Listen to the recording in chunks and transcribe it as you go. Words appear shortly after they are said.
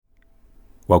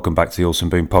Welcome back to the Awesome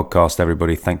Boom podcast,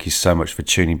 everybody. Thank you so much for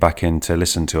tuning back in to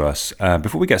listen to us.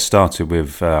 Before we get started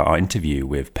with our interview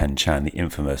with Pen Chan, the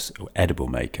infamous edible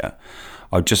maker,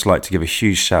 I'd just like to give a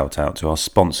huge shout out to our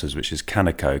sponsors, which is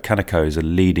Canaco. Canaco is a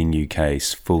leading UK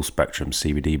full spectrum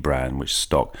CBD brand which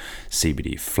stock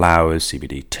CBD flowers,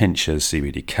 CBD tinctures,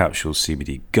 CBD capsules,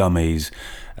 CBD gummies,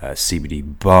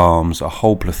 CBD balms, a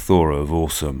whole plethora of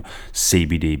awesome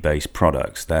CBD based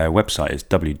products. Their website is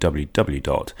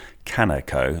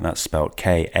www.canaco, and that's spelled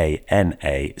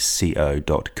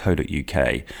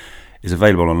Kanaco.co.uk. Is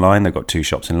available online. They've got 2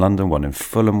 shops in London, one in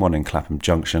Fulham, one in Clapham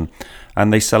Junction,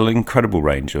 and they sell an incredible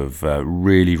range of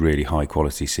really, really high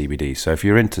quality CBD. So if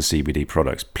you're into CBD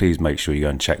products, please make sure you go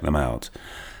and check them out.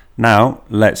 Now,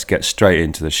 let's get straight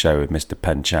into the show with Mr.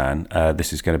 Pen Chan.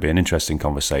 This is going to be an interesting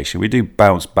conversation. We do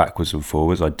bounce backwards and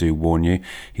forwards, I do warn you.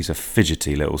 He's a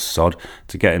fidgety little sod.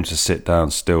 To get him to sit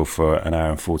down still for an hour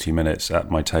and 40 minutes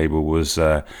at my table was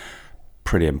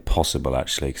pretty impossible,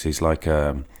 actually, because he's like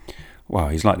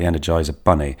he's like the Energizer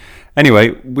Bunny.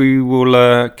 Anyway, we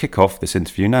will kick off this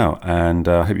interview now, and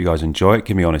I hope you guys enjoy it.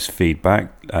 Give me honest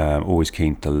feedback. Always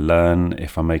keen to learn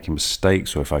if I'm making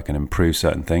mistakes or if I can improve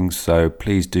certain things. So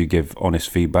please do give honest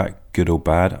feedback, good or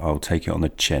bad. I'll take it on the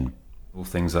chin. All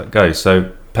things that go.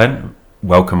 So, Pen,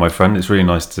 welcome, my friend. It's really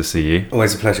nice to see you.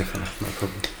 Always a pleasure, no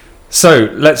problem. So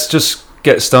let's just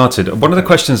get started. One of the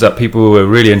questions that people were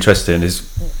really interested in is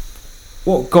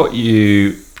what got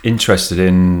you interested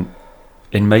in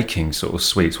making sort of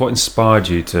sweets? What inspired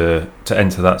you to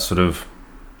enter that sort of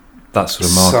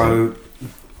market?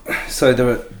 So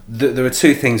there are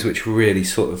 2 things which really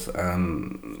sort of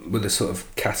were the sort of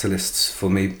catalysts for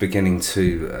me beginning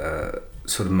to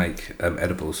sort of make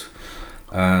edibles.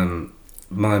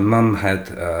 My mum had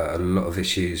a lot of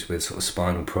issues with sort of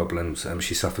spinal problems.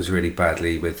 She suffers really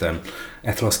badly with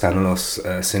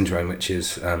Ehlers-Danlos syndrome, which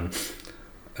is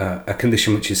a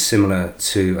condition which is similar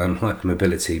to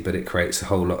hypermobility, but it creates a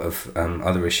whole lot of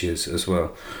other issues as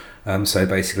well. So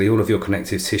basically, all of your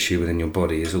connective tissue within your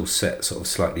body is all set sort of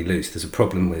slightly loose. There's a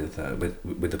problem with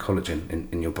the collagen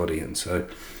in your body, and so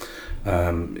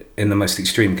in the most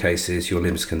extreme cases, your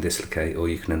limbs can dislocate, or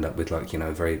you can end up with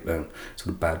very sort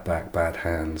of bad back, bad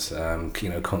hands,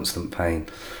 constant pain,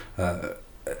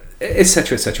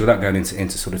 etc., etc. Without going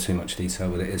into sort of too much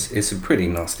detail with it, it's a pretty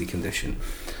nasty condition.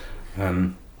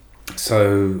 I've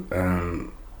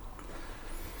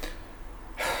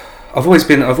always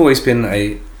been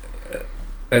a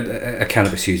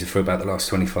cannabis user for about the last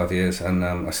 25 years, and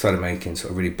I started making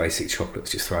sort of really basic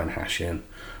chocolates, just throwing hash in,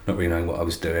 not really knowing what I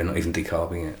was doing, not even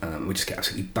decarbing it. We just get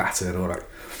absolutely battered, or like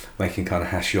making kind of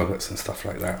hash yogurts and stuff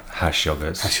like that. Hash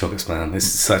yogurts, man. It's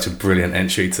such a brilliant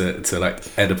entry to like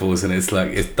edibles, and it's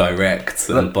direct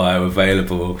and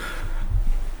bioavailable.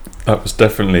 That was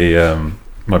definitely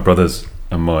my brother's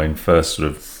and mine first sort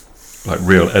of like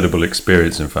real edible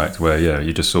experience, in fact, where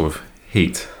you just sort of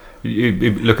heat.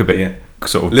 You look a bit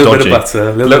sort of little dodgy. Bit of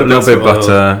butter, little bit of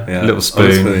butter, little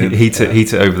spoon, heat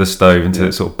it over the stove until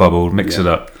it sort of bubbled, mix it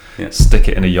up, stick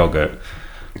it in a yogurt,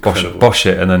 bosh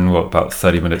it, and then about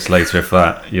 30 minutes later, if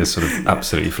that, you're sort of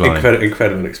absolutely flying.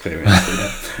 Incredible experience.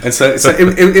 And so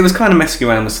it was kind of messing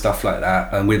around with stuff like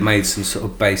that, and we'd made some sort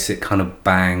of basic kind of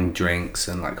bang drinks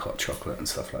and like hot chocolate and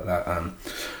stuff like that.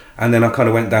 And then I kind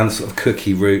of went down the sort of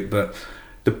cookie route, but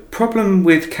the problem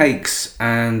with cakes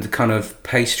and kind of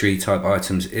pastry type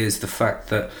items is the fact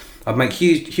that I'd make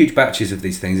huge batches of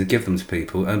these things and give them to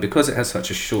people, and because it has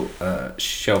such a short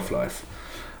shelf life,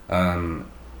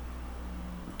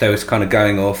 they was kind of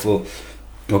going off or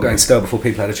going stale before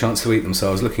people had a chance to eat them. So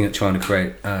I was looking at trying to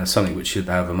create something which should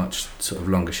have a much sort of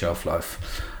longer shelf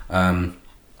life, and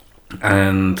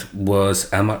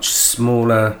was a much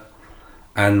smaller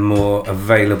and more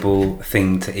available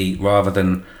thing to eat, rather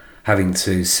than having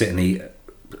to sit and eat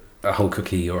a whole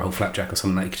cookie or a whole flapjack or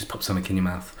something. Like you could just pop something in your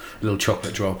mouth, a little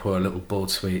chocolate drop or a little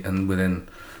boiled sweet, and within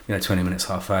 20 minutes,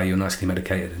 half hour, you're nicely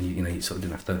medicated, and you sort of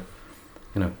didn't have to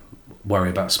worry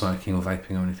about smoking or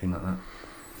vaping or anything like that.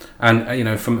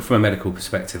 And from a medical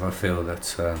perspective, I feel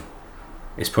that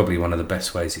it's probably one of the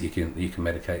best ways that you can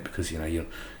medicate, because you're not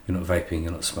vaping,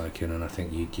 you're not smoking, and I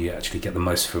think you actually get the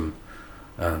most from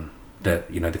the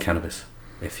cannabis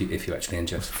if you actually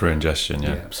ingest. For ingestion,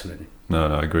 yeah, absolutely.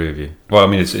 No, I agree with you. Well, I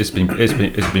mean, it's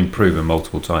been proven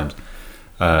multiple times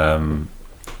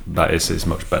that it's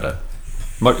much better.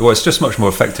 It's just much more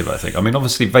effective, I think. I mean,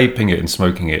 obviously, vaping it and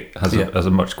smoking it has a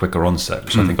much quicker onset,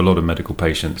 which I think a lot of medical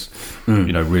patients,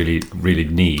 really, really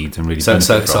need and really benefit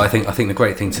from. So I think the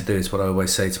great thing to do is what I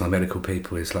always say to my medical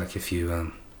people is, like, if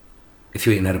you eat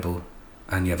an edible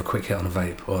and you have a quick hit on a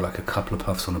vape or like a couple of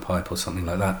puffs on a pipe or something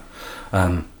like that,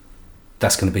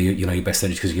 that's going to be your best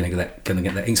energy, because you're going to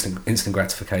get that instant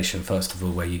gratification first of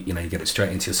all, where you get it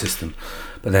straight into your system,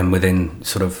 but then within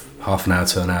sort of half an hour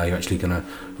to an hour, you're actually going to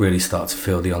really start to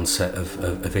feel the onset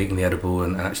of eating the edible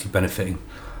and actually benefiting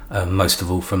most of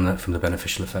all from the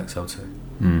beneficial effects, I would say.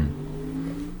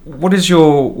 What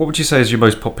would you say is your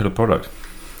most popular product,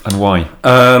 and why?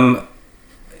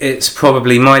 It's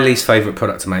probably my least favourite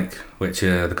product to make, which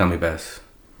are the gummy bears.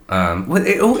 Well,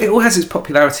 it all has its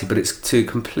popularity, but it's to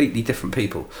completely different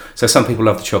people. So some people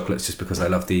love the chocolates just because they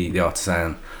love the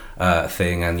artisan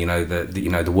thing, and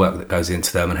the work that goes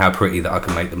into them, and how pretty that I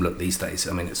can make them look these days.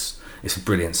 I mean, it's a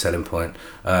brilliant selling point.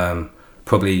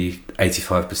 Probably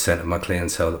 85% of my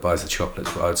clientele that buys the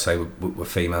chocolates, I would say, were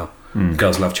female.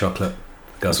 Girls love chocolate.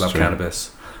 Girls love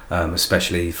cannabis,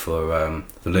 especially for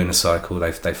the lunar cycle.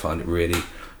 They find it really,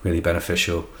 really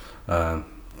beneficial.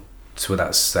 So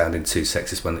without sounding too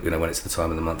sexist, when it's the time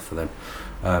of the month for them,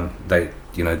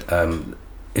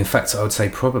 in fact, I would say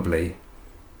probably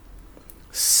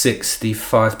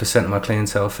 65% of my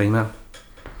clientele are female,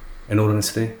 in all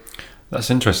honesty. That's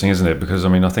interesting, isn't it? Because I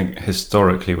mean, I think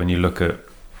historically, when you look at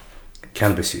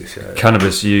cannabis use,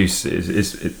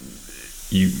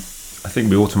 I think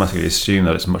we automatically assume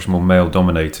that it's much more male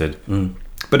dominated,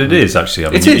 but it is actually.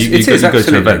 I mean, you go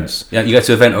to events. Yeah, you go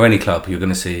to an event or any club, you're going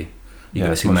to see.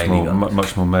 It's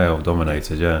much more male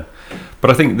dominated. Yeah,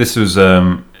 but I think this was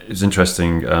it's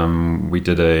interesting. We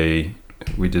did a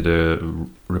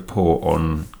report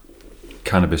on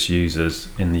cannabis users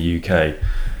in the UK,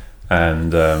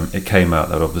 and it came out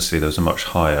that obviously there was a much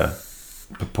higher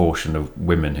proportion of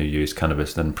women who used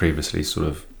cannabis than previously sort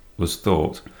of was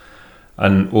thought.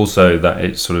 And also that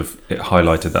it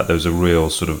highlighted that there was a real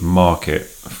sort of market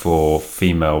for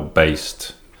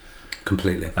female-based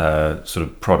completely sort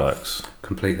of products.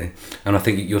 Completely. And I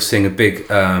think you're seeing a big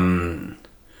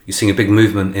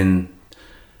movement in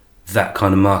that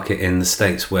kind of market in the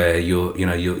States, where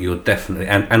you're definitely,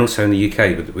 and also in the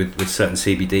UK with certain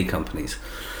CBD companies,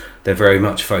 they're very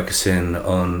much focusing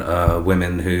on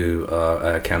women who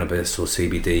are cannabis or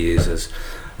CBD users,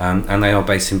 and they are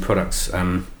basing products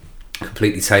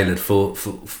completely tailored for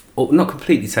or not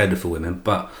completely tailored for women,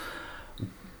 but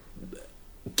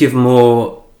give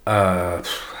more.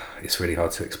 It's really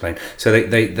hard to explain. So they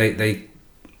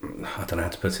I don't know how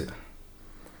to put it.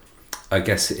 I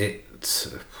guess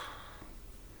it's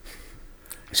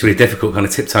really difficult, kind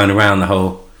of tiptoeing around the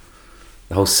whole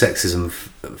sexism,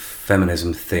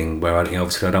 feminism thing, where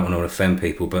obviously I don't want to offend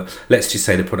people, but let's just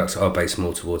say the products are based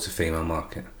more towards the female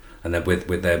market, and then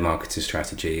with their marketing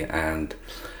strategy and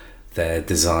their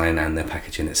design and their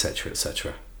packaging, etc.,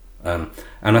 etc. And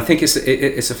I think it's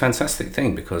a fantastic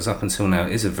thing, because up until now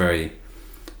it is a very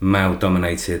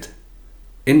male-dominated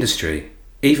industry.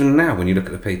 Even now, when you look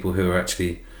at the people who are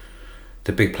actually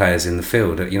the big players in the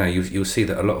field, you'll see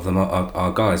that a lot of them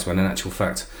are guys, when in actual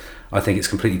fact I think it's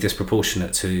completely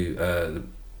disproportionate to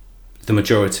the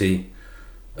majority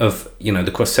of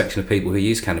the cross-section of people who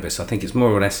use cannabis. I think it's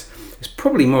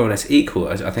probably more or less equal.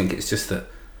 I think it's just that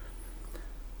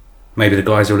maybe the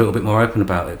guys are a little bit more open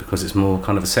about it, because it's more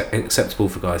kind of acceptable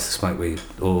for guys to smoke weed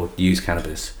or use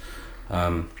cannabis.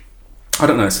 I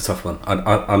don't know, it's a tough one.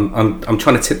 I'm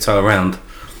trying to tiptoe around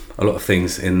a lot of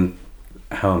things in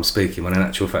how I'm speaking, when in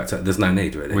actual fact there's no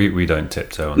need, really. We don't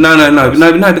tiptoe on no,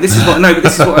 but this is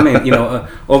what I mean.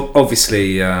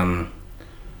 Obviously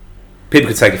people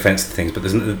could take offence to things, but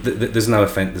there's no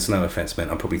offence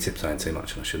meant. I'm probably tiptoeing too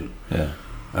much, and I shouldn't. Yeah,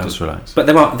 just relax. But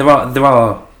there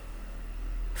are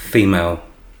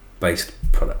female-based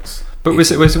products. But we're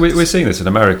seeing this in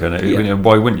America, and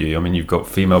why wouldn't you? I mean, you've got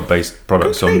female-based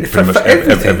products on pretty much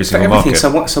every single market.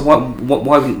 So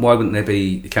why wouldn't there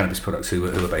be cannabis products who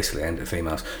are basically aimed at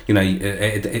females? All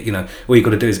you've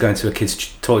got to do is go into a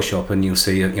kid's toy shop, and you'll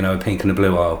see a pink and a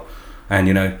blue aisle, and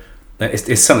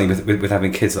it's something with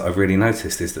having kids that I've really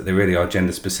noticed, is that there really are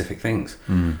gender-specific things.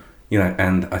 And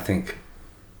I think.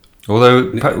 Although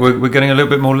we're getting a little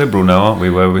bit more liberal now, aren't we?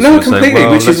 Where we completely,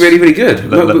 which is really, really good.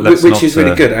 Which is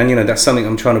really good, and that's something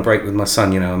I'm trying to break with my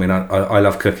son. I mean, I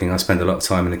love cooking. I spend a lot of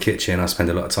time in the kitchen. I spend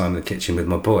a lot of time in the kitchen with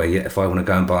my boy. Yet, if I want to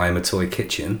go and buy him a toy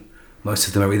kitchen, most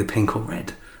of them are either pink or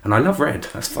red, and I love red.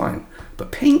 That's fine,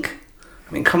 but pink.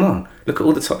 I mean, come on! Look at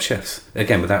all the top chefs.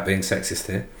 Again, without being sexist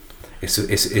here, it's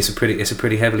a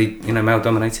pretty heavily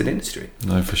male-dominated industry.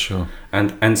 No, for sure.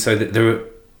 And so that there are.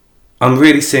 I'm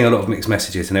really seeing a lot of mixed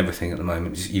messages and everything at the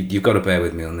moment. You've got to bear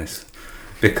with me on this,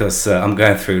 because I'm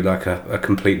going through like a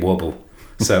complete wobble.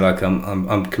 So like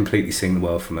I'm completely seeing the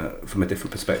world from a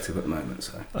different perspective at the moment.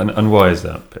 So and why is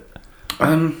that?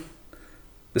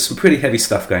 There's some pretty heavy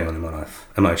stuff going on in my life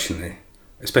emotionally,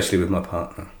 especially with my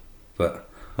partner. But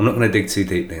I'm not going to dig too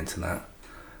deeply into that.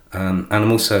 and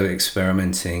I'm also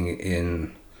experimenting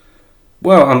in.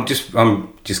 Well, I'm just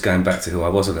going back to who I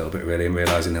was a little bit really, and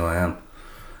realising who I am.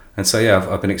 And so yeah,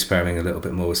 I've been experimenting a little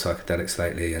bit more with psychedelics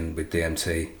lately, and with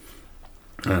DMT,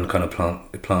 and kind of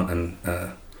plant and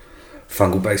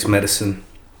fungal based medicine,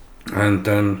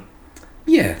 and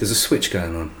yeah, there's a switch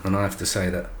going on, and I have to say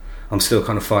that I'm still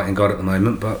kind of fighting God at the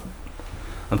moment, but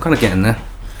I'm kind of getting there.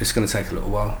 It's going to take a little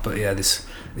while, but yeah, it's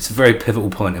a very pivotal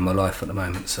point in my life at the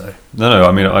moment. So no,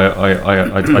 I mean,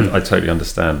 I totally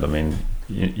understand. I mean,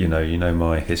 you know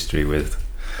my history with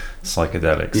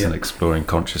psychedelics and exploring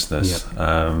consciousness.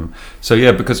 So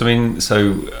yeah, because I mean,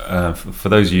 for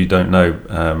those of you who don't know,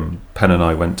 Pen and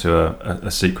I went to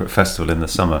a secret festival in the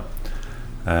summer,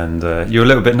 and you were a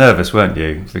little bit nervous, weren't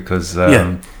you? Because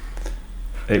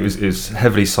it was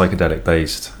heavily psychedelic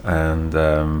based, and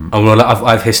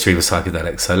I have history with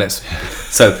psychedelics,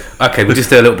 so okay, we'll just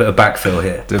do a little bit of backfill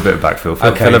here. Do a bit of backfill.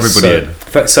 Fill everybody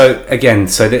in. So again,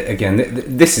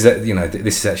 this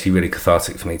is actually really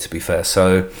cathartic for me, to be fair.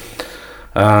 So,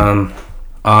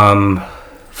 I'm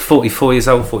 44 years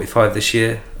old, 45 this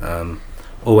year.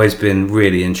 Always been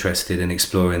really interested in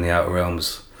exploring the outer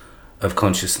realms of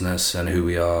consciousness and who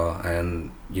we are,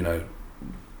 and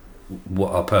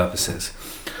what our purpose is.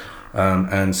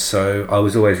 And so I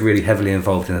was always really heavily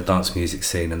involved in the dance music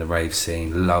scene and the rave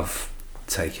scene. Love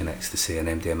taking ecstasy and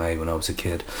MDMA when I was a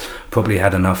kid. Probably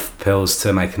had enough pills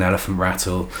to make an elephant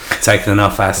rattle, taken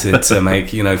enough acid to make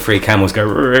 3 camels go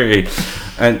rrrr.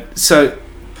 And so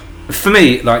for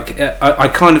me, like, I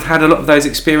kind of had a lot of those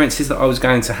experiences that I was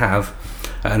going to have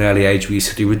at an early age. We used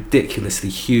to do ridiculously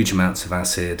huge amounts of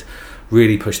acid,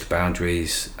 really push the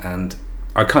boundaries, and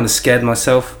I kind of scared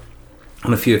myself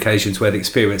on a few occasions where the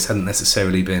experience hadn't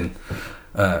necessarily been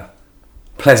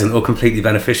pleasant or completely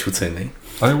beneficial to me.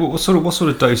 I mean, what sort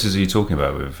of doses are you talking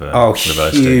about with?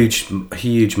 Huge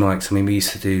mics. I mean, we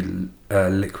used to do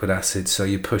liquid acid, so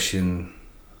you're pushing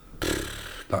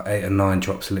like 8 or 9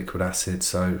 drops of liquid acid,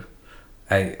 so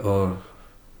 8 or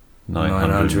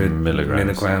 900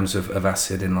 milligrams of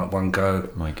acid in like one go.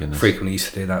 My goodness. Frequently used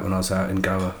to do that when I was out in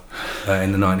Goa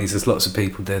in the 90s, as lots of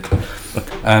people did.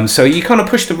 So you kind of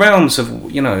push the realms of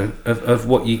of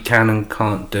what you can and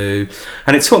can't do,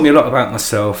 and it taught me a lot about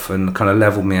myself and kind of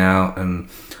leveled me out. And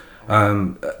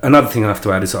another thing I have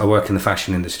to add is that I work in the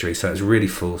fashion industry, so it's really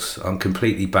false. I'm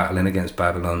completely battling against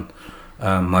Babylon.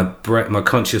 My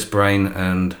conscious brain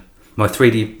and my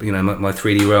 3D, my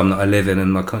 3D realm that I live in,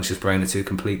 and my conscious brain are two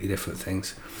completely different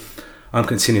things. I'm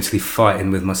continuously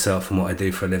fighting with myself and what I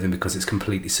do for a living because it's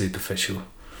completely superficial.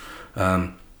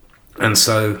 And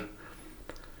so,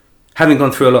 having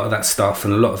gone through a lot of that stuff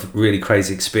and a lot of really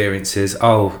crazy experiences,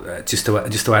 just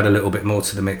to add a little bit more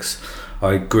to the mix,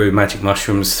 I grew magic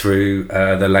mushrooms through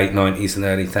the late 90s and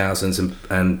early 2000s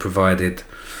and provided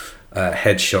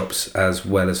head shops as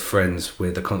well as friends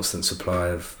with a constant supply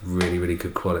of really, really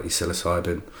good quality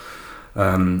psilocybin.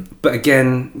 But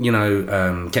again,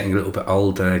 getting a little bit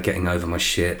older, getting over my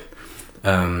shit,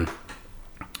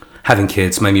 having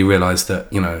kids made me realise that,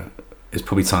 it's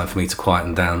probably time for me to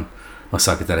quieten down my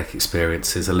psychedelic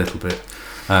experiences a little bit.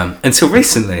 Until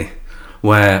recently,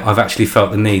 where I've actually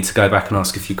felt the need to go back and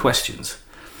ask a few questions,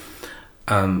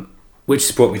 which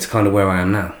has brought me to kind of where I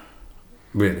am now,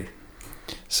 really.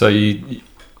 So you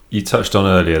touched on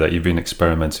earlier that you've been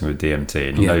experimenting with DMT,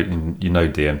 and you know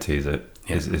DMT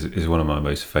is one of my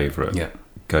most favourite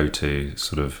go-to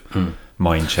sort of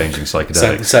mind-changing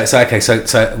psychedelics.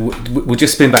 So we'll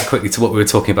just spin back quickly to what we were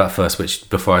talking about first, which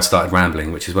before I started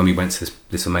rambling, which is when we went to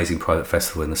this amazing private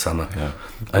festival in the summer. Yeah.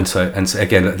 And so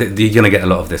again, you're going to get a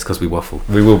lot of this because we waffle.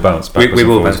 We will bounce back. We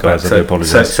will bounce back. I do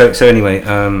apologise. So anyway,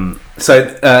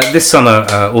 this summer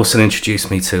Orson introduced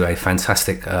me to a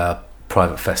fantastic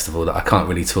private festival that I can't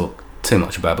really talk too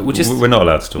much about, but we're not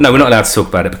allowed to talk. No, we're not allowed to talk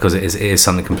about it because it is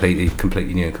something completely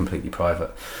new and completely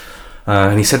private.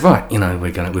 And he said, right,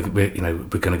 we're gonna go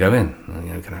in.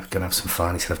 We're gonna have some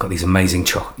fun. He said, I've got these amazing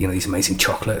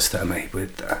chocolates that are made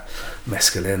with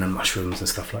mescaline and mushrooms and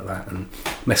stuff like that. And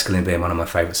mescaline being one of my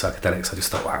favourite psychedelics, I just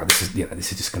thought, wow, this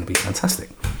is just going to be fantastic.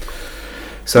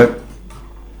 So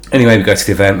anyway, we go to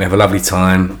the event. We have a lovely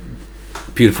time.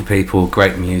 Beautiful people,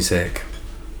 great music.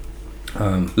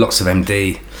 Lots of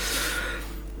MD,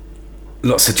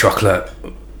 lots of chocolate,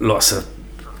 lots of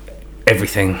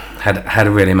everything. Had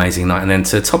a really amazing night, and then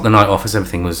to top the night off, as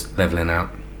everything was leveling out,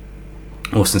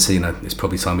 Austin said, it's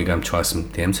probably time we go and try some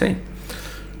DMT.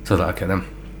 So I was like, okay then,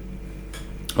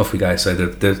 off we go. So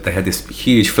they had this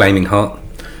huge flaming heart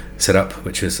set up,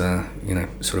 which was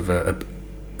sort of a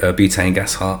butane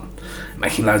gas heart,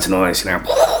 making loads of noise,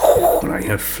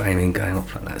 flaming, going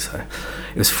off like that. So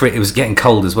it was free. It was getting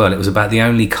cold as well. It was about the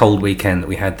only cold weekend that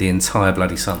we had the entire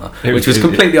bloody summer, which was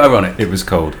completely ironic. It was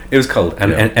cold. It was cold,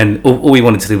 and all we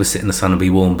wanted to do was sit in the sun and be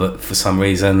warm. But for some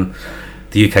reason,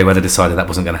 the UK weather decided that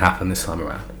wasn't going to happen this time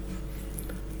around.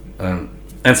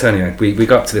 And so anyway, we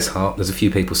got up to this hut. There's a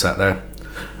few people sat there.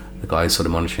 The guys sort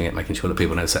of monitoring it, making sure that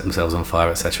people don't set themselves on fire,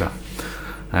 etc.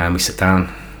 And we sit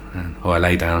down, or I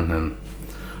lay down, and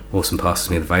Orson passes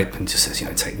me the vape and just says,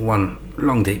 take one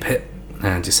long deep hit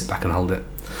and just sit back and hold it.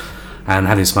 And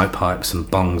having smoked pipes and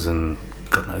bongs and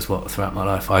God knows what throughout my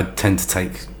life, I tend to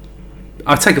take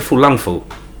a full lungful,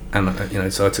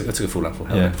 and so I took a full lungful.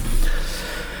 Yeah.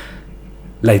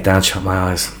 Laid down, shut my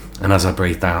eyes, and as I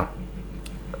breathed out,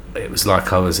 it was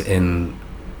like I was in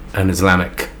an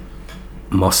Islamic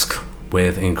mosque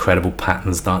with incredible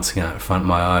patterns dancing out in front of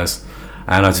my eyes,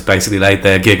 and I just basically laid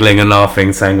there giggling and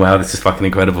laughing, saying, wow, this is fucking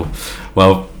incredible.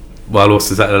 Well, while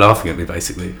Austin sat there laughing at me,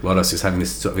 basically, while I was just having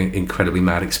this sort of incredibly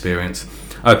mad experience,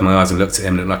 I opened my eyes and looked at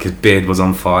him, and it looked like his beard was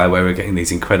on fire, where we were getting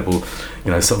these incredible,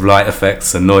 sort of light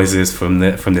effects and noises from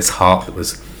this heart that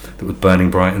was burning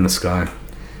bright in the sky.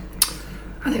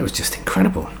 And it was just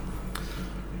incredible.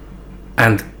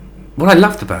 And what I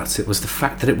loved about it was the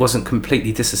fact that it wasn't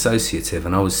completely disassociative,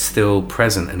 and I was still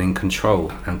present and in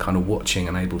control and kind of watching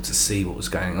and able to see what was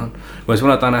going on. Whereas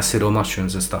when I'd done acid or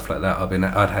mushrooms and stuff like that,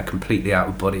 I'd had completely out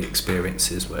of body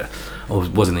experiences where I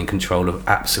wasn't in control of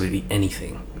absolutely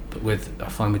anything. But I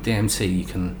find with DMT,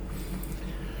 there's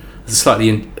a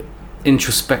slightly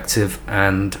introspective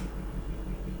and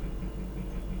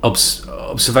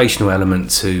observational element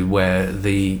to where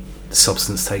the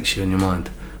substance takes you in your mind,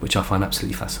 which I find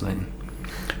absolutely fascinating.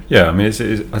 Yeah, I mean, I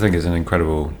think it's an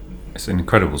incredible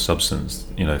substance.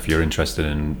 If you're interested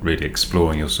in really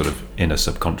exploring your sort of inner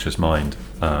subconscious mind,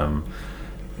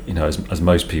 as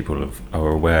most people are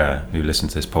aware who listen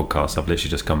to this podcast, I've literally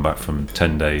just come back from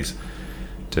 10 days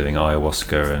doing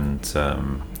ayahuasca and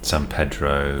San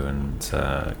Pedro and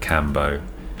Cambo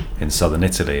in southern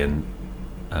Italy, and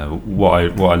what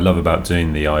I love about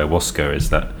doing the ayahuasca is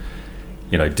that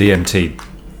DMT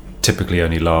typically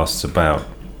only lasts about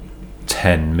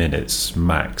 10 minutes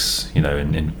max,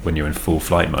 when you're in full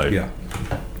flight mode. Yeah.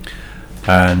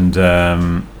 And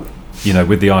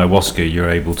with the ayahuasca, you're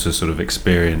able to sort of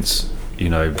experience,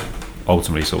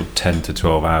 ultimately sort of 10 to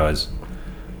 12 hours,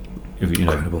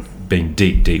 Incredible. Being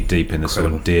deep in the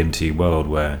sort of DMT world,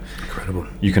 where Incredible.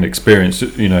 you can experience,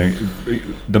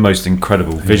 the most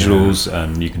incredible visuals,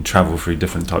 and you can travel through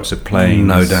different types of planes,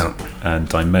 no doubt, and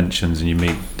dimensions, and you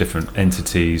meet different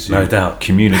entities who no doubt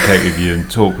communicate with you and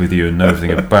talk with you and know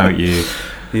everything about you.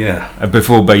 Yeah. And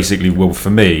before, basically, well, for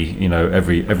me,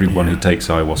 everyone who takes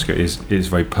ayahuasca is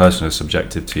very personal,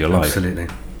 subjective to your life. Absolutely.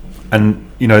 And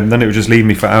then it would just leave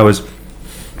me for hours,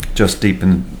 just deep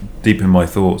in my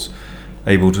thoughts,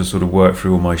 able to sort of work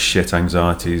through all my shit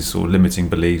anxieties or limiting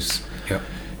beliefs,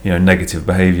 negative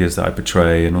behaviours that I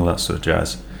portray and all that sort of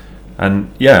jazz.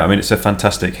 And yeah, I mean, it's a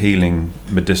fantastic healing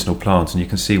medicinal plant, and you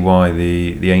can see why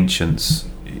the ancients,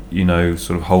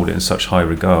 sort of hold it in such high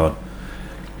regard.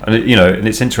 And and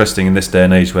it's interesting in this day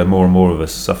and age where more and more of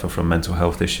us suffer from mental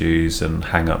health issues and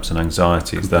hang-ups and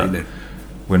anxieties, that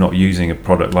we're not using a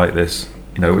product like this,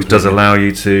 which does allow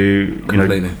you to,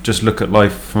 just look at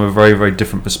life from a very, very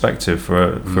different perspective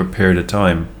for a period of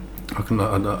time. I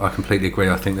completely agree.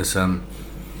 I think there's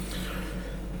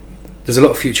a lot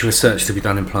of future research to be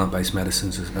done in plant-based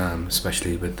medicines,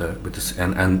 especially with this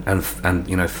and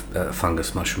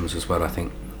fungus mushrooms as well, I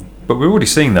think. But we're already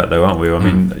seeing that, though, aren't we? I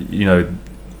mean,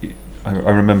 I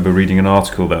remember reading an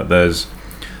article that there's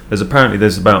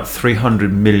about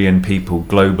 300 million people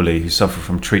globally who suffer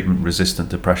from treatment-resistant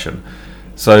depression.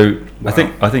 So wow.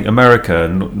 I think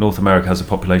North America has a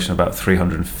population of about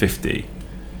 350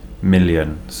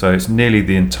 million. So it's nearly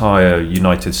the entire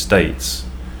United States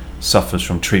suffers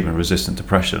from treatment-resistant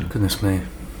depression. Goodness me.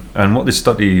 And what this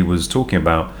study was talking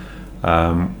about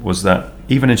was that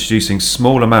even introducing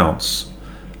small amounts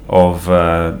of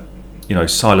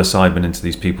psilocybin into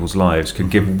these people's lives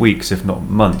could give weeks, if not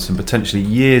months, and potentially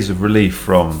years of relief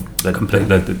from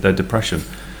their depression.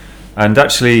 And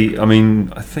actually, I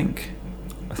mean, I think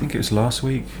it was last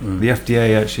week, the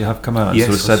FDA actually have come out and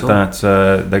sort of said that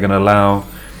they're going to allow,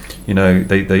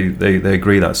 they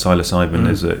agree that psilocybin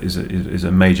is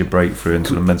a major breakthrough in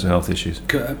sort of mental health issues.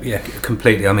 Yeah,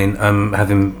 completely. I mean,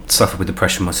 having suffered with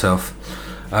depression myself,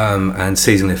 and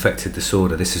seasonally affected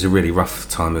disorder, this is a really rough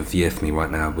time of year for me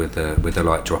right now, with the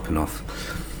light dropping off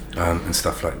and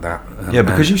stuff like that.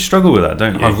 Because you struggle with that,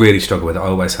 don't you? I really struggle with it. I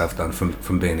always have done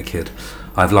from being a kid.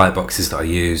 I have light boxes that I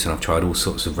use, and I've tried all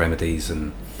sorts of remedies,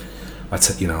 and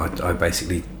I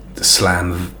basically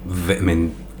slam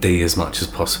vitamin D as much as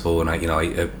possible, and I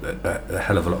eat a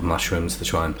hell of a lot of mushrooms to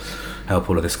try and help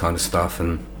all of this kind of stuff.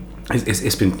 And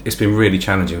it's been really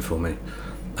challenging for me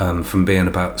from being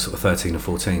about sort of 13 or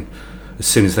 14. As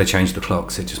soon as they change the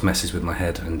clocks, it just messes with my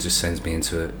head and just sends me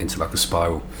into like a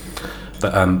spiral.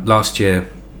 But last year,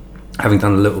 having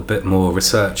done a little bit more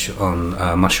research on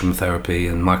mushroom therapy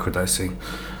and microdosing,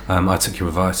 I took your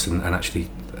advice and actually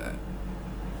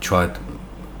tried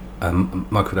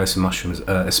microdosing mushrooms,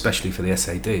 especially for the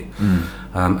SAD.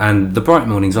 And the bright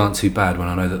mornings aren't too bad when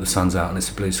I know that the sun's out and it's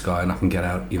a blue sky and I can get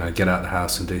out the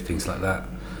house and do things like that.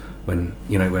 When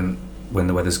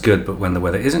the weather's good, but when the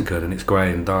weather isn't good and it's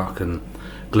grey and dark and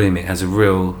gloomy,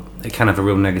 it can have a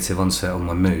real negative onset on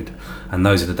my mood. And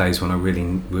those are the days when I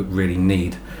really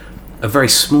need a very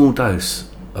small dose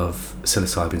of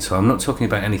psilocybin. So I'm not talking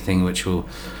about anything which will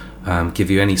give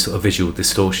you any sort of visual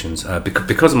distortions,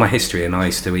 because of my history, and I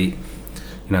used to eat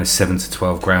 7 to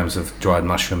 12 grams of dried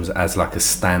mushrooms as like a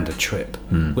standard trip,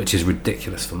 which is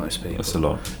ridiculous for most people. That's a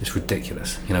lot. It's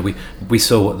ridiculous. We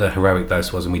saw what the heroic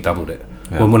dose was and we doubled it.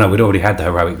 Yeah. Well, no, we'd already had the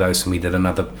heroic dose and we did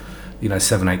another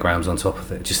 7-8 grams on top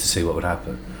of it just to see what would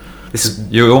happen.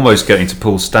 You're almost getting to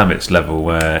Paul Stamets level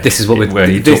where this is what he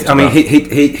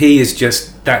is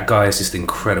just, that guy is just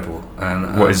incredible.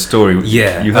 And what his story?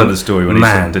 Yeah, you heard the story when he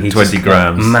did 20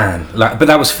 grams. But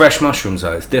that was fresh mushrooms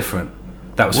though. It's different.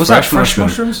 That was fresh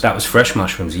mushrooms. That was fresh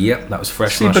mushrooms. Yep, that was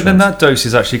fresh mushrooms. But then that dose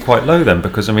is actually quite low then,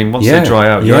 because once they dry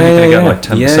out, you're only going to get like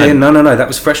 10%. Yeah, no, that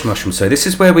was fresh mushrooms. So this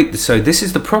is this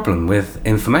is the problem with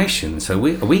information. So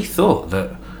we thought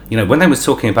that, when they was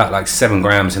talking about like 7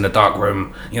 grams in a dark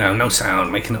room, no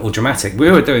sound, making it all dramatic,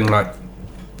 we were doing like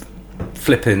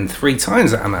flipping 3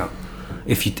 times that amount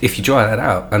if you dry that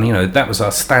out. And that was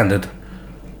our standard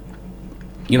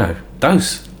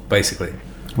dose basically.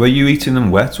 Were you eating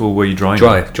them wet or were you drying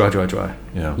dry? them? Dry.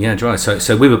 Yeah, dry.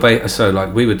 So we were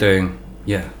doing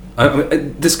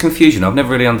this confusion. I've never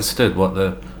really understood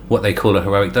what they call a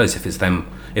heroic dose, if it's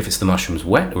the mushrooms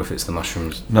wet or if it's the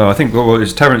mushrooms. No, I think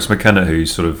it's Terence McKenna who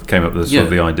sort of came up with sort of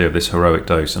the idea of this heroic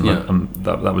dose, and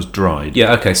that was dried.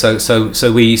 Yeah. Okay. So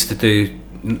we used to do,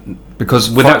 because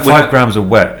 5 grams of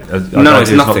wet. No,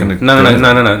 it's nothing.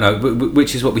 No.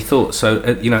 Which is what we thought. So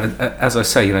as I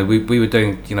say, we were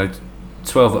doing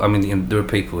 12. I mean, there are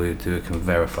people who can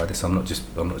verify this. I'm not just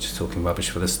talking rubbish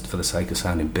for the sake of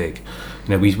sounding big.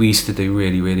 We used to do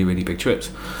really, really, really big trips,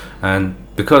 and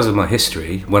because of my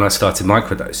history, when I started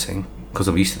microdosing, because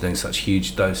I'm used to doing such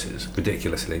huge doses,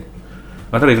 ridiculously,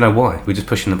 I don't even know why. We're just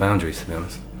pushing the boundaries, to be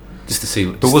honest, just to see.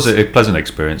 But was it a pleasant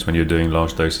experience when you're doing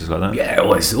large doses like that? Yeah,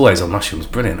 always on mushrooms,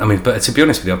 brilliant. I mean, but to be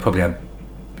honest with you, I probably had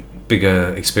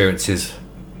bigger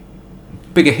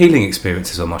healing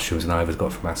experiences on mushrooms than I ever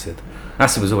got from acid.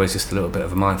 Acid was always just a little bit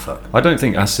of a mindfuck. I don't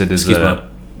think acid is... my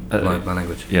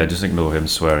language. Yeah, just ignore him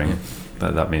swearing. Yeah.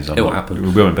 That means it will happen.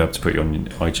 We won't be able to put you on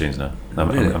iTunes now.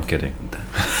 Really? I'm kidding.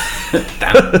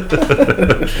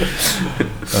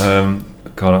 Damn.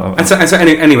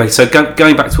 Anyway, so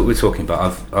going back to what we were talking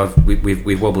about,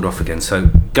 we've wobbled off again.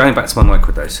 So going back to my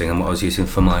microdosing and what I was using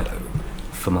for my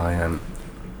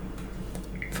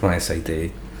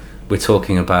SAD, we're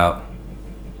talking about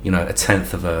a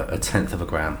tenth of a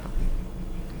gram,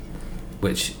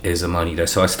 which is ammonia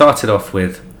dose. So I started off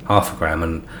with half a gram,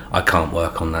 and I can't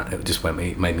work on that. It just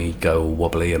made me go all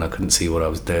wobbly, and I couldn't see what I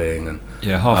was doing. And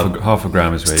half a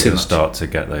gram is where you start to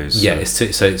get those. Yeah, it's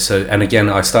too, so. And again,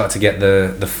 I start to get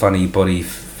the funny body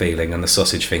feeling and the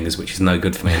sausage fingers, which is no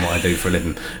good for me in what I do for a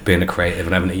living, being a creative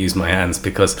and having to use my hands,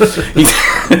 because I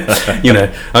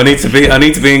need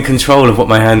to be in control of what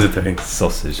my hands are doing.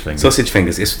 Sausage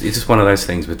fingers. It's just one of those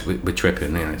things with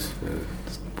tripping. It's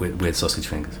weird sausage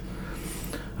fingers.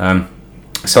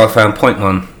 So I found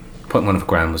 0.1 of a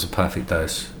gram was a perfect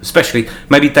dose. Especially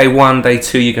maybe day 1, day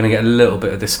 2, you're going to get a little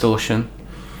bit of distortion,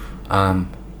 and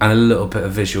a little bit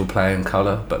of visual play and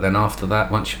colour. But then after that,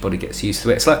 once your body gets used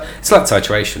to it, it's like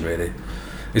titration, really.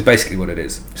 It's basically what it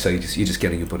is. So you're just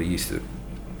getting your body used to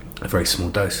a very small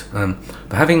dose. But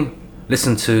having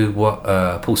listened to what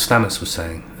Paul Stamets was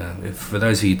saying, for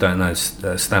those of you who don't know,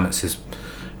 Stamets is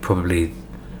probably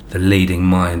the leading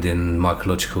mind in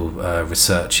mycological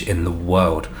research in the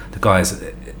world. The guy is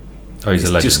he's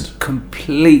a legend. Just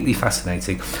completely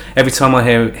fascinating. Every time I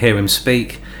hear him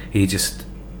speak, it just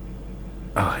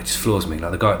floors me.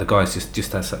 Like the guy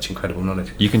just has such incredible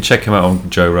knowledge. You can check him out on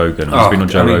Joe Rogan. He's been on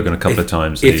Joe Rogan a couple of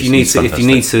times. If you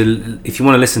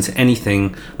want to listen to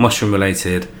anything mushroom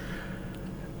related,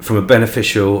 from a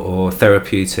beneficial or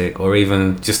therapeutic or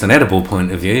even just an edible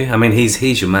point of view, I mean,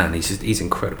 he's your man. He's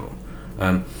incredible.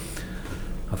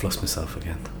 I've lost myself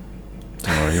again.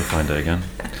 Don't worry, you'll find it again.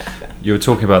 You were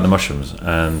talking about the mushrooms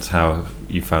and how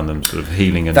you found them sort of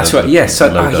healing. And that's right. Yes.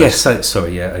 So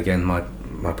sorry. Yeah. Again, my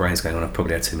brain's going on. I've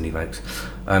probably had too many vapes.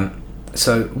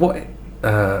 So what?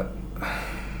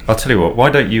 I'll tell you what. Why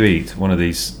don't you eat one of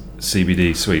these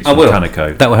CBD sweets from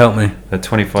Canico? That will help me. They're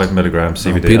 25 milligram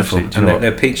CBD. Oh, beautiful. Actually, and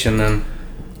they're peach and or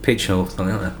something,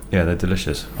 aren't they? Yeah, they're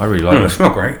delicious. I really like them. They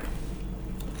smell great.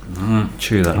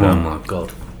 Chew that Oh down. my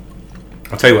god!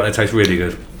 I'll tell you what, they taste really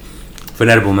good. For an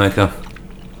edible maker,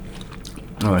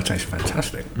 oh, they taste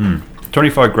fantastic.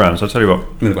 25 grams. I'll tell you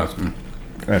what. Milligrams.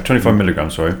 25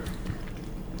 milligrams. Sorry.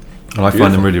 And I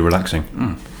find them really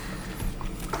relaxing.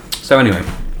 So anyway,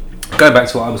 going back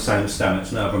to what I was saying with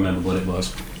Stamets. Now I remember what it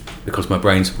was because my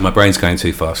brain's going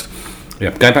too fast.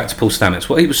 Yeah, going back to Paul Stamets.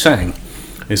 What he was saying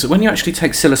is that when you actually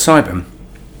take psilocybin,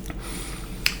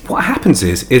 what happens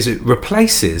is it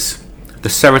replaces the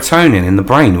serotonin in the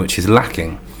brain, which is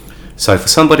lacking. So for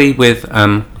somebody with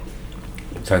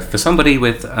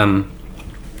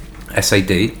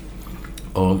SAD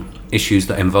or issues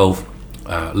that involve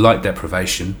light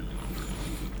deprivation,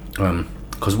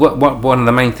 because one of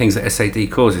the main things that SAD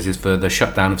causes is for the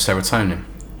shutdown of serotonin,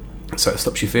 so it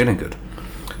stops you feeling good.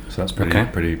 So that's pretty.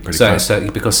 So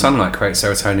because sunlight creates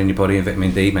serotonin in your body, and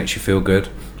vitamin D makes you feel good,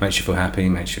 makes you feel happy,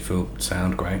 makes you feel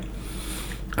sound great.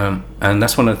 And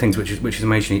that's one of the things which is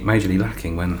majorly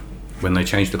lacking when they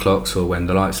change the clocks or when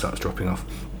the light starts dropping off.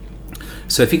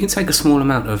 So if you can take a small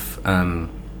amount of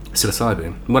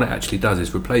psilocybin, what it actually does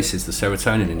is replaces the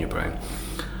serotonin in your brain,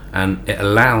 and it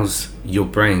allows your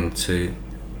brain to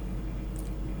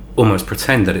almost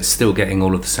pretend that it's still getting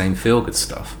all of the same feel-good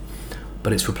stuff,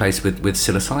 but it's replaced with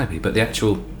psilocybin. But the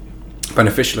actual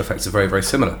beneficial effects are very, very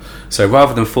similar. So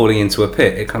rather than falling into a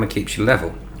pit, it kind of keeps you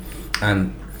level.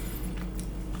 And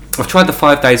I've tried the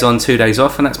 5 days on, 2 days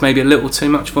off, and that's maybe a little too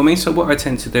much for me. So what I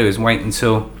tend to do is wait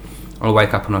until I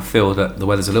wake up and I feel that the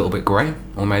weather's a little bit grey,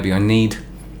 or maybe I need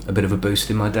a bit of a boost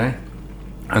in my day,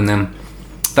 and then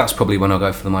that's probably when I'll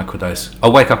go for the microdose.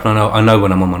 I'll wake up and I know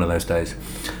when I'm on one of those days.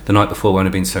 The night before won't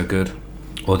have been so good,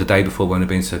 or the day before won't have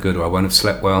been so good, or I won't have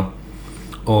slept well,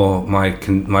 or my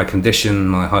condition,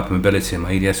 my hypermobility and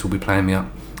my EDS will be playing me up,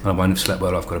 and I won't have slept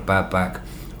well. I've got a bad back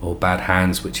or bad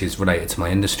hands, which is related to my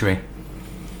industry.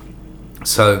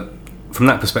 So from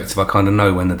that perspective, I kind of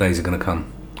know when the days are going to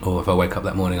come, or if I wake up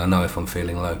that morning, I know if I'm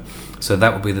feeling low. So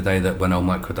that will be the day that when I'll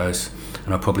microdose,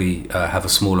 and I'll probably have a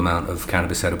small amount of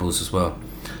cannabis edibles as well,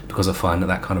 because I find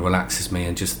that kind of relaxes me,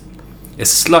 and just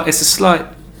it's a slight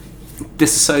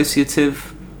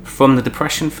disassociative from the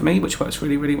depression for me, which works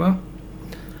really, really well,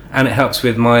 and it helps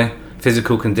with my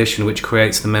physical condition, which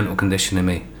creates the mental condition in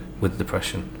me with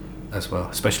depression as well,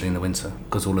 especially in the winter,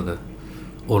 because all of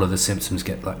the symptoms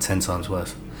get like 10 times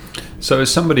worse. So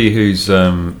as somebody who's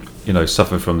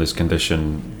suffered from this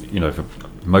condition, for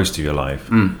most of your life,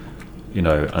 and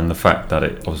the fact that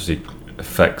it obviously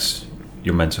affects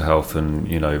your mental health and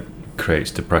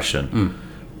creates depression,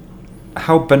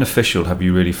 how beneficial have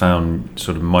you really found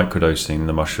sort of microdosing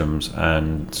the mushrooms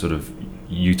and sort of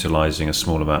utilizing a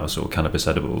small amount of sort of cannabis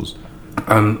edibles?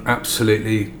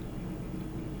 Absolutely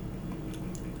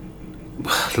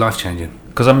life-changing.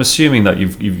 Because I'm assuming that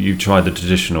you've tried the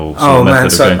traditional sort of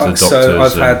method of going to the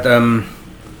doctors. So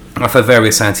I've had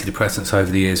various antidepressants over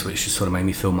the years, which has sort of made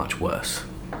me feel much worse.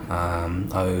 I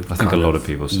think a lot of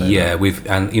people say that. Yeah,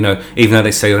 even though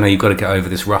they say, you've got to get over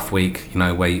this rough week,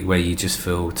 where you just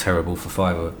feel terrible for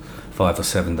 5 or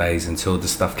 7 days until the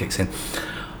stuff kicks in.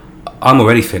 I'm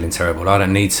already feeling terrible. I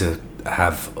don't need to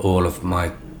have all of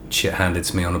my shit handed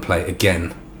to me on a plate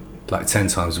again, like 10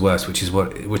 times worse, which is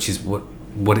what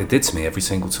it did to me every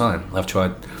single time. I've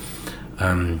tried,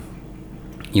 serotonin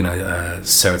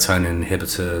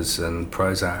inhibitors and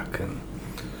Prozac and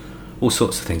all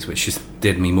sorts of things, which just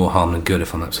did me more harm than good,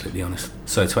 if I'm absolutely honest.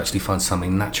 So to actually find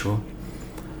something natural,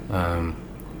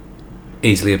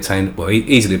 easily obtainable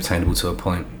to a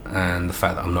point, and the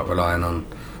fact that I'm not relying on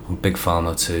big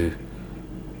pharma to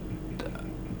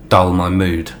dull my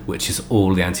mood, which is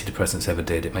all the antidepressants ever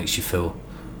did. It makes you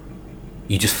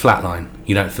just flatline.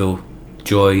 You don't feel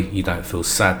joy, you don't feel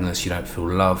sadness, you don't feel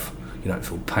love, you don't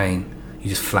feel pain. You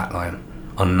just flatline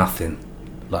on nothing.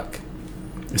 Like,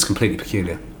 it's completely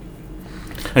peculiar.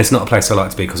 And it's not a place I like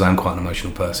to be, because I'm quite an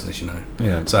emotional person, as you know.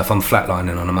 Yeah. So if I'm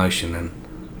flatlining on emotion, then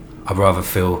I'd rather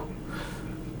feel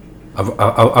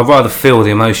the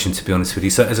emotion, to be honest with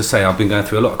you. So as I say, I've been going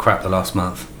through a lot of crap the last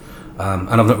month, and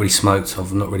I've not really smoked,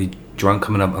 I've not really drunk.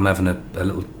 I'm having a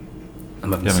little...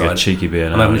 I'm having a cheeky beer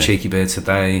now. I'm having a cheeky beer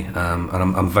today, and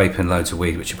I'm vaping loads of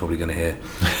weed, which you're probably going to hear.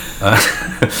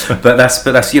 But that's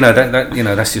that's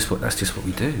just what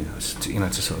we do, to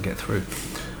sort of get through.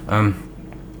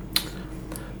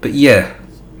 But yeah,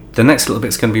 the next little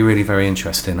bit's going to be really very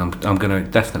interesting. I'm going to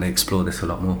definitely explore this a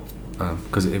lot more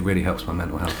because it really helps my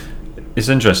mental health. It's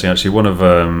interesting, actually. One of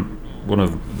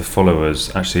the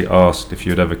followers actually asked if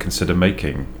you would ever consider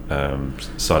making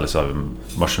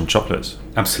psilocybin mushroom chocolates.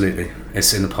 Absolutely,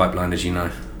 it's in the pipeline, as you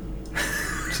know.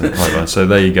 It's in the pipeline. So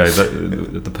there you go.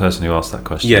 The person who asked that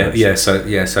question.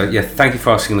 So thank you for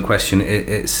asking the question.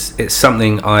 It's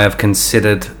something I have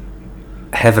considered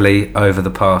heavily over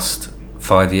the past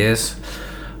 5 years.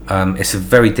 It's a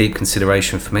very deep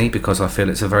consideration for me because I feel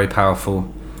it's a very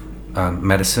powerful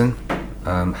medicine.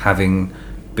 Having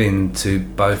been to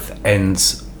both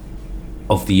ends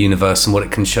of the universe and what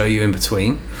it can show you in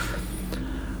between,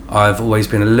 I've always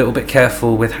been a little bit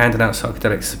careful with handing out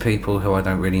psychedelics to people who I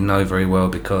don't really know very well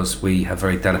because we have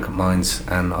very delicate minds,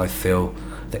 and I feel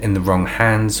that in the wrong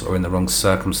hands or in the wrong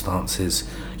circumstances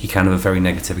you can have a very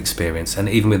negative experience. And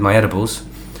even with my edibles,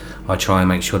 I try and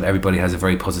make sure that everybody has a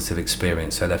very positive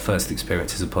experience, so their first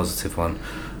experience is a positive one,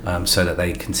 so that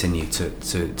they continue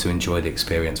to enjoy the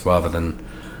experience rather than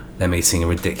them eating a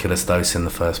ridiculous dose in the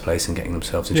first place and getting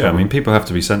themselves in trouble. I mean, people have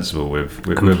to be sensible with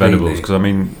edibles, because I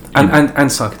mean, and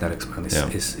psychedelics, man,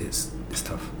 it's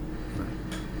tough.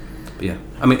 But yeah,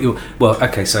 I mean, well,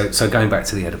 okay, so going back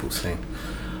to the edibles thing,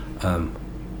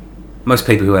 most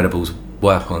people who edibles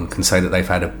work on can say that they've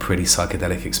had a pretty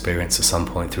psychedelic experience at some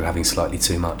point through having slightly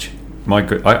too much.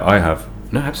 I have.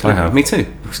 No, absolutely. I have. Me too.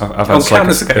 I've had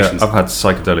countless occasions. I've had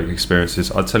psychedelic experiences.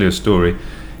 I'll tell you a story.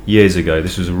 Years ago,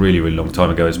 this was a really, really long time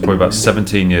ago. I was probably about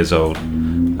 17 years old,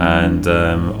 and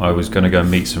I was going to go and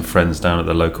meet some friends down at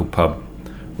the local pub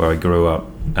where I grew up,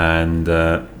 and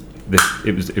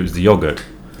it was the yogurt.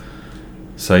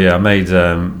 So yeah, I made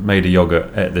a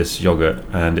yogurt, ate this yogurt,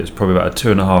 and it was probably about a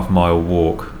 2.5 mile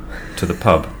walk to the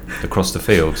pub across the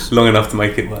fields. Long enough to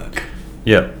make it work.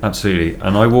 Yeah, absolutely.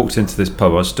 And I walked into this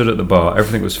pub. I stood at the bar.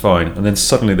 Everything was fine, and then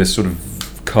suddenly this sort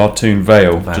of cartoon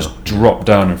veil just dropped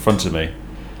down in front of me.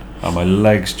 And my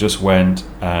legs just went,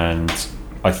 and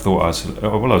I thought I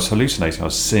was hallucinating. I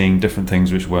was seeing different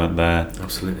things which weren't there.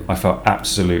 Absolutely. I felt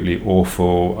absolutely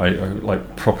awful. I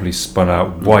like properly spun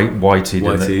out,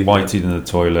 whiteyed in the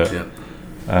toilet. Yeah.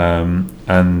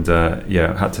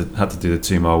 Had to do the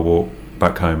 2 mile walk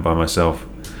back home by myself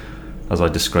as I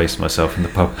disgraced myself in the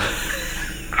pub.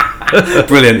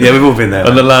 Brilliant. Yeah, we've all been there.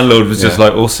 And the landlord was just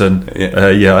like, "Orson,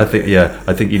 I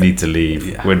think you need to leave.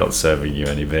 Yeah. We're not serving you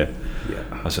any beer." Yeah.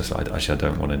 I was just like, actually, I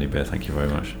don't want any beer, thank you very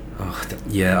much.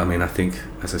 I mean, I think,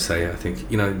 as I say,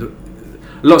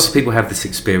 lots of people have this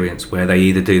experience where they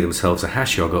either do themselves a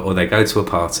hash yogurt or they go to a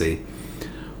party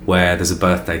where there's a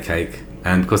birthday cake,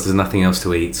 and because there's nothing else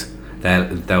to eat,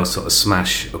 they'll sort of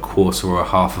smash a quarter or a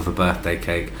half of a birthday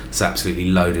cake that's absolutely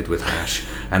loaded with hash,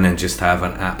 and then just have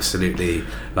an absolutely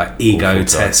ego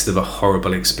test of a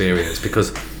horrible experience.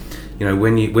 Because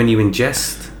when you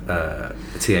ingest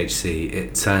THC,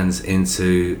 it turns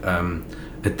into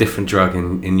a different drug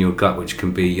in your gut, which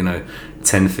can be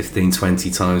 10, 15,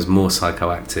 20 times more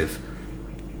psychoactive.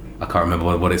 I can't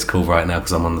remember what it's called right now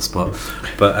because I'm on the spot,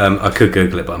 but I could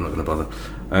Google it, but I'm not going to bother.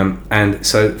 And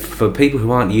so for people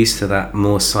who aren't used to that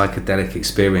more psychedelic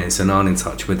experience and aren't in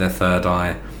touch with their third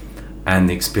eye and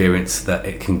the experience that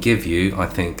it can give you, I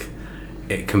think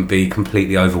it can be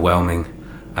completely overwhelming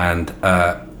and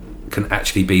can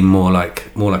actually be more like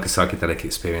a psychedelic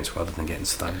experience rather than getting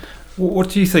stoned. What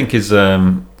do you think is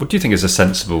a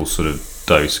sensible sort of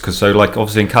dose? Because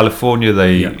obviously in California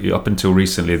up until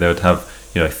recently they would have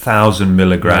 1,000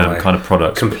 milligram kind of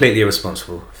products. Completely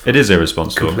irresponsible. It is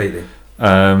irresponsible. Completely.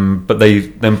 But they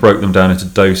then broke them down into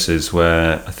doses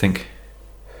where I think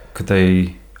could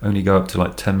they only go up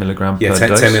to 10 milligram per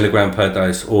dose? 10 milligram per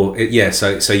dose, or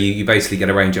so you basically get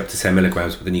a range up to 10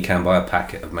 milligrams, but then you can buy a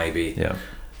packet of maybe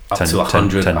up to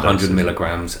 100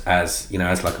 milligrams as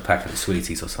like a packet of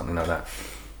sweeties or something like that.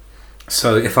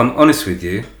 So if I'm honest with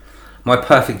you, my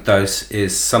perfect dose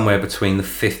is somewhere between the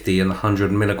 50 and the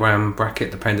 100 milligram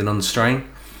bracket, depending on the strain.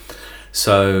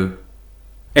 So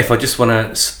if I just want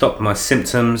to stop my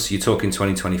symptoms, you're talking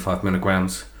 20-25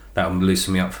 milligrams. That will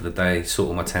loosen me up for the day, sort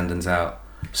all my tendons out,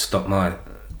 stop my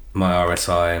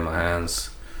RSI in my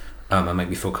hands, and make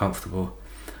me feel comfortable.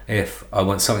 If I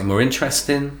want something more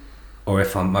interesting, or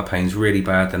if my pain's really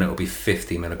bad, then it'll be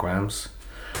 50 milligrams.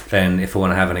 Then if I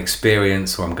want to have an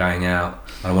experience or I'm going out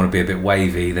and I want to be a bit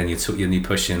wavy, then you're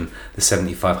pushing the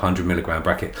 75-100 milligram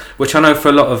bracket, which I know for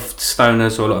a lot of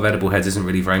stoners or a lot of edible heads isn't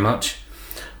really very much.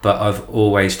 But I've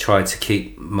always tried to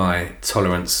keep my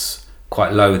tolerance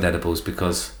quite low with edibles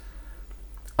because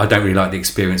I don't really like the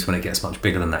experience when it gets much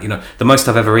bigger than that. The most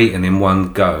I've ever eaten in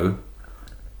one go,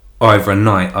 or over a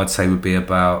night, I'd say would be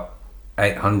about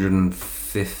 850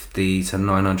 850 to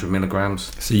 900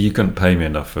 milligrams. So you couldn't pay me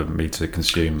enough for me to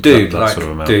consume Dude, that sort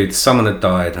of amount. Dude, someone had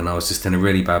died and I was just in a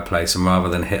really bad place, and rather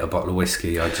than hit a bottle of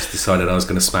whiskey, I just decided I was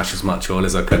going to smash as much oil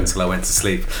as I could until I went to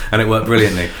sleep, and it worked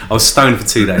brilliantly. I was stoned for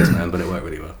 2 days, man, but it worked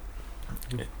really well.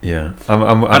 Yeah,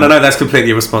 and I know that's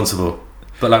completely irresponsible,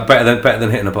 but like better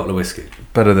than hitting a bottle of whiskey.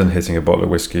 Better than hitting a bottle of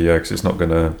whiskey, yeah, because it's not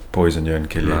going to poison you and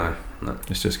kill you. No.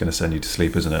 It's just going to send you to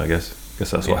sleep, isn't it? I guess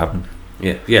that's what happened.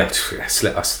 Yeah.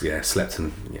 Slept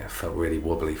and felt really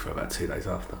wobbly for about 2 days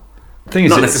after. The thing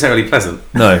is, not necessarily pleasant.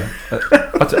 No,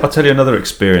 I'll tell you another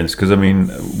experience, because I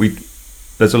mean,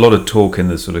 there's a lot of talk in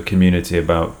the sort of community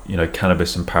about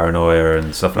cannabis and paranoia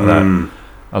and stuff like that,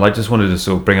 and I just wanted to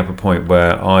sort of bring up a point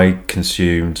where I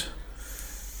consumed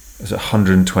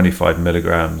 125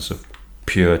 milligrams of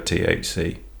pure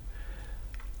THC.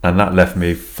 And that left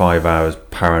me 5 hours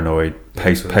paranoid,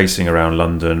 pacing around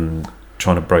London,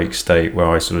 trying to break state, where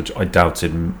I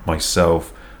doubted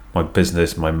myself, my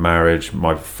business, my marriage,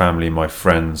 my family, my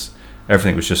friends.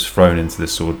 Everything was just thrown into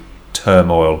this sort of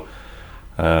turmoil.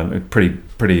 A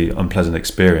pretty unpleasant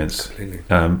experience.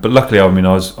 But luckily, I mean,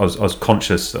 I was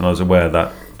conscious and I was aware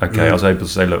that I was able to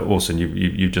say, look, Orson,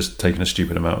 you've just taken a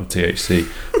stupid amount of THC,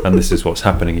 and this is what's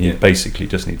happening. You basically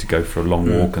just need to go for a long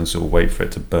walk and sort of wait for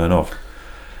it to burn off.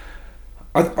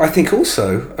 I think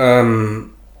also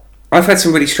I've had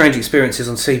some really strange experiences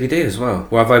on CBD as well,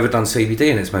 where I've overdone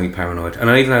CBD and it's made me paranoid. And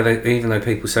even though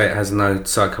people say it has no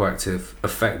psychoactive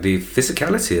effect, the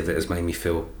physicality of it has made me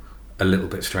feel a little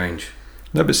bit strange.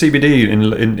 No, but CBD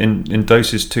in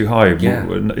doses too high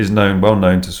is well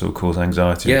known to sort of cause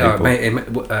anxiety in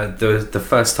people. The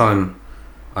first time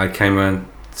I came around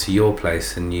to your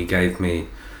place and you gave me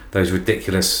those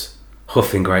ridiculous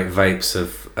huffing great vapes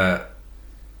of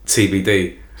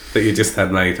CBD that you just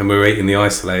had made, and we were eating the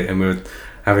isolate and we were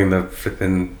having the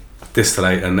flipping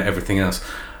distillate and everything else,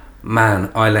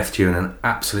 man, I left you in an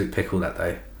absolute pickle that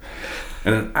day.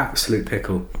 In an absolute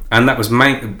pickle. And that was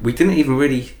we didn't even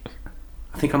really,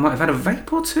 I think I might have had a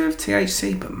vape or two of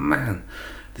THC, but man,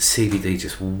 the CBD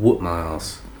just whooped my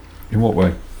ass. In what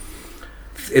way?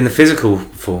 In the physical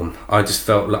form, I just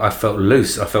felt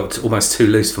loose. I felt almost too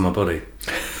loose for my body.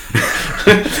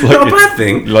 Not a bad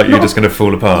thing. Like you're just going to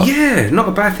fall apart. Yeah, not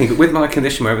a bad thing. But with my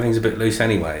condition where everything's a bit loose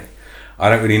anyway, I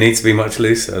don't really need to be much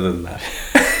looser than that.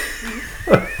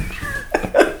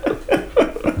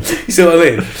 You see what I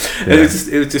mean? Yeah.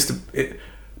 It was just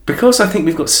because I think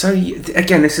we've got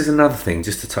again, this is another thing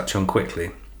just to touch on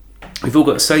quickly. We've all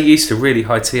got so used to really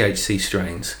high THC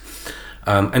strains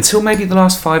until maybe the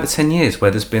last 5 or 10 years, where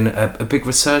there's been a big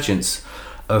resurgence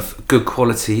of good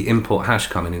quality import hash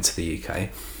coming into the UK.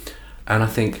 And I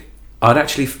think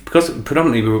because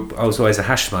predominantly I was always a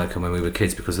hash smoker when we were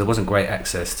kids, because there wasn't great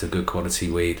access to good quality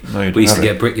weed. We used to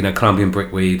get Colombian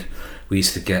brickweed. We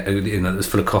used to get, it was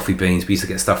full of coffee beans. We used to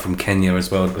get stuff from Kenya as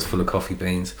well that was full of coffee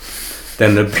beans.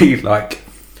 Then there'd be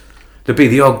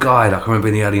the odd guy, like I remember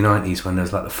in the early 90s when there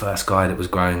was like the first guy that was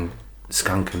growing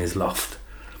skunk in his loft.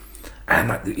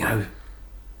 And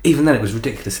even then it was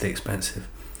ridiculously expensive.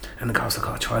 And the guy was like,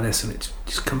 "I'll try this," and it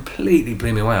just completely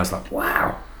blew me away. I was like,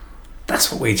 "Wow, that's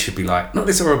what weed should be like. Not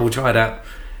this horrible dried out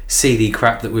seedy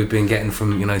crap that we've been getting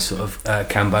from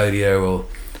Cambodia or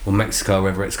Mexico,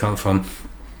 wherever it's come from,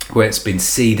 where it's been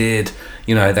seeded.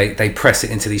 They press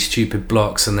it into these stupid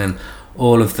blocks, and then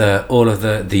all of the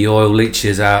oil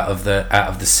leaches out of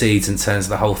the seeds and turns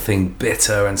the whole thing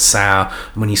bitter and sour.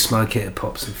 And when you smoke it, it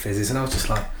pops and fizzes." And I was just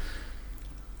like,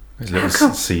 little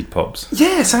seed pops.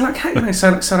 Yeah, so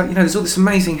there's all this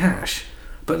amazing hash,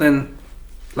 but then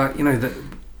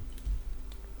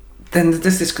then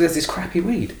there's this crappy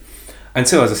weed.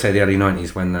 Until, as I say, the early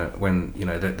 90s when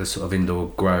the sort of indoor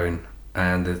grown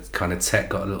and the kind of tech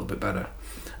got a little bit better.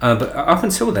 But up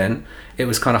until then, it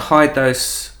was kind of high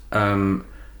dose,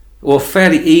 or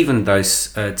fairly even dose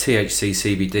THC,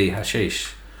 CBD,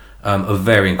 hashish. Of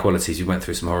varying qualities. We went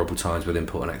through some horrible times with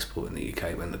import and export in the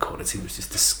UK when the quality was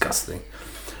just disgusting.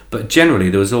 But generally,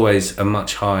 there was always a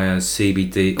much higher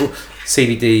CBD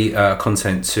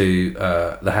content to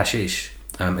the hashish.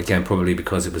 Again, probably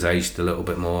because it was aged a little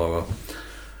bit more.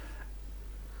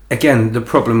 Again, the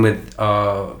problem with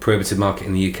our prohibited market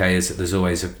in the UK is that there's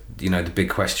always the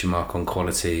big question mark on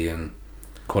quality and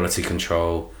quality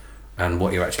control and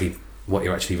what you're actually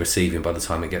receiving by the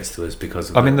time it gets to us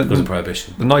because of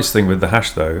prohibition. The nice thing with the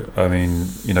hash, though, I mean,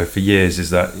 for years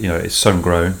is that it's sun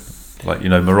grown, like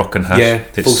Moroccan hash. Yeah,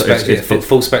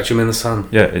 full spectrum in the sun.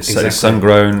 Yeah, it's sun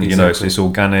grown. Exactly. It's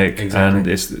organic, and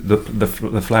it's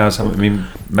the flowers haven't been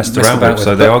messed around with,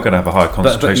 so they are going to have a higher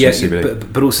concentration of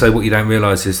CBD. But also, what you don't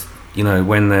realise is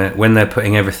when they're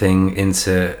putting everything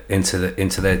into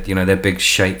their their big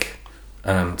shake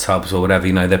tubs or whatever,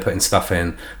 they're putting stuff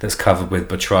in that's covered with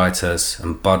botrytis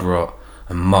and bud rot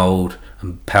and mould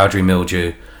and powdery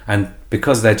mildew, and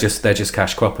because they're just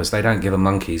cash croppers, they don't give a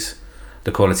monkey's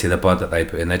the quality of the bud that they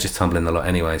put in. They're just tumbling the lot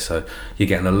anyway, so you're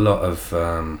getting a lot of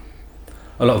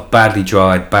badly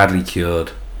dried, badly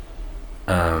cured,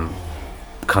 kind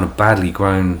of badly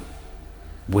grown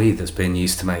weed that's being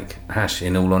used to make hash.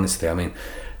 In all honesty, I mean,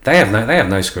 they have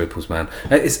no scruples, man.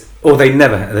 They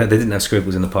didn't have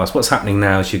scruples in the past. What's happening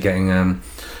now is you're getting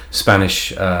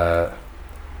Spanish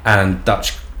and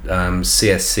Dutch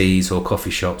CSCs or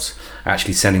coffee shops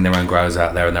actually sending their own growers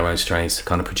out there and their own strains to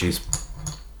kind of produce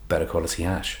better quality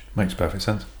hash. Makes perfect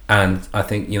sense. And I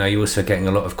think you're also getting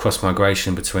a lot of cross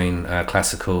migration between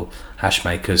classical hash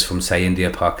makers from, say, India,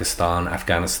 Pakistan,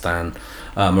 Afghanistan,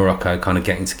 Morocco, kind of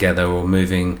getting together or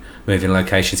moving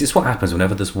locations. It's what happens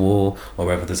whenever there's war or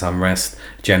whenever there's unrest.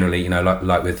 Generally,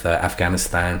 like with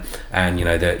Afghanistan and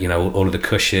all of the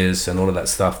Kushes and all of that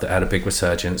stuff that had a big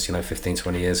resurgence 15,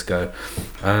 20 years ago.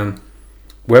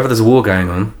 Wherever there's a war going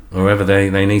on, or wherever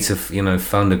they need to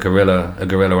fund a guerrilla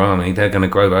army, they're going to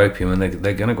grow opium and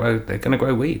they're going to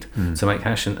grow weed to make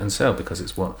hash and sell, because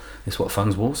it's what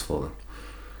funds wars for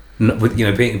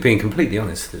them. Being completely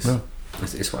honest, it's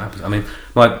what happens. I mean,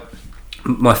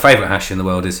 my favourite hash in the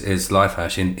world is life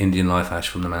hash, Indian life hash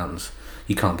from the mountains.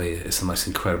 You can't beat it. It's the most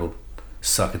incredible,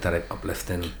 psychedelic,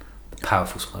 uplifting,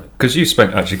 powerful smoke. Because you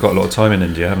spent actually quite a lot of time in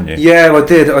India, haven't you? Yeah, I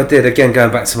did. Again,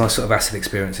 going back to my sort of acid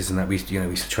experiences and that, we used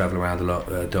to travel around a lot,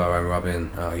 do our own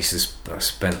rubbing. I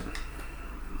spent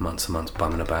months and months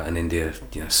bumming about in India,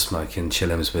 smoking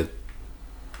chillums with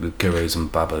gurus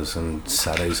and babas and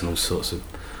sadhus and all sorts of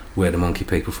weird and monkey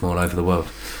people from all over the world.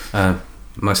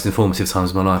 Most informative times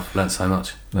of my life. Learned so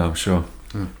much. No, I'm sure.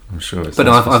 I'm sure. But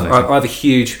no, I have a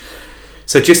huge.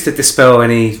 So just to dispel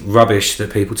any rubbish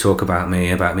that people talk about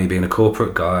me being a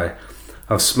corporate guy,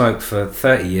 I've smoked for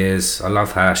 30 years. I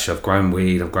love hash. I've grown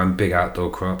weed. I've grown big outdoor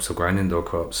crops. I've grown indoor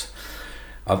crops.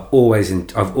 I've always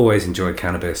enjoyed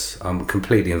cannabis. I'm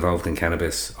completely involved in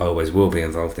cannabis. I always will be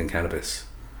involved in cannabis,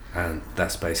 and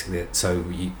that's basically it. So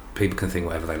people can think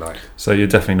whatever they like. So you're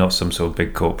definitely not some sort of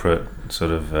big corporate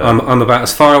sort of. I'm about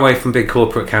as far away from big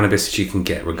corporate cannabis as you can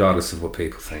get, regardless of what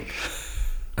people think.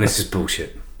 And it's just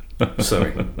bullshit.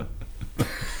 Sorry.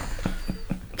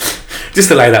 Just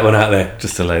to lay that one out there.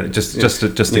 Just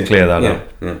to clear that up.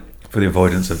 Yeah. For the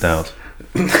avoidance of doubt.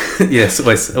 Yes,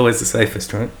 always the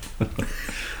safest, right?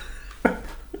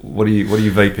 What are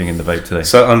you vaping in the vape today?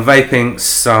 So I'm vaping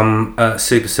some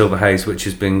Super Silver Haze, which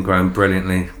has been grown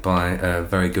brilliantly by a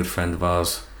very good friend of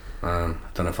ours. I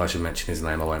don't know if I should mention his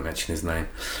name. I won't mention his name,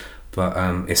 but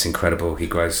it's incredible. He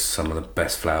grows some of the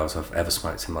best flowers I've ever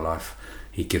smoked in my life.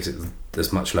 He gives it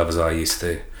as much love as I used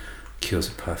to, cures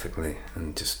it perfectly,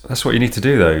 and just. That's what you need to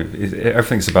do, though.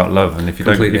 Everything's about love, and if you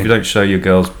don't show your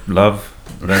girls love,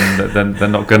 then they're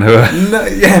not going to. No,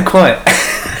 yeah, quite.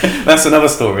 That's another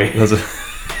story.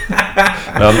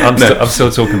 I'm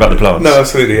still talking about the plants. No,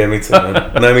 absolutely, yeah, me too.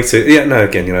 No, me too. Yeah, no,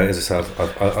 again, as I said, I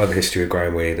have a history of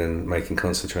growing weed and making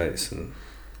concentrates, and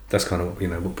that's kind of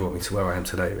what brought me to where I am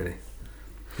today. Really,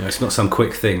 it's not some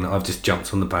quick thing that I've just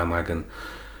jumped on the bandwagon.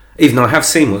 Even though I have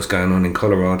seen what's going on in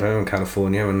Colorado and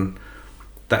California, and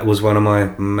that was one of my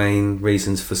main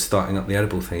reasons for starting up the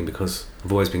edible thing, because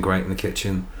I've always been great in the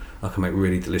kitchen. I can make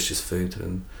really delicious food,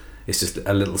 and it's just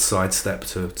a little sidestep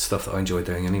to stuff that I enjoy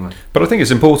doing anyway. But I think it's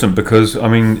important because, I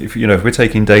mean, if we're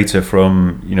taking data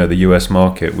from the US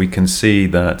market, we can see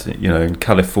that in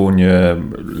California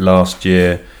last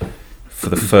year, for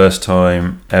the first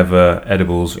time ever,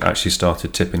 edibles actually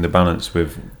started tipping the balance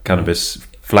with cannabis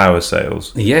flower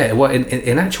sales. Yeah, well,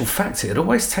 in actual fact, it had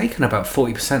always taken about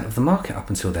 40% of the market up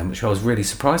until then, which I was really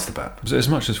surprised about. Was it as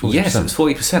much as 40%? Yes, it was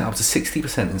 40%, up to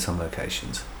 60% in some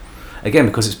locations. Again,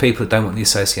 because it's people that don't want the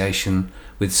association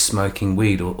with smoking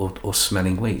weed or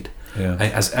smelling weed. Yeah.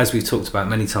 As we've talked about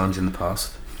many times in the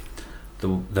past,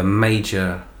 the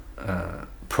major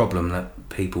problem that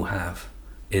people have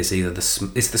is either the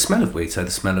smell of weed, so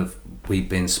the smell of weed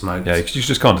being smoked. Yeah, you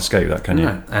just can't escape that, can you?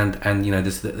 No, and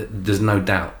there's no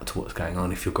doubt to what's going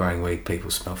on. If you're growing weed,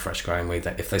 people smell fresh growing weed.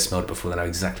 If they smelled it before, they know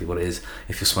exactly what it is.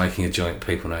 If you're smoking a joint,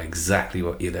 people know exactly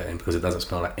what you're doing, because it doesn't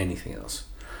smell like anything else.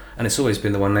 And it's always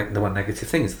been the one negative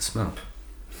thing is the smell.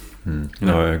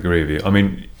 No, I agree with you. I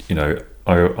mean, I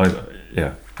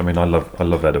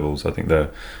love edibles. I think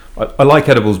I like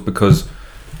edibles because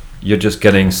you're just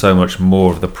getting so much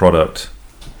more of the product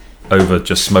over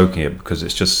just smoking it, because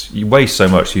it's just, you waste so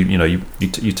much.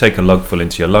 You take a lugful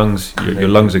into your lungs. Your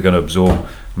lungs are going to absorb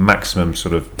maximum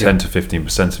sort of 10 to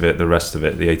 15% of it. The rest of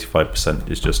it, the 85%,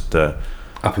 is just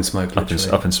Up in smoke, literally.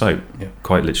 Up in smoke, Yeah.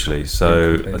 quite literally.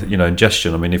 So, completely.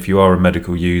 ingestion, I mean, if you are a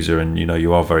medical user and,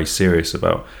 you are very serious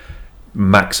about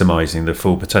maximising the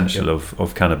full potential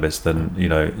of cannabis, then,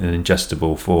 an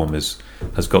ingestible form has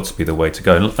got to be the way to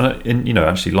go. And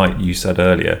actually, like you said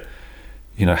earlier,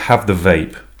 have the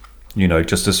vape,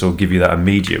 just to sort of give you that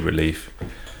immediate relief,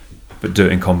 but do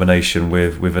it in combination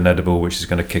with an edible, which is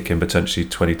going to kick in potentially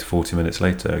 20 to 40 minutes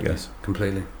later, I guess.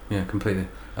 Completely.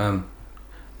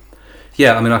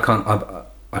 Yeah, I mean, I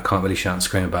can't really shout and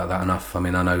scream about that enough. I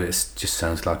mean, I know it just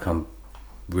sounds like I'm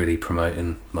really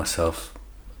promoting myself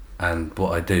and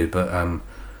what I do, but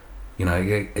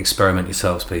experiment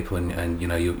yourselves, people, and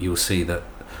you'll see that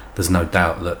there's no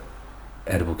doubt that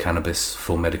edible cannabis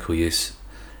for medical use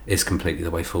is completely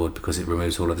the way forward, because it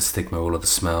removes all of the stigma, all of the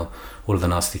smell, all of the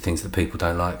nasty things that people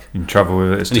don't like. You can travel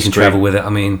with it. You can travel with it. I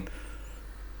mean,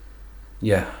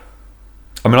 yeah.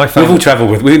 I mean, we've all travelled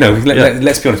with.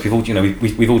 Let's be honest.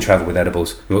 We've all travelled with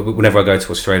edibles. Whenever I go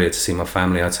to Australia to see my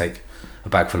family, I take a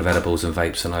bag full of edibles and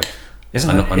vapes, and I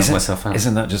knock myself out.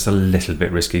 Isn't that just a little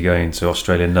bit risky going to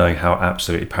Australia, knowing how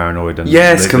absolutely paranoid and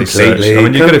completely. I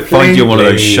mean, you're going to find you on one of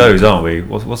those shows, aren't we?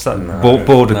 What's that?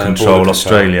 Border Control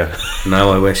Australia.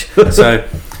 No, I wish. So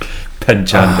Pen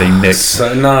Chan being nicked. So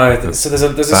there's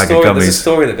a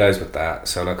story that goes with that.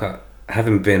 So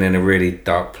having been in a really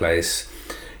dark place,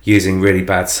 using really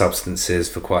bad substances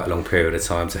for quite a long period of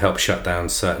time to help shut down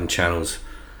certain channels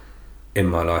in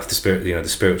my life, the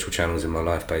spiritual channels in my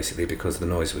life, basically, because the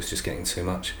noise was just getting too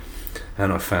much.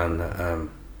 And I found that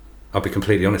I'll be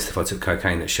completely honest, if I took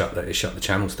cocaine, it shut the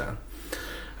channels down.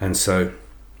 And so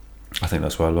I think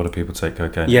that's why a lot of people take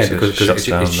cocaine. Yeah, because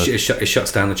it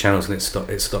shuts down the channels, and it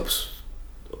stops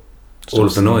all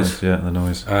of the noise. Yeah, the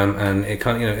noise. And it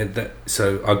can't,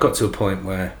 so I got to a point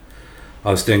where I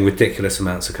was doing ridiculous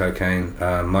amounts of cocaine.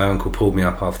 My uncle pulled me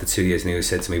up after 2 years, and he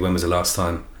said to me, "When was the last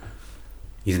time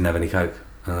you didn't have any coke?"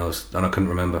 And I couldn't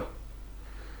remember.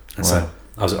 And so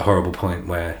I was at a horrible point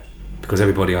where, because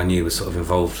everybody I knew was sort of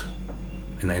involved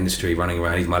in that industry, running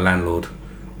around. Even my landlord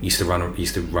used to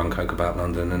run coke about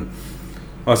London, and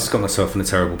I just got myself in a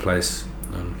terrible place.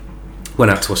 Went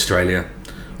out to Australia,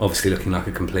 obviously looking like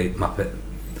a complete muppet.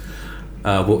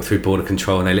 Walked through border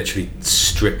control, and they literally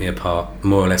stripped me apart. I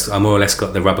more or less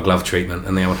got the rubber glove treatment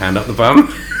and the old hand up the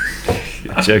bum.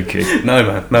 You're joking. No,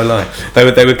 man, no lie.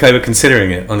 They were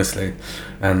considering it, honestly,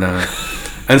 and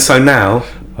so now.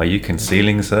 Are you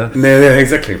concealing, sir? Yeah,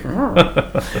 exactly.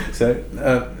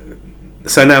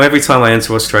 So now every time I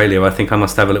enter Australia, I think I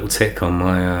must have a little tick on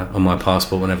my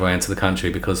passport whenever I enter the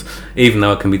country, because even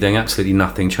though I can be doing absolutely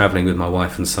nothing, travelling with my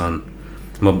wife and son.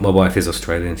 My wife is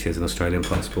Australian, she has an Australian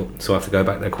passport, so I have to go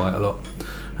back there quite a lot.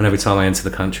 And every time I enter the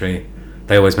country,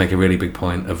 they always make a really big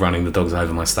point of running the dogs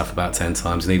over my stuff about 10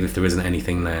 times, and even if there isn't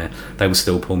anything there, they will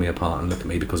still pull me apart and look at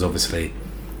me, because obviously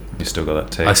you still got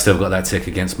that tick. I still got that tick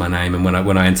against my name, and when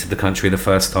I entered the country the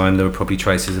first time, there were probably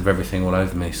traces of everything all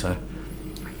over me. So,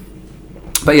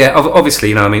 but yeah,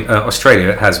 obviously,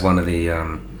 Australia has one of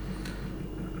the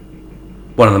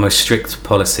most strict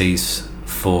policies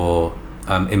for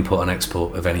import and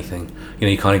export of anything.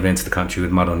 You can't even enter the country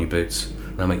with mud on your boots.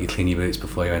 They'll make you clean your boots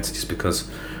before you enter, just because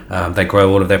they grow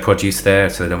all of their produce there,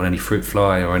 so they don't want any fruit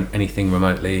fly or anything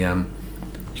remotely.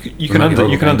 You can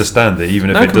understand it, even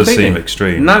if it does seem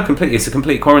extreme. No, completely. It's a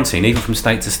complete quarantine, even from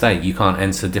state to state. You can't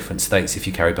enter different states if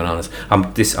you carry bananas.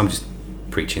 I'm just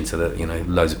preaching to the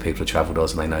loads of people who travelled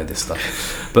Oz and they know this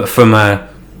stuff. But from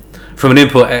an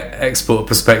import-export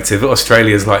perspective,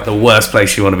 Australia is like the worst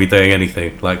place you want to be doing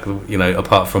anything. Like,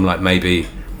 apart from like maybe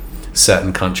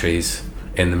certain countries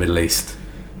in the Middle East.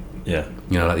 Yeah.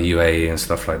 Like the UAE and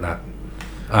stuff like that.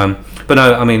 But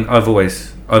no, I mean, I've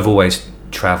always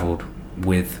travelled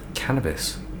with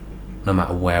cannabis, no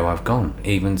matter where I've gone,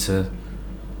 even to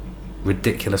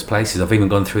ridiculous places. I've even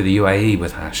gone through the UAE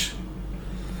with hash.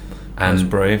 And that's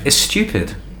brave. It's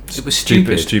stupid. It was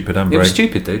stupid. Stupid and brave. It was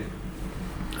stupid, dude.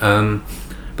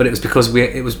 But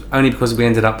it was only because we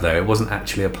ended up there. It wasn't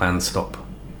actually a planned stop.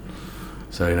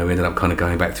 So we ended up kind of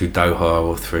going back through Doha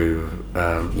or through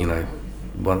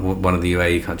one of the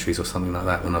UAE countries or something like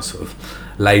that, when I was sort of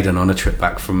laden on a trip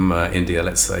back from India,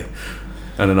 let's say,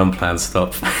 and an unplanned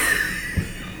stop.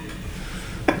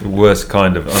 The worst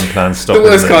kind of unplanned stop. The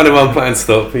worst kind of unplanned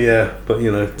stop, yeah. But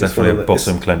definitely a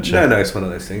bottom clencher. No, it's one of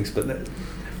those things. But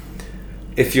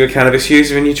if you're a cannabis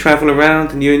user and you travel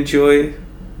around and you enjoy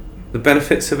the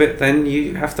benefits of it, then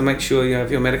you have to make sure you have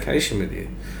your medication with you.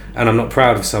 And I'm not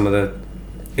proud of some of the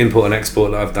import and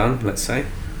export that I've done, let's say,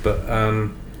 but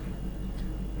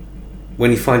when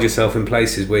you find yourself in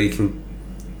places where you can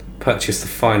purchase the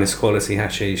finest quality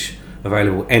hashish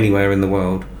available anywhere in the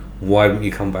world why wouldn't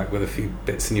you come back with a few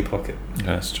bits in your pocket? Yeah,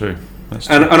 that's true.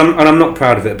 And I'm not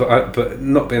proud of it, but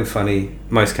not being funny,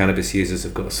 most cannabis users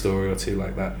have got a story or two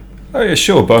like that. Oh yeah,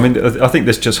 sure, but I mean, I think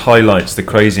this just highlights the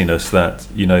craziness that,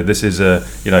 you know, this is a,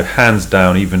 you know, hands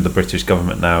down, even the British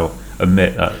government now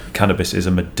admit that cannabis is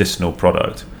a medicinal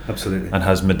product. Absolutely. And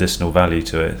has medicinal value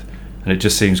to it. And it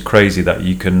just seems crazy that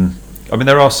you can, I mean,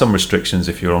 there are some restrictions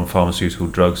if you're on pharmaceutical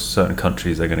drugs. Certain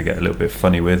countries they're going to get a little bit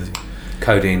funny with.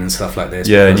 Codeine and stuff like this.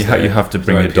 Yeah, and you have to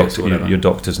bring your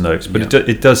doctor's notes. But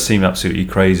it does seem absolutely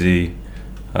crazy.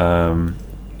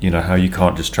 You know, how you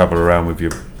can't just travel around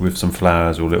with some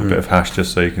flowers or a little bit of hash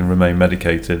just so you can remain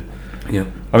medicated. Yeah.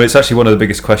 I mean, it's actually one of the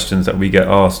biggest questions that we get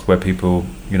asked, where people,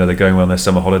 you know, they're going on their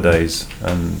summer holidays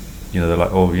and, you know, they're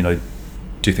like, oh, you know,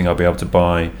 do you think I'll be able to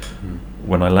buy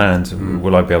when I land?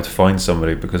 Will I be able to find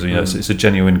somebody? Because, you know, it's a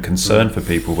genuine concern for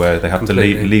people where they have to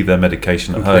leave their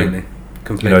medication at home.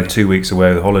 Completely. You know, 2 weeks away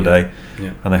with a holiday,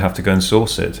 and they have to go and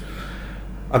source it.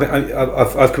 I mean,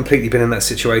 I've completely been in that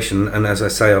situation, and as I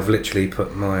say, I've literally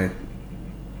put my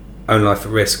own life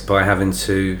at risk by having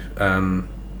to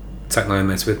take my own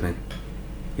meds with me.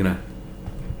 You know.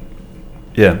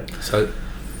 Yeah. So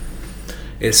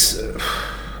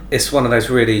it's one of those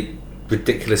really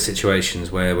ridiculous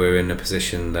situations where we're in a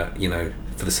position that, you know,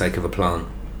 for the sake of a plant,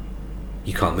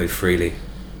 you can't move freely,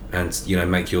 and, you know,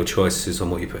 make your choices on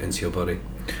what you put into your body.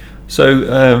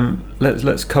 So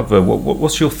let's cover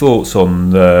what's your thoughts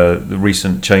on the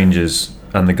recent changes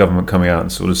and the government coming out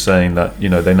and sort of saying that, you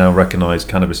know, they now recognise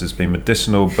cannabis as being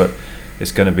medicinal, but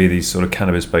it's going to be these sort of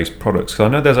cannabis-based products. Because I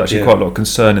know there's actually quite a lot of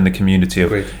concern in the community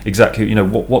of exactly, you know,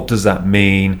 what does that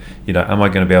mean? You know, am I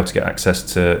going to be able to get access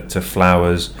to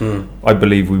flowers? I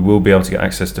believe we will be able to get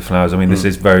access to flowers. I mean, this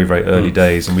is very, very early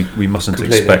days, and we mustn't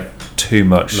expect too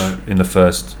much in the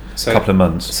first couple of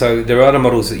months. So there are other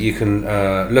models that you can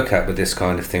look at with this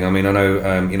kind of thing. I mean, I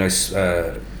know, you know,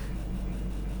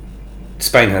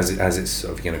 Spain has its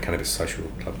sort of, you know, cannabis social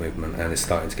club movement, and it's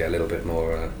starting to get a little bit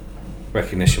more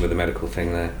recognition with the medical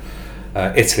thing there.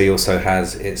 Italy also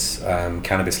has its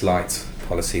cannabis light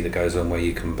policy that goes on, where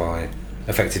you can buy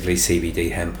effectively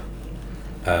CBD hemp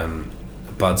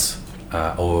buds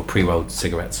or pre-rolled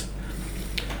cigarettes.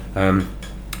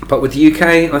 But with the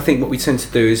UK, I think what we tend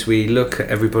to do is we look at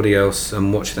everybody else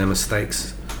and watch their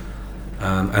mistakes,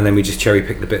 and then we just cherry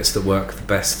pick the bits that work the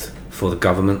best for the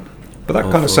government. But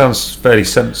that kind of sounds fairly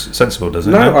sensible,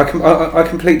 doesn't it? No, I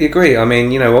completely agree. I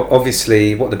mean, you know,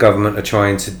 obviously what the government are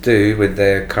trying to do with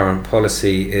their current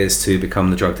policy is to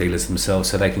become the drug dealers themselves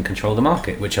so they can control the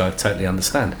market, which I totally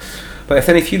understand. But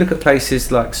if you look at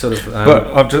places like sort of...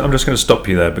 but I'm just going to stop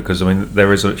you there, because, I mean,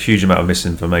 there is a huge amount of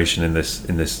misinformation in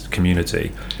this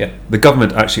community. Yeah. The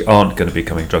government actually aren't going to be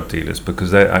becoming drug dealers,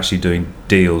 because they're actually doing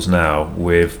deals now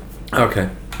with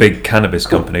big cannabis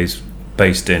companies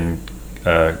based in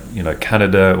you know,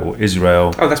 Canada or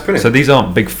Israel. Oh, that's brilliant. So these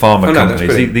aren't big pharma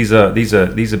companies. That's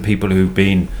these are people who've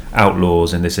been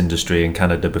outlaws in this industry in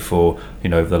Canada before, you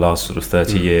know, over the last sort of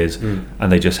 30 years,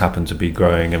 and they just happen to be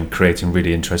growing and creating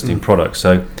really interesting products.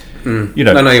 So, you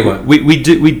know, you won't. we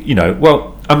you know,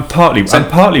 well, I'm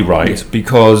partly right,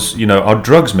 because, you know, our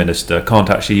drugs minister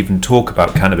can't actually even talk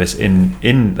about cannabis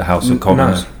in the House of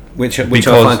Commons, which I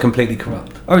find completely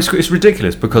corrupt. Oh, it's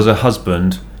ridiculous, because her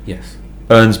husband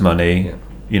earns money,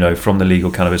 you know, from the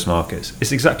legal cannabis markets.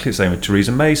 It's exactly the same with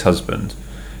Theresa May's husband.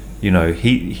 You know,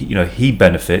 he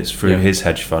benefits through his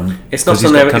hedge fund. It's not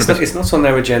on their it's not on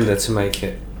their agenda to make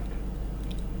it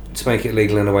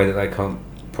legal in a way that they can't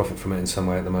profit from it in some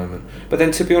way at the moment. But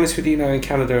then, to be honest with you, you know, in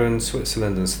Canada and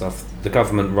Switzerland and stuff, the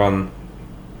government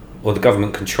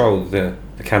control the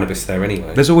cannabis there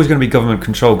anyway. There's always going to be government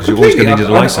control, because you're always going to need a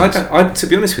license. To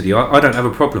be honest with you, I don't have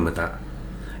a problem with that.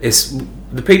 It's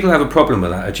the people who have a problem with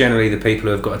that are generally the people who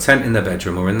have got a tent in their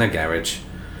bedroom or in their garage,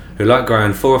 who like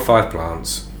growing 4 or 5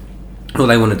 plants. All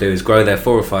they want to do is grow their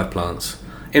 4 or 5 plants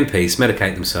in peace,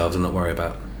 medicate themselves, and not worry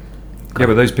about. Yeah,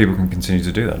 but those people can continue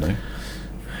to do that, no?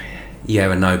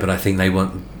 Yeah and no, but I think they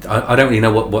want. I don't really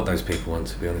know what those people want,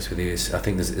 to be honest with you. I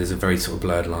think there's a very sort of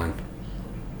blurred line,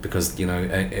 because, you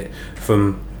know,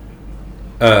 from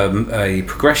a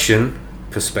progression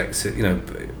perspective,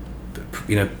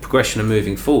 you know, progression and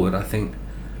moving forward, I think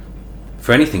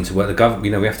for anything to work, the government,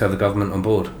 you know, we have to have the government on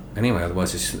board anyway.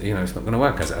 Otherwise, it's not going to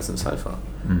work, as it hasn't so far.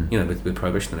 You know, with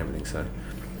prohibition and everything. So,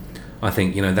 I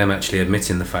think, you know, them actually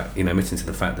admitting to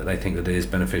the fact that they think that it is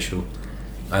beneficial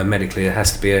medically, it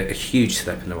has to be a huge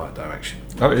step in the right direction.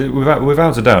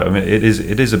 Without a doubt. I mean,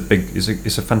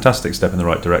 it's a fantastic step in the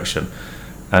right direction.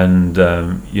 And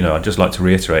you know, I'd just like to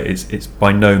reiterate, it's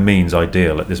by no means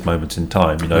ideal at this moment in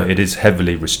time. You know, it is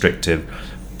heavily restrictive,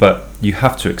 but you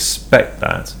have to expect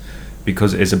that,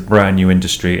 because it's a brand new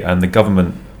industry, and the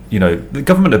government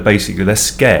are basically, they're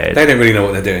scared. They don't really know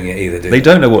what they're doing yet either, do they? They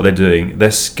don't know what they're doing.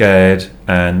 They're scared,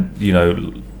 and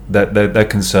they're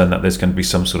concerned that there's going to be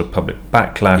some sort of public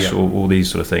backlash, or all these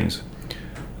sort of things.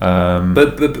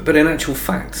 But in actual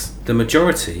fact, the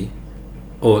majority,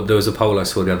 or there was a poll I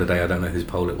saw the other day, I don't know whose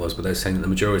poll it was, but they were saying that the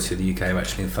majority of the UK are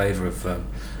actually in favour of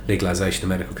legalisation of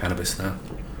medical cannabis now.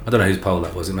 I don't know whose poll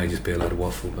that was. It may just be a load of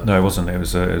waffle. But no, it wasn't. It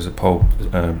was a poll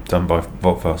done by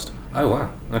VoltFast. Oh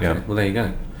wow! Okay, Yeah. Well there you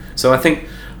go. So I think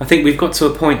we've got to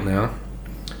a point now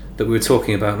that we were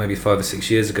talking about maybe 5 or 6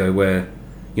 years ago, where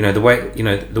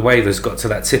the wave has got to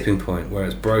that tipping point where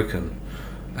it's broken,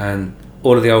 and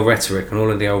all of the old rhetoric and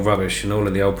all of the old rubbish and all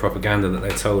of the old propaganda that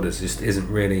they told us just isn't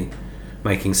really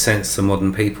making sense to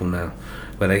modern people now.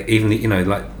 Where they even a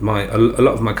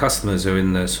lot of my customers are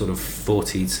in the sort of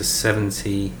 40 to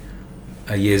 70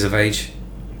 years of age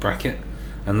bracket,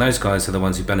 and those guys are the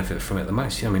ones who benefit from it the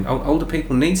most. I mean, older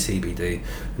people need CBD,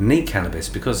 need cannabis,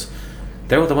 because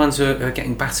they're all the ones who are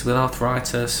getting battered with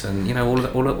arthritis and all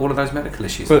of those medical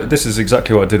issues. But this is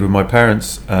exactly what I did with my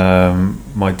parents.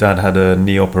 My dad had a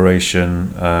knee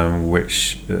operation,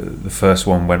 which the first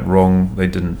one went wrong. They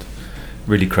didn't,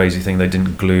 really crazy thing, they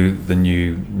didn't glue the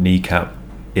new kneecap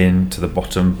into the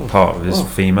bottom part of his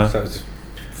femur. So it's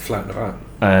flattened about.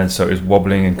 And so it was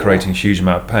wobbling and creating a huge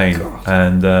amount of pain. God.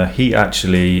 And he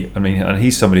actually, and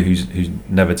he's somebody who's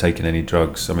never taken any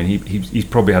drugs. I mean, he's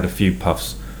probably had a few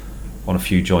puffs on a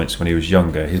few joints when he was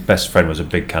younger. His best friend was a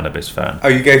big cannabis fan. Oh,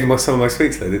 you gave him some of my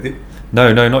sweets though, did you?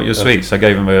 No, not your sweets. I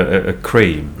gave him a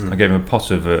cream. I gave him a pot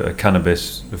of a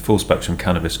full spectrum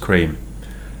cannabis cream,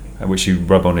 which you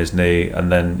rub on his knee,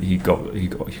 and then he got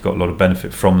a lot of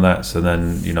benefit from that. So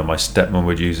then, my stepmom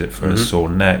would use it for a sore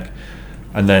neck,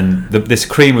 and then this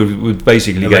cream would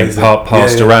basically get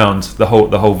passed around the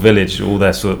whole village, all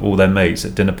their mates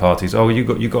at dinner parties. Oh, you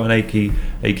got an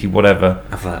achy whatever.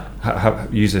 Have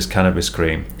that. Use this cannabis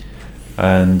cream,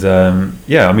 and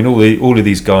all of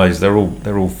these guys, they're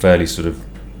all fairly sort of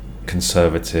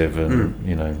conservative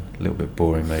and a little bit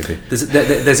boring maybe. There's a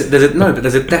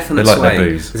definite They like sway. their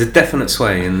booze. There's a definite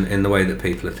sway in the way that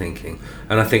people are thinking,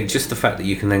 and I think just the fact that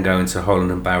you can then go into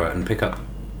Holland and Barrett and pick up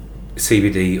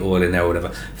CBD oil in there or whatever.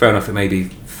 Fair enough, it may be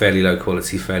fairly low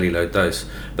quality, fairly low dose,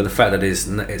 but the fact that it's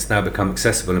now become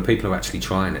accessible and people are actually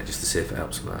trying it just to see if it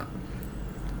helps them out.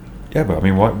 Yeah, but I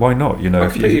mean, why not?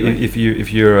 If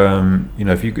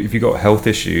you got health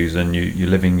issues and you're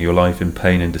living your life in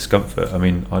pain and discomfort, I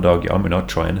mean, I'd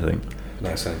try anything.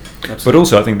 No, same. Absolutely. But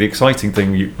also, I think the exciting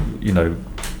thing,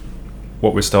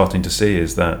 what we're starting to see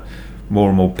is that more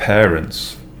and more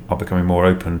parents are becoming more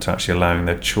open to actually allowing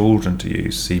their children to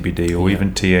use CBD or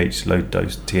even low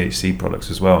dose THC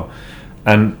products as well.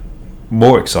 And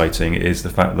more exciting is the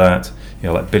fact that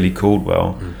like Billy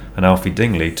Caldwell and Alfie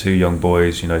Dingley, two young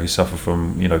boys who suffer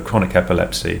from chronic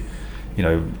epilepsy,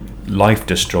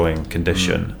 life-destroying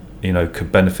condition, could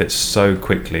benefit so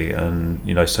quickly and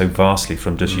so vastly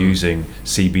from just using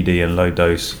CBD and low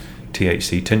dose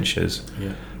THC tinctures.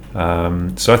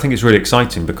 So I think it's really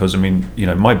exciting because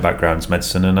my background's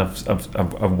medicine, and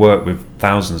I've worked with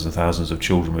thousands and thousands of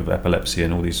children with epilepsy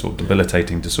and all these sort of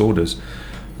debilitating disorders,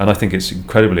 and I think it's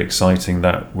incredibly exciting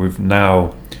that we've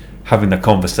now having the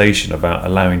conversation about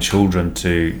allowing children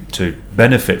to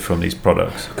benefit from these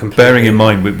products. Completely. Bearing in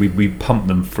mind we pump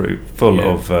them full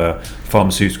of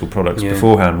pharmaceutical products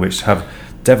beforehand, which have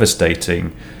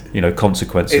devastating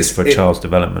consequences for a child's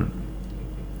development.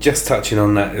 Just touching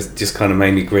on that has just kind of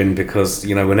made me grin because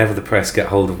whenever the press get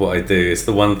hold of what I do, it's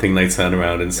the one thing they turn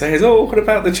around and say is, "Oh, what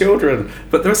about the children?"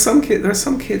 But there are some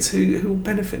kids who will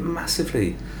benefit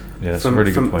massively. Yeah, that's a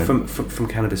really good point. From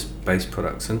cannabis-based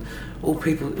products, and all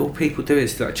people do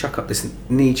is like chuck up this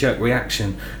knee-jerk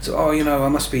reaction. So, I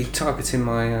must be targeting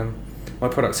my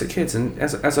products at kids. And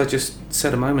as I just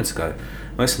said a moment ago,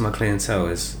 most of my clientele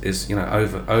is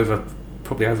over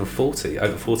probably over 40,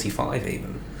 over 45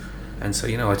 even. And so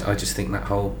I just think that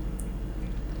whole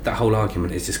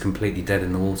argument is just completely dead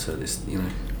in the water.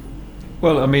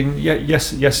 Well, I mean,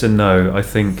 yes and no. I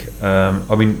think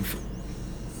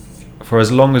for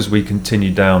as long as we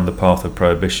continue down the path of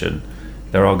prohibition,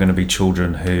 there are going to be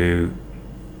children who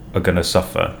are going to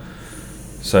suffer.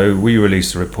 So we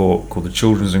released a report called the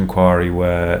Children's Inquiry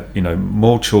where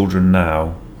more children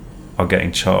now are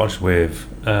getting charged with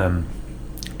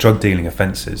drug dealing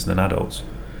offences than adults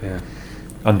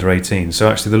under 18. So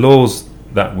actually the laws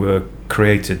that were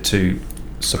created to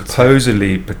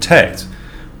supposedly protect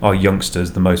our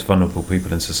youngsters, the most vulnerable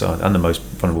people in society, and the most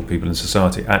vulnerable people in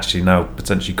society, actually now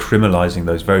potentially criminalising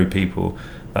those very people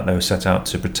that they were set out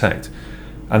to protect,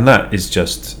 and that is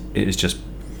just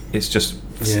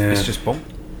It's just bomb.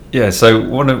 Yeah, so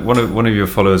one of your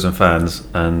followers and fans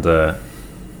and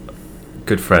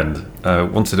good friend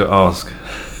wanted to ask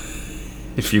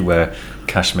if you wear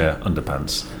cashmere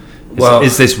underpants.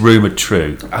 Is this rumour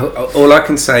true? All I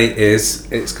can say is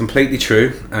it's completely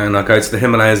true, and I go to the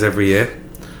Himalayas every year,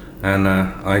 and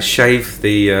I shave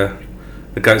the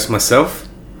goats myself.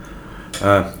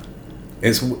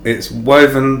 It's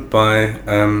woven by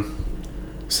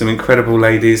some incredible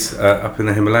ladies up in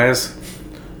the Himalayas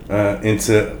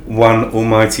into one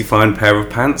almighty fine pair of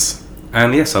pants,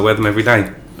 and yes, I wear them every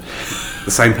day. The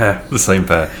same pair. The same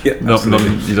pair. Yeah,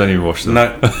 you don't even wash them.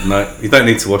 No, you don't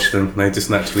need to wash them. They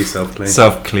just naturally self-clean.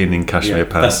 Self-cleaning cashmere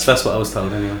pants. That's what I was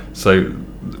told anyway. So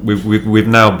we've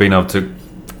now been able to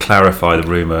clarify the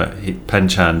rumour.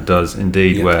 Penchan does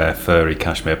indeed wear furry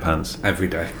cashmere pants every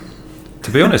day.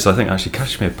 To be honest, I think actually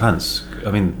cashmere pants,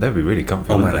 I mean, they'd be really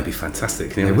comfy. Oh man, they'd be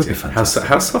fantastic. They would be fantastic.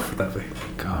 How soft would that be?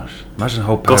 Gosh, imagine a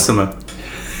whole pair. Gossamer.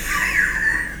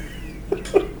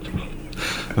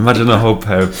 Imagine a whole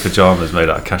pair of pyjamas made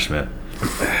out of cashmere.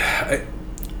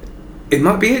 It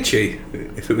might be itchy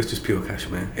if it was just pure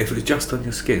cashmere. If it was just on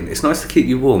your skin, it's nice to keep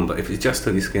you warm, but if it's just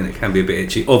on your skin, it can be a bit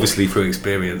itchy. Obviously, through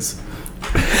experience.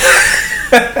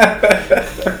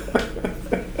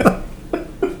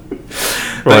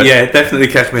 But yeah, definitely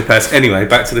cashmere pants. Anyway,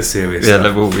 back to the serious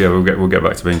stuff. We'll get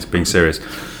back to being serious.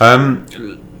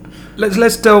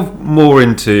 Let's delve more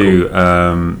into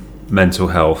mental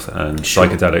health and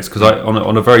psychedelics, because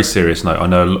on a very serious note, I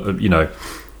know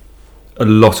a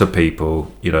lot of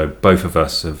people, both of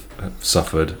us have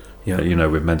suffered,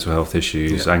 with mental health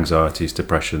issues, anxieties,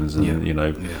 depressions,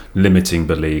 and limiting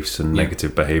beliefs and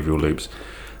negative behavioural loops.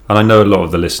 And I know a lot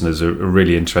of the listeners are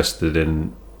really interested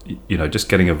in just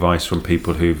getting advice from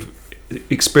people who've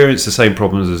experienced the same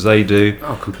problems as they do.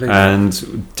 Oh, completely.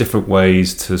 And different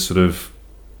ways to sort of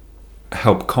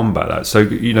help combat that. So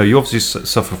you obviously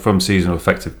suffer from seasonal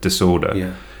affective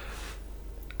disorder,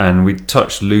 and we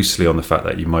touched loosely on the fact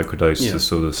that you microdose the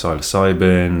sort of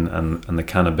psilocybin and the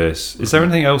cannabis. Is there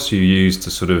anything else you use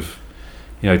to sort of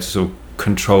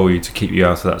control you, to keep you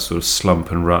out of that sort of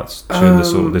slump and ruts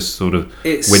during this sort of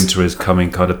winter is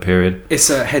coming kind of period? It's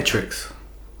head tricks.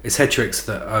 It's head tricks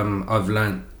that I've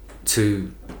learnt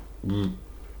to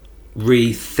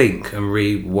rethink and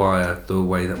rewire the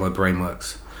way that my brain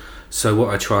works. So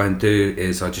what I try and do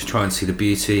is I just try and see the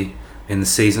beauty in the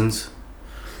seasons.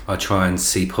 I try and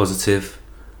see positive.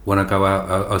 When I go out,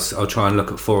 I'll try and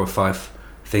look at 4 or 5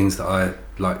 things that I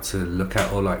like to look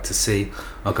at or like to see.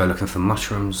 I'll go looking for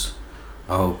mushrooms.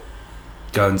 I'll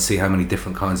go and see how many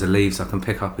different kinds of leaves I can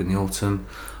pick up in the autumn.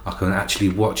 I can actually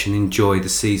watch and enjoy the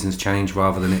seasons change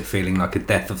rather than it feeling like a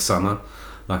death of summer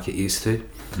like it used to.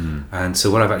 And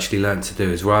so what I've actually learned to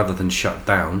do is, rather than shut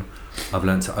down, I've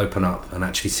learned to open up and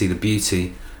actually see the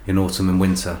beauty in autumn and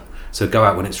winter. So go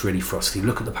out when it's really frosty,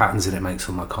 look at the patterns that it makes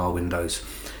on my car windows,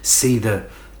 see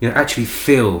actually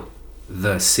feel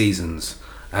the seasons,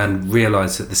 and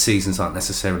realise that the seasons aren't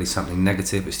necessarily something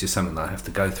negative, it's just something that I have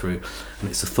to go through, and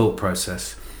it's a thought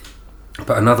process.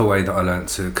 But another way that I learned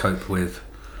to cope with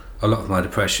a lot of my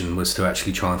depression was to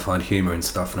actually try and find humour in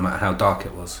stuff, no matter how dark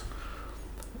it was.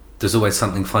 There's always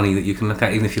something funny that you can look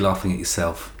at, even if you're laughing at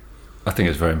yourself. I think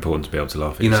it's very important to be able to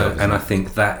laugh at yourself. And I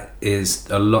think that is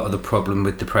a lot of the problem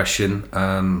with depression.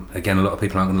 Again, a lot of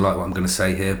people aren't going to like what I'm going to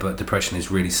say here, but depression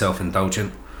is really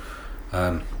self-indulgent.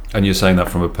 And you're saying that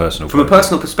from a personal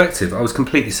perspective. I was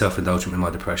completely self-indulgent with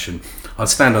my depression. I'd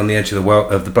stand on the edge of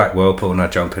the black whirlpool and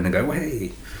I'd jump in and go,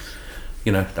 hey,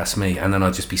 that's me. And then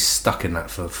I'd just be stuck in that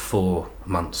for 4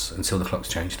 months until the clocks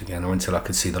changed again, or until I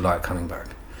could see the light coming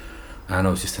back. And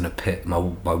I was just in a pit. My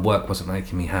work wasn't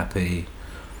making me happy.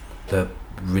 The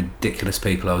ridiculous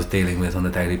people I was dealing with on a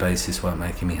daily basis weren't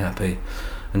making me happy.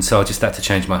 And so I just had to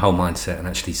change my whole mindset and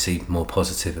actually see more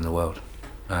positive in the world.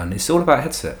 And it's all about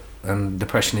headset. And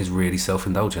depression is really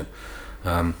self-indulgent.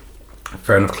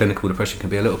 Fair enough, clinical depression can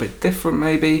be a little bit different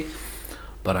maybe,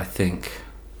 but I think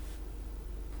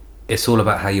it's all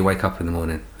about how you wake up in the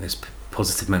morning. It's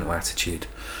positive mental attitude.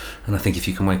 And I think if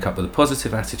you can wake up with a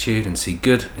positive attitude and see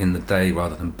good in the day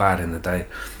rather than bad in the day,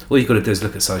 all you've got to do is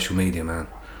look at social media, man.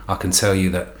 I can tell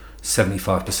you that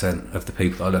 75% of the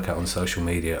people that I look at on social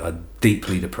media are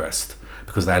deeply depressed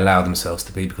because they allow themselves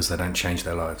to be, because they don't change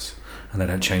their lives and they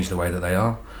don't change the way that they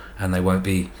are, and they won't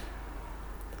be.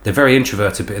 They're very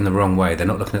introverted, but in the wrong way. They're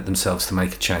not looking at themselves to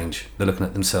make a change. They're looking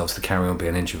at themselves to carry on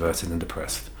being introverted and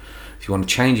depressed. If you want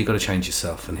to change, you've got to change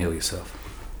yourself and heal yourself.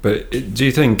 But do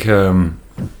you think? I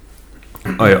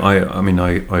mean,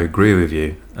 I agree with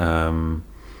you.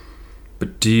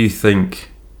 But do you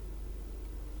think?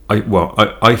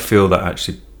 I feel that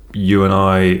actually you and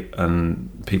I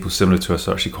and people similar to us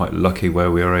are actually quite lucky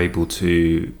where we are able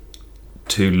to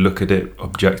look at it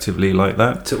objectively like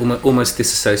that. To almost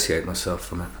disassociate myself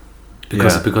from it.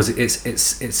 Because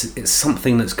it's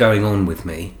something that's going on with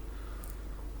me,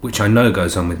 which I know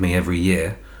goes on with me every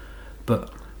year.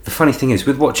 But the funny thing is,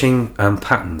 with watching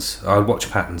patterns, I watch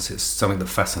patterns. It's something that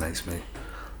fascinates me.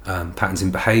 Patterns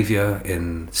in behaviour,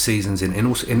 in seasons, in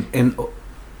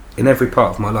every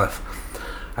part of my life.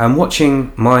 And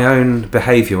watching my own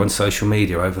behaviour on social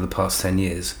media over the past 10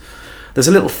 years, there's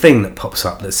a little thing that pops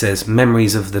up that says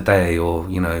memories of the day, or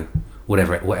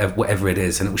whatever it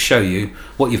is, and it will show you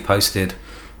what you've posted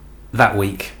that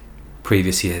week,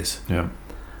 previous years. Yeah.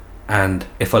 And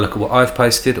if I look at what I've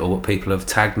posted or what people have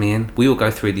tagged me in, we all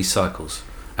go through these cycles.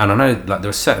 And I know, like, there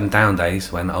are certain down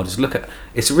days when I'll just look at.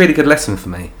 It's a really good lesson for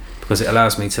me because it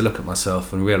allows me to look at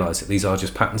myself and realise that these are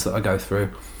just patterns that I go through,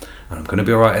 and I'm going to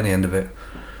be all right at the end of it.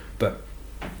 But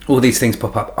all these things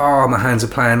pop up. Oh, my hands are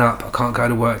playing up. I can't go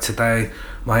to work today.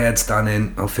 My head's done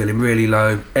in. I'm feeling really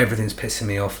low. Everything's pissing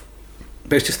me off.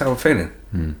 But it's just how I'm feeling.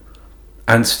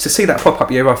 And to see that pop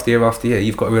up year after year after year,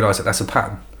 you've got to realise that that's a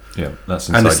pattern. Yeah, that's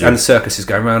inside you. And the circus is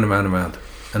going round and round and round.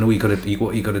 And what you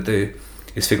got to do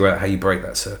is figure out how you break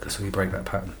that circus, or you break that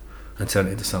pattern, and turn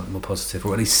it into something more positive,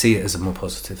 or at least see it as a more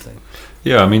positive thing.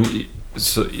 Yeah, I mean,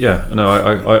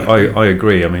 I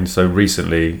agree. I mean, so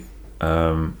recently,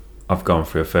 I've gone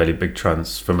through a fairly big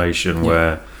transformation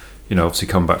where, obviously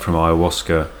come back from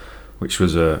ayahuasca, which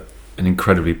was an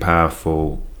incredibly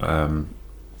powerful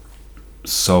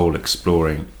soul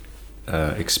exploring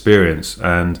experience.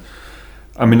 And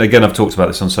I mean, again, I've talked about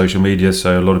this on social media,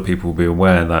 so a lot of people will be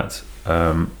aware that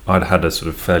I'd had a sort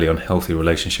of fairly unhealthy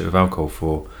relationship with alcohol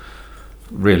for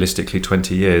realistically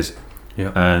 20 years,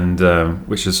 and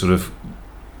which has sort of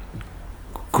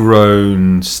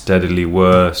grown steadily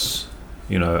worse,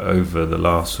 over the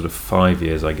last sort of 5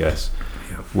 years, I guess,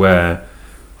 where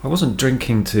I wasn't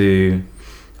drinking to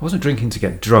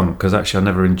get drunk, because actually I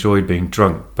never enjoyed being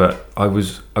drunk, but I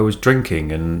was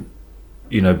drinking, and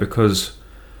because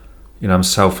I'm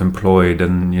self-employed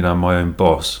and I'm my own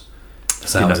boss.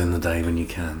 Hours in the day when you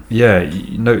can. Yeah,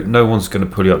 no one's going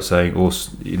to pull you up saying, or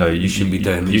you should be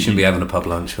doing. You should be having a pub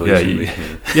lunch. Or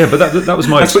yeah, but that was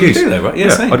my That's excuse. What you do, though, right?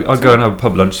 Yeah, I'd go and have a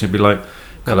pub lunch, and it'd be like,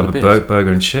 I'll have a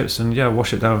burger and chips, and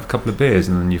wash it down with a couple of beers,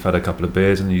 and then you've had a couple of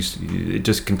beers, and it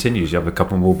just continues. You have a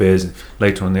couple more beers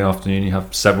later on in the afternoon. You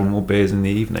have several more beers in the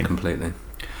evening. Completely.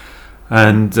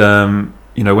 And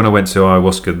when I went to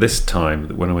ayahuasca this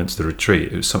time, when I went to the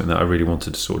retreat, it was something that I really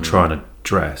wanted to sort of try and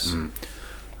address.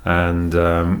 And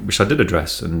which I did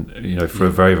address, and for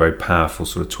a very, very powerful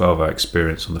sort of 12-hour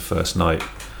experience on the first night,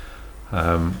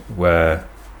 where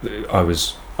I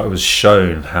was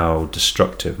shown how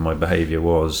destructive my behaviour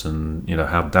was, and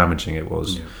how damaging it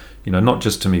was, not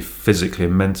just to me physically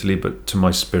and mentally, but to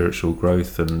my spiritual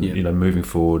growth and moving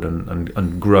forward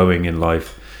and growing in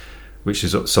life, which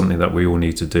is something that we all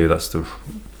need to do. That's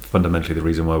fundamentally the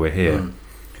reason why we're here.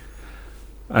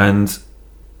 And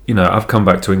I've come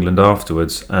back to England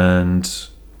afterwards, and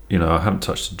I haven't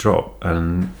touched a drop,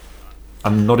 and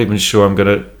I'm not even sure I'm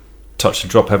going to touch a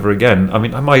drop ever again. I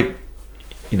mean, I might,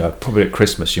 probably at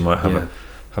Christmas you might have a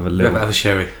little. Have a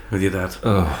sherry with your dad.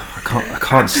 Oh, I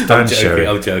can't stand sherry.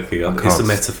 I'm joking. It's a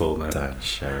metaphor, man. Stand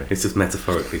sherry. It's just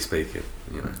metaphorically speaking,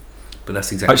 But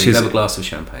that's exactly. Actually, have a glass of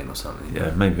champagne or something.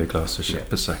 Yeah, maybe a glass of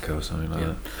prosecco or something like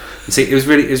that. You see, it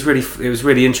was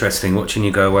really interesting watching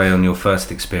you go away on your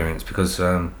first experience, because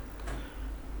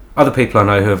other people I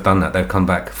know who have done that, they've come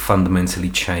back fundamentally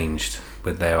changed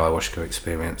with their ayahuasca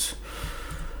experience.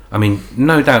 I mean,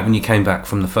 no doubt when you came back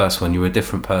from the first one, you were a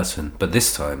different person. But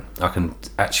this time, I can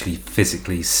actually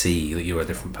physically see that you're a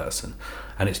different person,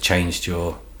 and it's changed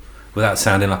without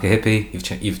sounding like a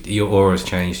hippie. Your aura's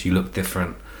changed. You look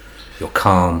different. You're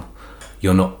calm.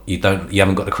 You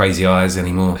haven't got the crazy eyes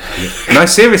anymore. No,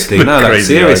 seriously,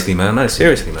 seriously, man.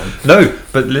 No,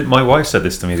 but my wife said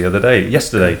this to me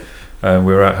yesterday.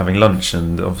 We were out having lunch,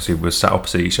 and obviously we were sat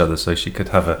opposite each other, so she could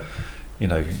have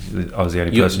I was the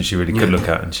only person she really could look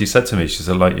at, and she said to me, she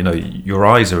said, your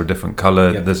eyes are a different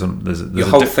colour. There's your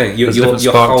whole thing, your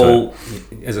whole,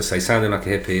 as I say, sounding like a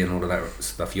hippie and all of that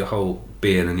stuff. Your whole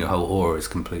being and your whole aura is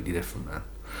completely different, man.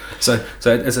 So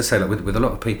as I say, with a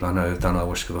lot of people I know who've done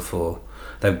ayahuasca before,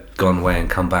 they've gone away and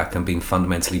come back and been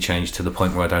fundamentally changed to the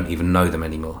point where I don't even know them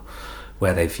anymore,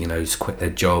 where they've just quit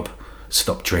their job,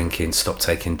 stopped drinking, stopped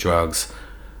taking drugs,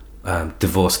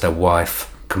 divorced their wife,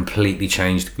 completely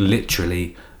changed,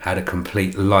 literally had a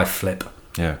complete life flip.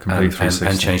 Yeah, complete 360.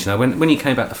 And changed. Now, when you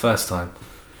came back the first time,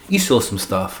 you saw some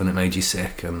stuff and it made you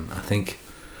sick, and I think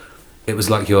it was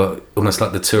like you're almost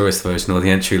like the tourist version or the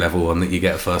entry level one that you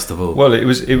get first of all. Well, it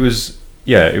was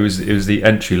the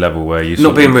entry level where you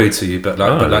not being rude to you, but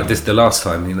like this the last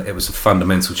time it was a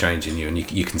fundamental change in you, and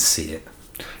you can see it.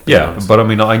 Yeah, but I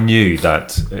mean, I knew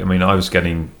that. I mean, I was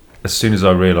getting, as soon as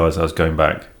I realised I was going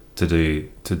back to do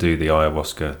the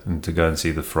ayahuasca and to go and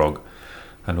see the frog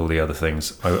and all the other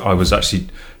things, I was actually,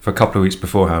 for a couple of weeks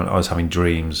beforehand, I was having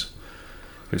dreams.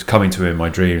 It was coming to me in my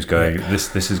dreams, going,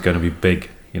 this is going to be big.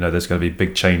 There's going to be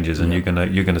big changes, and you're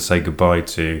gonna say goodbye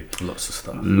to lots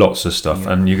of stuff,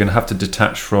 and you're going to have to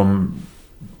detach from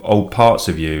old parts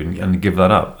of you and give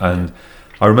that up. And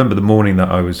I remember the morning that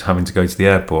I was having to go to the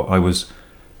airport, I was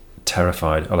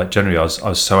terrified. I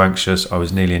was so anxious. I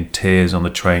was nearly in tears on the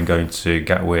train going to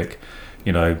Gatwick.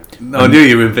 I knew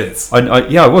you were in bits. I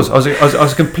was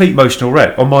a complete emotional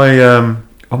wreck on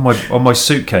my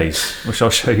suitcase, which I'll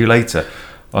show you later.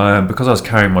 Because I was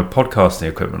carrying my podcasting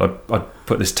equipment, I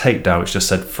put this tape down which just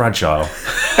said "fragile,"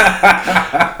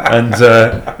 and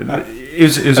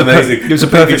it was a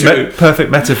perfect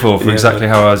metaphor for exactly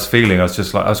how I was feeling. I was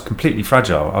just like, I was completely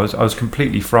fragile. I was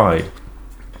completely fried.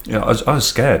 I was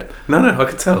scared. No, I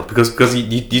could tell because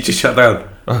you just shut down.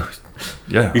 Oh,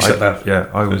 yeah, you shut down. Yeah,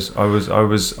 I was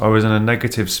in a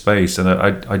negative space, and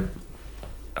I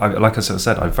like I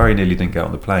said, I very nearly didn't get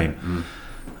on the plane,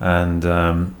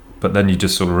 and. But then you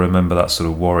just sort of remember that sort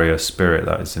of warrior spirit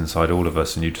that is inside all of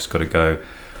us, and you just got to go,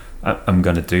 I'm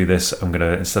going to do this. I'm going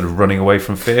to, instead of running away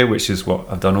from fear, which is what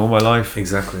I've done all my life.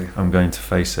 Exactly. I'm going to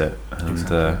face it. And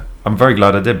I'm very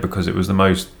glad I did, because it was the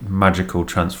most magical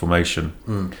transformation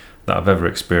that I've ever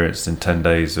experienced in 10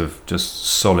 days of just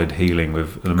solid healing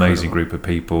with an amazing group of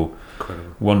people.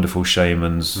 Incredible. Wonderful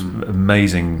shamans,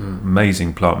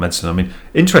 amazing plant medicine. I mean,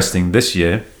 interesting this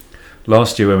year,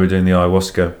 last year when we were doing the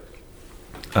ayahuasca,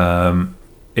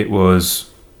 it was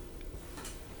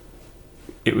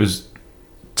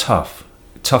tough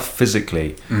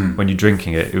physically. When you're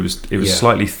drinking it. It was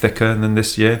slightly thicker than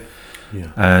this year.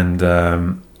 Yeah. And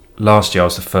last year I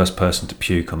was the first person to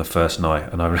puke on the first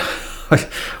night, and I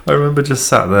remember just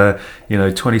sat there,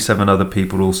 27 other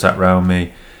people all sat around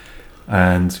me,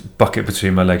 and bucket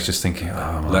between my legs, just thinking,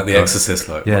 oh my like The God. Exorcist,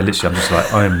 like. Yeah, literally, I'm just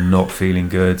like, I am not feeling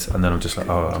good, and then I'm just like,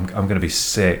 I'm going to be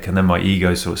sick, and then my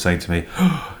ego sort of saying to me,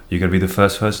 you're going to be the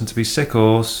first person to be sick,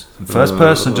 or first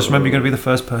person. Just remember, you're going to be the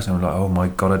first person. I'm like, oh my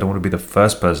God, I don't want to be the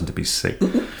first person to be sick.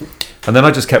 And then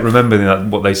I just kept remembering that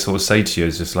what they sort of say to you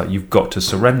is just like, you've got to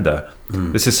surrender.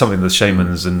 This is something the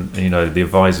shamans and the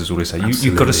advisors always say.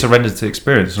 You've got to surrender to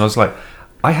experience. And I was like,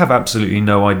 I have absolutely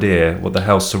no idea what the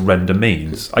hell surrender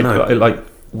means.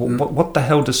 What the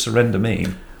hell does surrender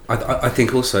mean? I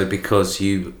think also because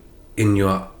you, in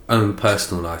your own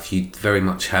personal life, you very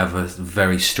much have a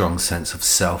very strong sense of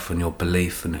self and your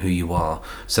belief and who you are.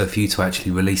 So for you to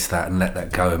actually release that and let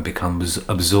that go and become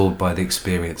absorbed by the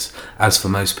experience, as for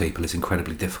most people, is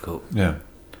incredibly difficult. Yeah,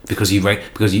 because you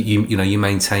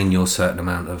maintain your certain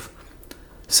amount of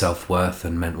self-worth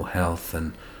and mental health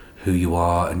and who you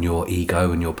are and your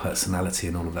ego and your personality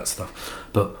and all of that stuff.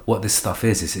 But what this stuff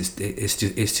is it's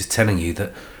just telling you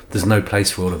that there's no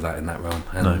place for all of that in that realm,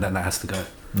 and that has to go.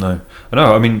 No, I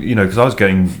know. I mean, because I was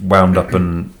getting wound up by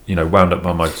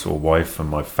my sort of wife and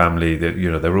my family. That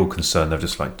they were all concerned. They're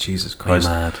just like, Jesus Christ,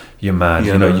 you're mad.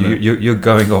 Yeah, you're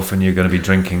going off and you're going to be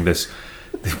drinking this.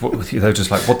 They're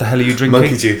just like, what the hell are you drinking?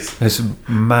 Monkey juice. There's some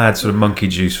mad sort of monkey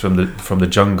juice from the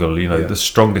jungle. The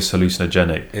strongest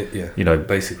hallucinogenic.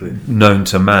 Basically known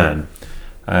to man.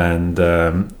 And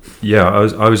I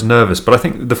was nervous, but I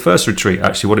think the first retreat,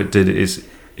 actually, what it did is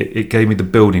it gave me the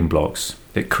building blocks.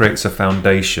 It creates a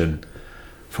foundation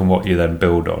from what you then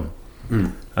build on.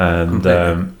 And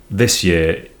this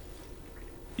year,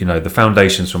 the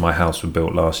foundations for my house were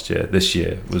built last year. This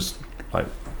year was like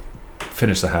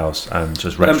finish the house and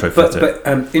just retrofit it.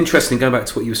 But interesting, going back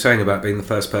to what you were saying about being the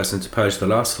first person to purge the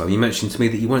last time, you mentioned to me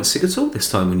that you weren't sick at all this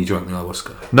time when you drank the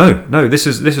ayahuasca. No, this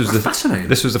was fascinating.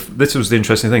 This was the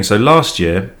interesting thing. So last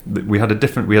year we had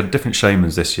different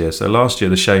shamans this year. So last year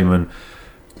the shaman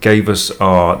gave us the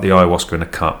ayahuasca in a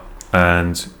cup,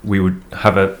 and we would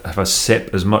have a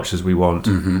sip as much as we want.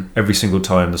 Every single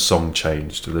time the song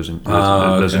changed. There's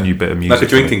a new bit of music, like a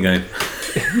drinking game.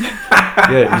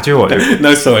 Yeah, you do what?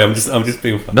 No, sorry, I'm just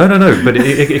being fun. No, but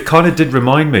it kind of did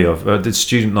remind me of the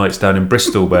student nights down in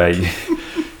Bristol where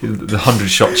the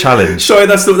 100-shot challenge. Sorry,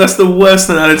 that's the worst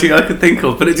analogy I could think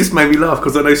of, but it just made me laugh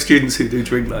because I know students who do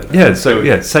drink like that.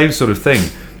 Yeah, same sort of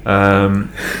thing.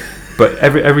 But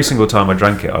every single time I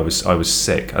drank it, I was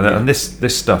sick. And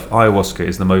this stuff, ayahuasca,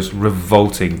 is the most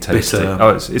revolting tasting.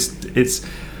 It's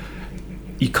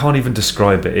you can't even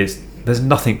describe it. There's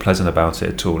nothing pleasant about it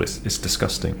at all. It's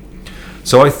disgusting.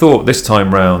 So I thought this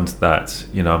time round that,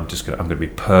 you know, I'm going to be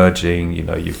purging, you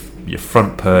know, your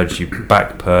front purge, your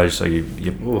back purge, so you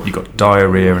got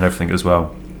diarrhea and everything as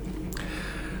well.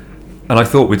 And I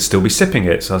thought we'd still be sipping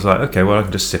it, so I was like, okay, well, I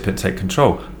can just sip it and take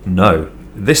control. No,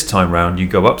 this time round you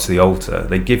go up to the altar,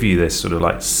 they give you this sort of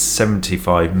like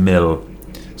 75ml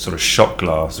sort of shot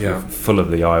glass full of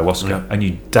the ayahuasca, and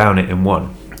you down it in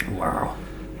one. Wow.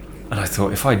 And I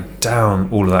thought, if I down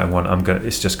all of that in one,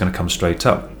 it's just going to come straight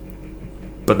up.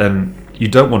 But then you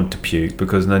don't want to puke,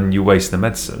 because then you waste the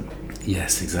medicine.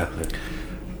 Yes, exactly.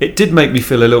 It did make me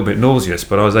feel a little bit nauseous,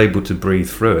 but I was able to breathe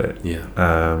through it.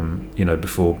 Yeah. You know,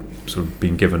 before sort of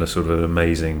being given a sort of an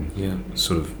amazing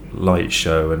sort of light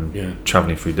show and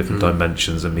travelling through different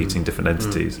dimensions and meeting different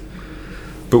entities.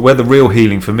 But where the real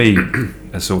healing for me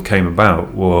sort of came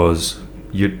about was,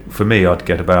 for me, I'd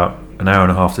get about an hour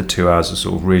and a half to 2 hours of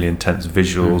sort of really intense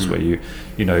visuals where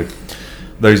you know,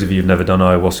 those of you who've never done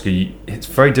ayahuasca, it's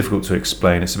very difficult to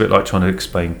explain. It's a bit like trying to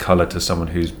explain colour to someone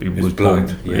who's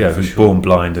blind. Who's born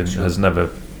blind and has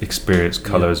never experienced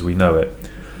colour as we know it.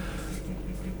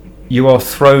 You are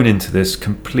thrown into this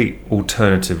complete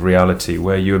alternative reality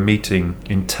where you are meeting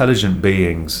intelligent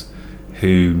beings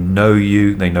who know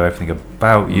you, they know everything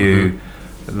about you,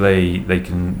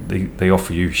 they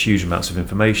offer you huge amounts of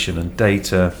information and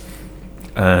data,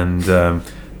 and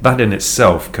that in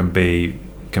itself can be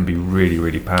really,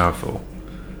 really powerful.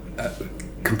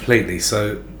 Completely.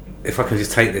 So if I can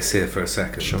just take this here for a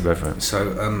second. Sure, go for it.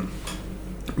 So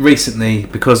recently,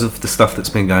 because of the stuff that's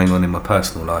been going on in my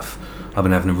personal life, I've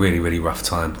been having a really, really rough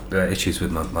time, issues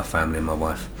with my family and my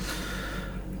wife.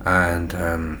 And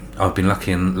I've been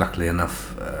luckily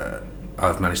enough,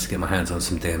 I've managed to get my hands on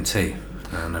some DMT,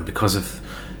 and because of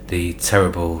the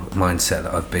terrible mindset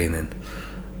that I've been in,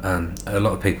 a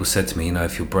lot of people said to me, you know,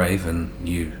 if you're brave and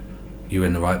you're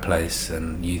in the right place,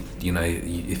 and you know,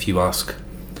 if you ask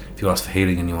for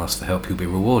healing and you ask for help, you'll be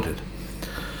rewarded.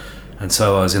 And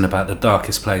so I was in about the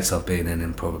darkest place I've been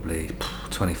in probably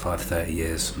 25-30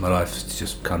 years. My life's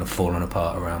just kind of fallen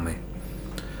apart around me,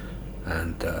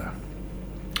 and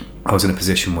I was in a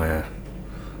position where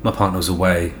my partner was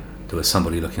away, there was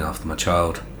somebody looking after my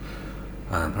child,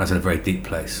 and I was in a very deep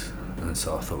place. And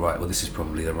so I thought, right, well, this is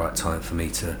probably the right time for me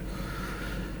to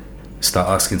start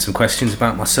asking some questions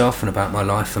about myself and about my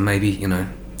life, and maybe, you know,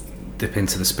 dip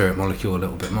into the spirit molecule a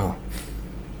little bit more.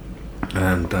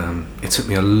 And it took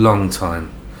me a long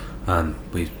time.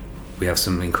 We have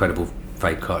some incredible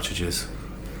vape cartridges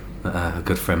that a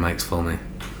good friend makes for me,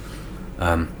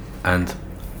 and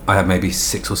I had maybe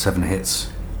 6 or 7 hits,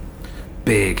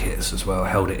 big hits as well. I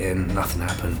held it in, nothing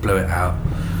happened, blew it out,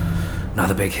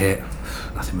 another big hit,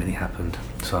 nothing really happened.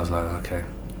 So I was like, okay,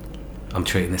 I'm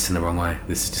treating this in the wrong way,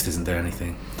 this just isn't doing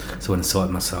anything. So I went and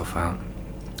sorted myself out,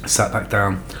 I sat back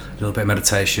down, a little bit of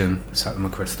meditation, sat with my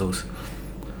crystals,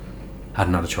 had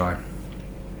another try,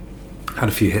 had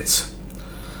a few hits,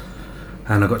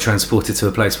 and I got transported to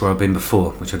a place where I'd been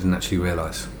before, which I didn't actually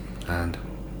realise. And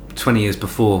 20 years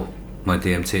before my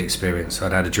DMT experience,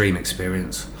 I'd had a dream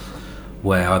experience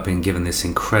where I'd been given this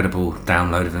incredible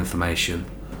download of information,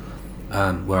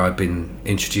 where I'd been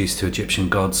introduced to Egyptian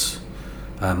gods,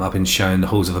 I've been shown the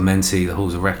halls of Amenti, the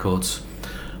halls of records.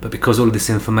 But because all of this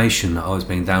information that I was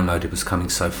being downloaded was coming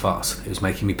so fast, it was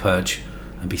making me purge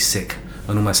and be sick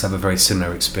and almost have a very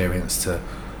similar experience to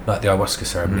like the ayahuasca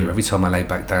ceremony. Every time I lay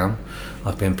back down,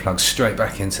 I've been plugged straight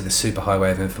back into this super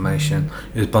highway of information.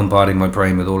 It was bombarding my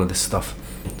brain with all of this stuff,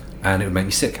 and it would make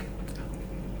me sick.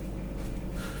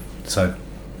 So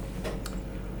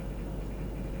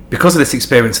because of this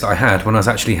experience that I had, when I was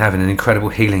actually having an incredible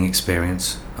healing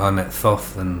experience, I met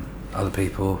Thoth and other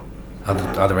people,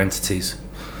 other entities,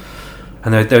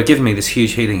 and they were giving me this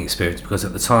huge healing experience, because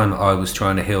at the time I was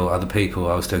trying to heal other people.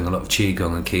 I was doing a lot of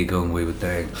Qigong and Qigong. We were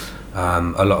doing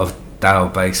a lot of Tao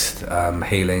based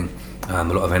healing, a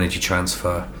lot of energy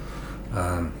transfer,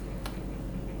 a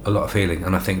lot of healing.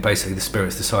 And I think basically the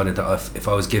spirits decided that if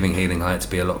I was giving healing, I had to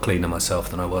be a lot cleaner myself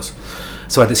than I was.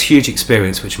 So I had this huge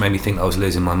experience which made me think I was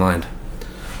losing my mind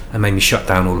and made me shut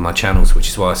down all of my channels, which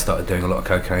is why I started doing a lot of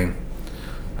cocaine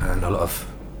and a lot of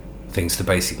things to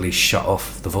basically shut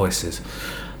off the voices.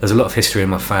 There's a lot of history in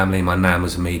my family. My nan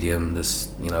was a medium. There's,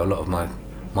 you know, a lot of my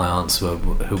aunts were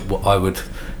what I would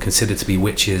consider to be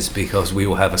witches, because we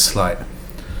all have a slight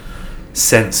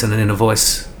sense and an inner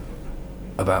voice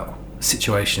about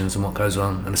situations and what goes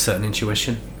on, and a certain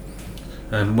intuition.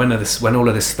 And when all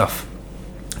of this stuff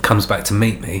comes back to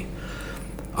meet me,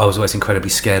 I was always incredibly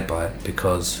scared by it,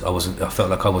 because I felt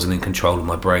like I wasn't in control of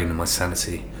my brain and my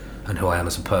sanity and who I am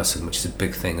as a person, which is a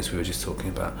big thing, as we were just talking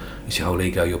about. It's your whole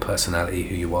ego, your personality,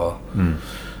 who you are.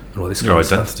 and all this Your kind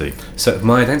of identity. stuff. So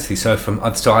my identity. So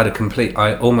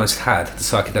I almost had the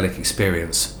psychedelic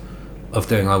experience of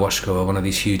doing ayahuasca or one of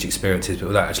these huge experiences, but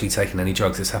without actually taking any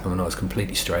drugs. This happened when I was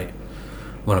completely straight.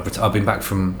 When I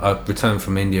returned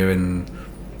from India in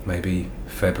maybe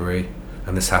February,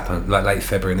 and this happened like late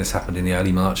February, and this happened in the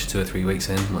early March, 2 or 3 weeks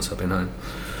in, once I've been home.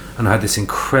 And I had this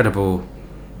incredible,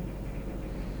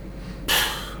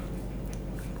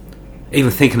 even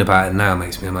thinking about it now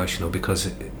makes me emotional, because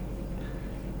it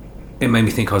made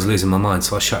me think I was losing my mind,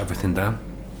 so I shut everything down.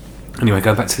 Anyway,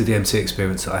 going back to the DMT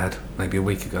experience that I had maybe a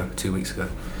week ago, 2 weeks ago.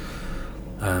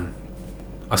 I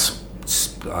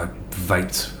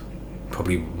vaped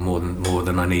probably more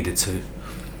than I needed to,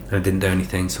 and I didn't do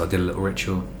anything, so I did a little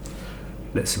ritual,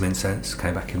 lit some incense,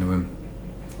 came back in the room.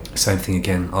 Same thing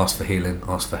again, asked for healing,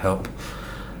 asked for help,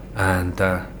 and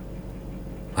I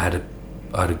had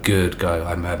a good go.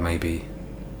 I had maybe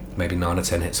 9 or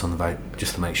 10 hits on the vape,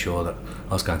 just to make sure that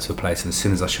I was going to a place. And as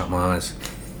soon as I shut my eyes,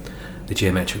 the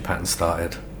geometric pattern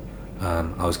started.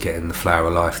 I was getting the flower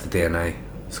of life, the DNA,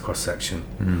 this cross section,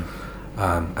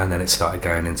 and then it started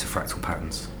going into fractal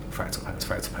patterns.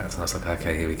 And I was like,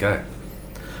 okay, here we go.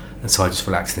 And so I just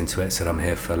relaxed into it, said, I'm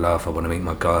here for love, I want to meet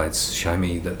my guides, show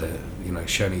me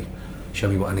show me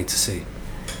what I need to see.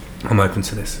 I'm open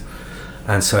to this.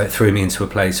 And so it threw me into a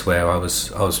place where I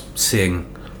was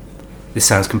seeing, this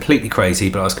sounds completely crazy,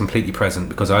 but I was completely present,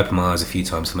 because I opened my eyes a few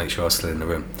times to make sure I was still in the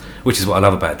room, which is what I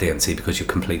love about DMT, because you're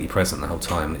completely present the whole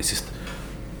time. It's just,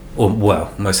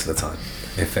 most of the time,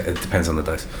 if it depends on the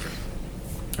dose.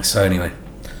 So anyway,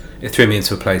 it threw me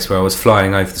into a place where I was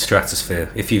flying over the stratosphere.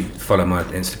 If you follow my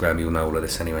Instagram, you'll know all of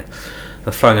this anyway.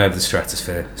 I'm flying over the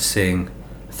stratosphere, seeing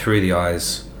through the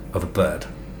eyes of a bird,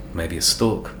 maybe a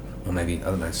stork, or maybe,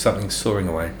 I don't know, something soaring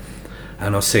away.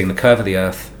 And I was seeing the curve of the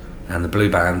earth and the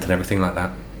blue band and everything like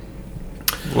that.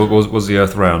 Was the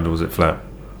earth round, or was it flat?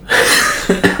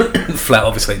 Flat,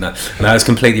 obviously, no. No, it was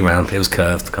completely round. It was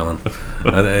curved, come on.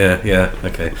 Yeah,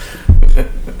 okay.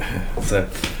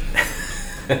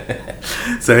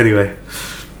 So anyway,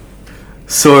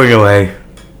 soaring away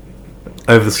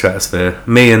over the stratosphere,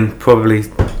 me and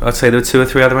probably, I'd say there were 2 or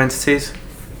 3 other entities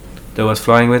that I was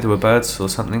flying with. There were birds or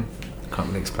something. Can't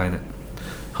really explain it.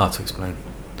 Hard to explain.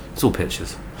 It's all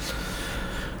pictures.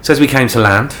 So as we came to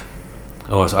land,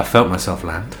 or as I felt myself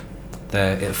land,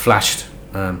 there it flashed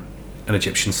an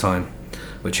Egyptian sign,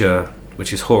 which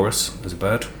is Horus as a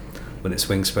bird, with its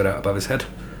wings spread out above his head,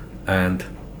 and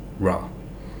Ra,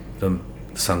 the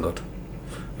sun god,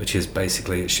 which is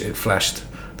basically, it flashed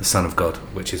the son of God,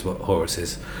 which is what Horus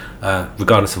is.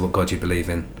 Regardless of what god you believe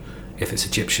in, if it's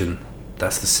Egyptian,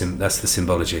 that's the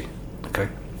symbology. Okay.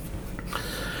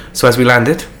 So as we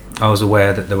landed, I was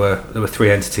aware that there were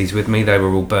 3 entities with me. They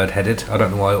were all bird-headed. I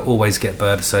don't know why I always get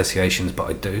bird associations, but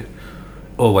I do.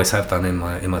 Always have done in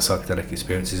my psychedelic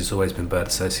experiences. It's always been bird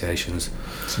associations.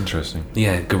 It's interesting.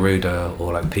 Yeah, Garuda,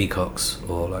 or like peacocks,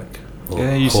 or like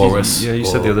Horus. You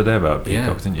said the other day about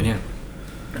peacocks, didn't you? Yeah.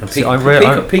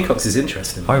 And peacocks is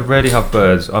interesting. I rarely have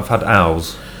birds. I've had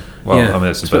owls. Well, yeah. I mean,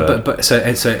 it's a bird. So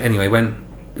anyway,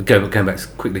 going back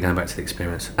to the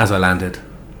experience, as I landed,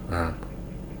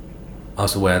 I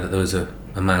was aware that there was a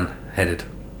man headed,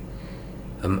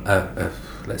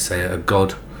 let's say a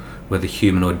god with a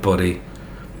humanoid body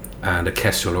and a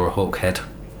kestrel or a hawk head,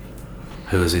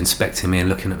 who was inspecting me and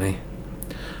looking at me.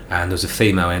 And there was a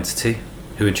female entity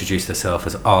who introduced herself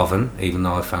as Arvan, even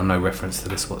though I found no reference to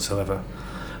this whatsoever.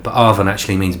 But Arvan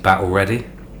actually means battle ready,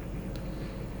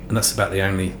 and that's about the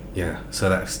only, so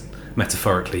that's,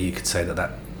 metaphorically you could say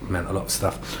that meant a lot of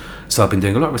stuff. So I've been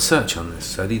doing a lot of research on this.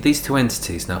 So these 2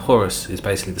 entities, now Horus is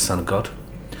basically the son of God.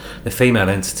 The female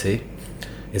entity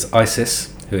is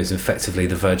Isis, who is effectively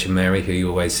the Virgin Mary, who you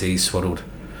always see swaddled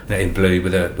in blue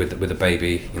with a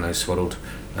baby, swaddled,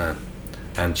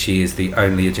 and she is the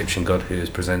only Egyptian god who is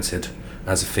presented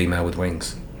as a female with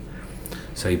wings.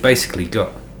 So you basically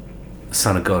got the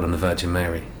Son of God and the Virgin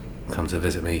Mary come to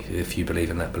visit me, if you believe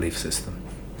in that belief system.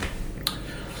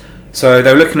 So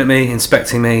they were looking at me,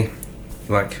 inspecting me,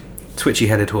 like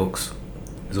twitchy-headed hawks,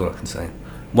 is all I can say.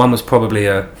 One was probably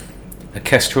a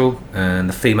kestrel, and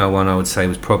the female one I would say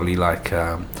was probably like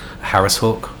a Harris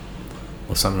hawk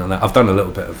or something like that. I've done a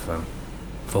little bit of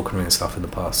falconry and stuff in the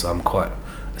past, so I'm quite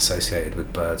associated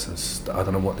with birds, and I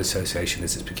don't know what the association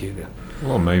is. It's peculiar.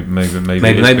 Well, maybe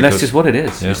that's just what it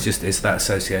is. Yeah. It's that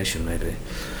association, maybe.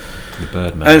 The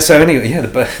Birdman. And so anyway, the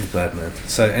Birdman.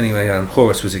 So anyway,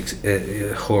 Horus was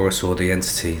Horus, or the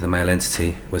entity, the male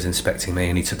entity, was inspecting me,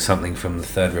 and he took something from the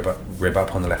third rib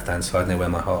up on the left hand side, near where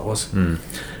my heart was, and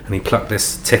he plucked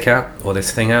this tick out, or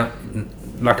this thing out,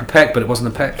 like a peck, but it wasn't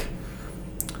a peck,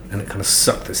 and it kind of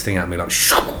sucked this thing out of me like,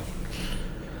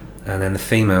 And then the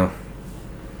female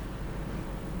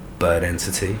bird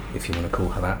entity, if you want to call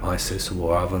her that, Isis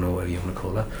or Raven or whatever you want to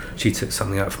call her, she took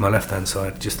something out from my left hand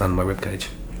side, just under my ribcage.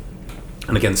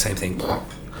 And again, the same thing.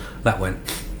 That went.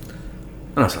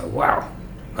 And I was like, wow.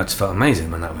 I just felt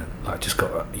amazing when that went. I just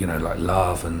got, like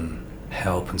love and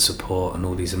help and support and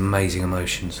all these amazing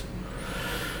emotions.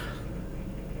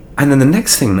 And then the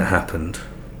next thing that happened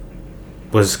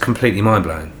was completely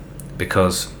mind-blowing,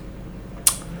 because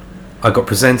I got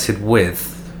presented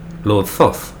with Lord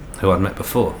Thoth, who I'd met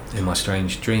before in my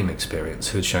strange dream experience,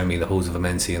 who had shown me the halls of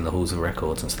Amenti and the halls of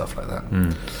records and stuff like that.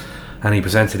 And he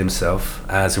presented himself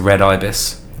as a red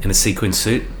ibis in a sequin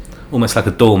suit, almost like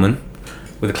a doorman,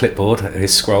 with a clipboard,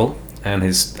 his scroll and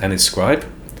his scribe.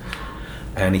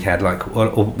 And he had like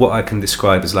what I can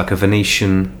describe as like a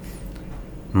Venetian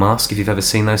mask, if you've ever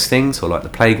seen those things, or like the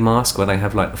plague mask where they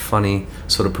have like the funny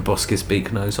sort of proboscis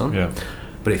beak nose on. Yeah.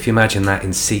 But if you imagine that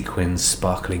in sequins,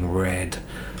 sparkling red,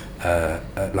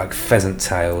 like pheasant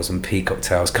tails and peacock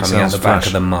tails coming out the back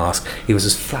of the mask, he was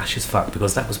as flash as fuck,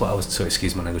 because that was what I was, sorry,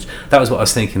 excuse my language, that was what I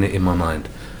was thinking in my mind.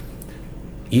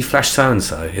 You flash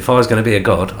so-and-so, if I was going to be a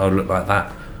god, I would look like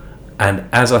that. And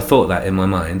as I thought that in my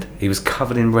mind, he was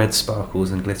covered in red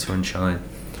sparkles and glitter and shine.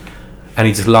 And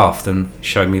he just laughed and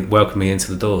welcomed me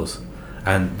into the doors.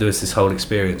 And there was this whole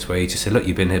experience where he just said, look,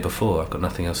 you've been here before, I've got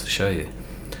nothing else to show you.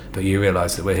 But you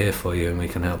realise that we're here for you and we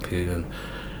can help you. And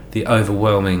the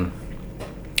overwhelming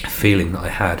feeling that I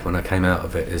had when I came out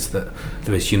of it is that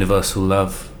there is universal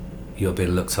love, you're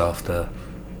being looked after,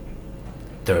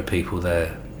 there are people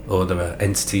there, or there are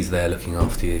entities there looking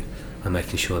after you and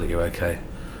making sure that you're okay.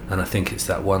 And I think it's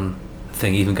that one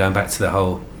thing, even going back to the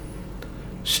whole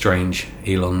strange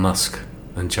Elon Musk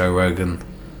and Joe Rogan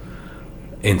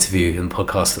interview and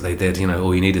podcast that they did,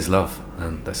 all you need is love.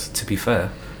 And that's, to be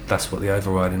fair, that's what the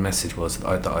overriding message was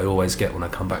that I always get when I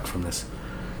come back from this,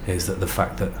 is that the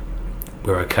fact that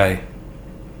we're okay,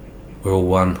 we're all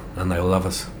one, and they all love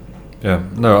us. Yeah,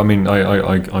 no, I mean,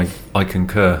 I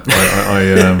concur.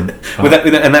 And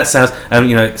that sounds,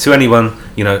 to anyone,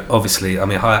 obviously, I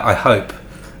mean, I hope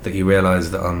that you realise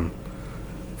that I'm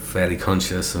fairly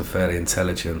conscious and fairly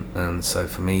intelligent, and so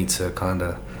for me to kind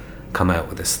of come out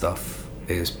with this stuff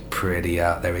is pretty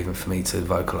out there, even for me to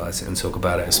vocalise it and talk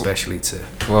about it, especially to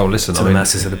the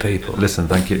masses of the people. Listen,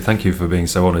 thank you for being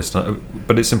so honest.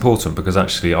 But it's important, because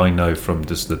actually I know from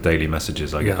just the daily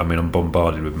messages I get. I mean, I'm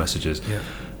bombarded with messages,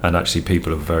 and actually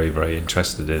people are very, very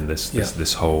interested in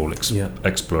this whole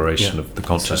exploration of the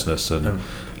consciousness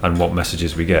and what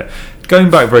messages we get. Going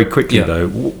back very quickly though,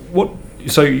 what?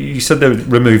 So you said they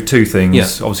removed two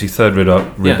things. Obviously, third rib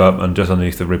up, and just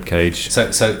underneath the rib cage.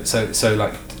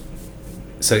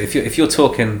 So if you're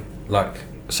talking like,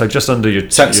 so just under your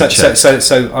chest.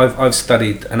 So I've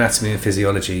studied anatomy and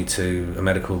physiology to a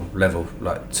medical level,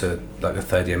 like a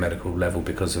third year medical level,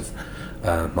 because of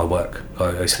my work.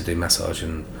 I used to do massage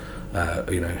and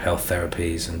health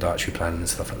therapies and dietary planning and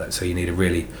stuff like that. So you need a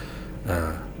really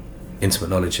intimate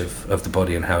knowledge of the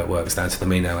body and how it works, down to the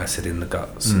amino acid in the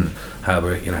guts and how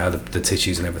the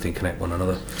tissues and everything connect one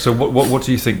another. So what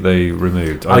do you think they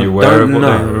removed? Are you aware of what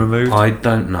they removed? I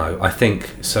don't know. I think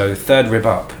so. Third rib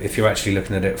up, if you're actually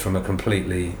looking at it from a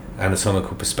completely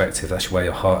anatomical perspective, that's where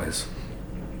your heart is.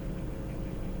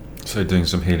 So doing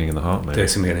some healing in the heart, maybe. Doing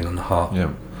some healing on the heart.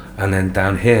 Yeah. And then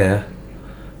down here,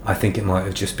 I think it might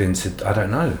have just been I don't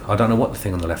know what the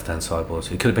thing on the left hand side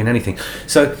was. It could have been anything.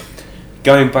 So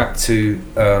going back to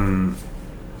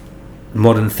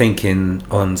modern thinking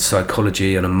on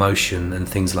psychology and emotion and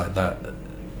things like that,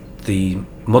 the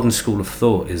modern school of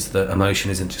thought is that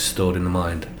emotion isn't just stored in the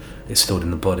mind, it's stored in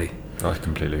the body. I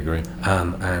completely agree.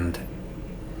 And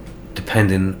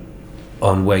depending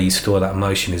on where you store that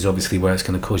emotion is obviously where it's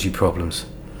going to cause you problems.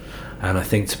 And I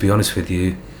think, to be honest with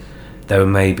you, they were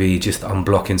maybe just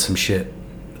unblocking some shit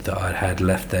that I had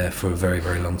left there for a very,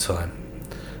 very long time.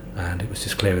 And it was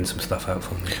just clearing some stuff out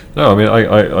for me. No, I mean,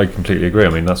 I completely agree. I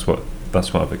mean, that's what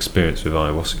I've experienced with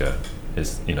ayahuasca,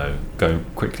 is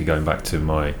going back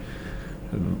to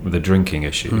the drinking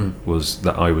issue, was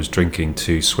that I was drinking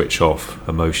to switch off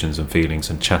emotions and feelings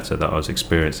and chatter that I was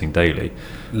experiencing daily.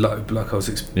 Like I was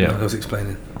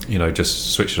explaining.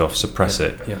 Just switch it off, suppress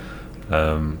it. Yeah.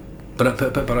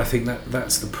 But I think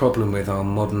that's the problem with our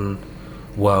modern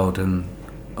world and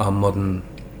our modern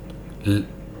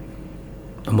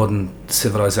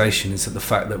civilization, is that the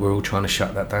fact that we're all trying to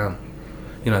shut that down.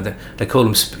 They call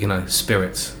them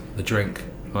spirits, the drink,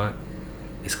 right?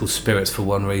 It's called spirits for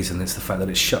one reason. It's the fact that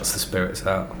it shuts the spirits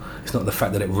out. It's not the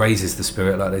fact that it raises the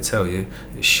spirit like they tell you.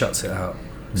 It shuts it out.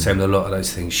 Same with a lot of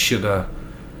those things: sugar,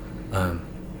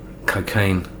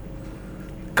 cocaine,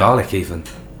 garlic even.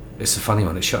 it's a funny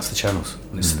one. It shuts the channels.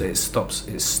 And it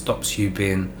stops you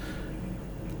being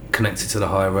connected to the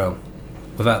higher realm.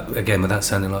 Without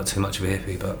sounding like too much of a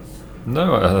hippie, but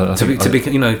no, I think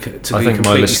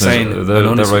my listeners,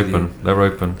 they're open. Yeah.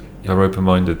 They're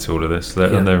open-minded to all of this.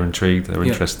 And they're intrigued. They're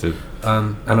interested.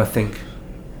 And I think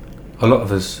a lot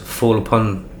of us fall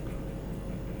upon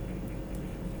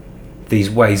these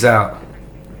ways out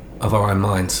of our own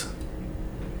minds,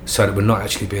 so that we're not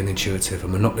actually being intuitive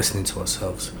and we're not listening to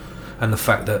ourselves. And the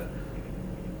fact that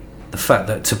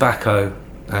tobacco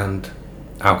and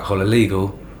alcohol are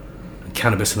legal, and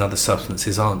cannabis and other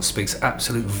substances aren't, speaks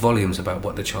absolute volumes about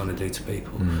what they're trying to do to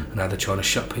people and how they're trying to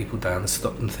shut people down and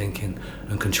stop them thinking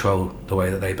and control the way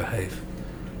that they behave.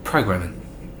 Programming.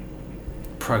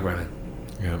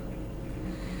 Yeah.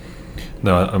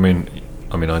 No, I mean,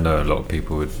 I know a lot of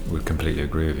people would completely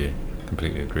agree with you.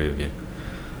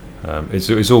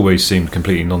 It's always seemed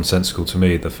completely nonsensical to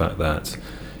me, the fact that,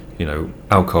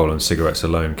 alcohol and cigarettes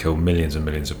alone kill millions and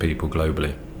millions of people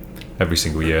globally every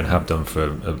single year, and have done for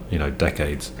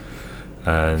decades.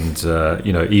 And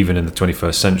even in the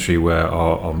 21st century, where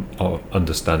our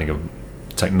understanding of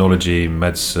technology,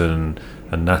 medicine,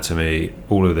 anatomy,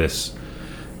 all of this,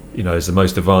 is the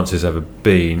most advanced it's ever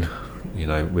been,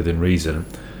 within reason,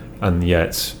 and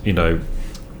yet, we're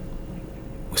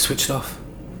switched off.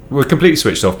 We're completely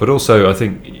switched off. But also, I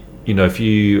think, if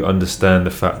you understand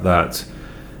the fact that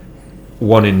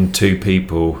 1 in 2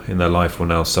 people in their life will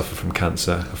now suffer from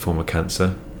cancer, a form of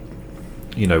cancer.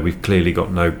 We've clearly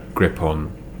got no grip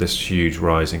on this huge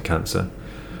rise in cancer.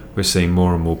 We're seeing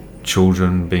more and more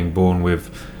children being born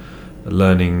with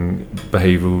learning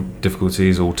behavioural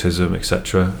difficulties, autism,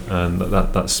 etc., and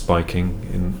that's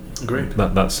spiking. Agreed.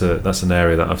 That's an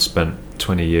area that I've spent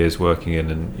 20 years working in,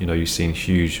 and you've seen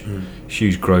huge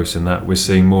growth in that. We're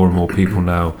seeing more and more people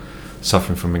now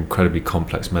suffering from incredibly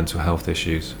complex mental health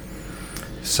issues.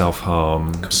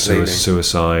 Self-harm,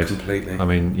 suicide. Completely. I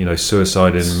mean,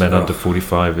 suicide in men under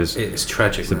 45 it's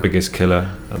tragic. It's the biggest killer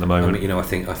at the moment. I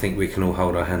think we can all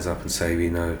hold our hands up and say we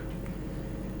know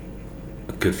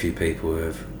a good few people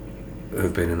who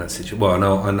have been in that situation. Well,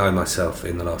 I know myself,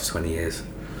 in the last 20 years,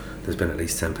 there's been at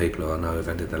least 10 people who I know have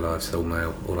ended their lives, all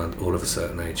male, all of a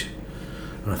certain age.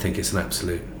 And I think it's an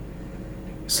absolute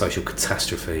social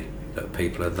catastrophe that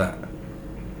people are that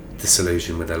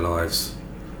disillusioned with their lives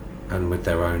and with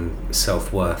their own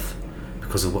self-worth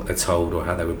because of what they're told or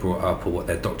how they were brought up or what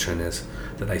their doctrine is,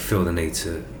 that they feel the need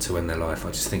to end their life.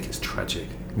 I just think it's tragic.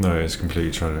 No, it's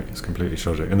completely tragic.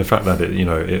 And the fact that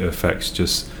it affects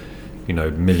just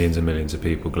millions and millions of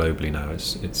people globally now,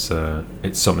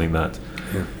 it's something that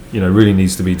really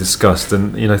needs to be discussed.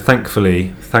 And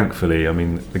thankfully, I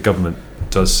mean, the government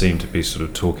does seem to be sort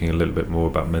of talking a little bit more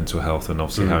about mental health and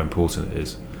obviously how important it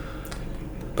is.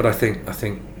 But I think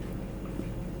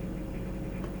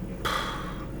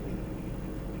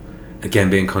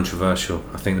again, being controversial,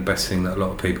 I think the best thing that a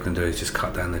lot of people can do is just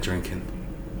cut down their drinking,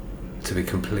 to be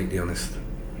completely honest.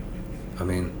 I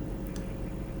mean,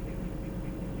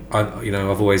 I've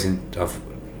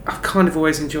kind of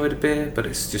always enjoyed a beer, but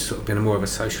it's just sort of been more of a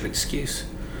social excuse.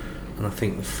 And I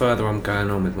think the further I'm going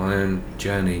on with my own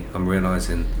journey, I'm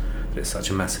realising that it's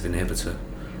such a massive inhibitor,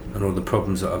 and all the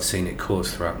problems that I've seen it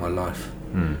cause throughout my life.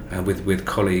 And with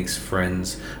colleagues,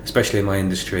 friends, especially in my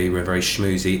industry, we're very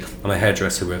schmoozy. I'm a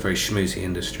hairdresser, we're a very schmoozy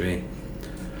industry.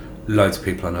 Loads of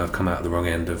people I know have come out of the wrong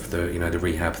end of the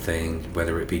rehab thing,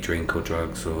 whether it be drink or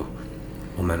drugs or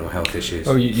mental health issues.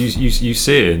 Oh, you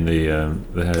see it in the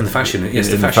fashion, in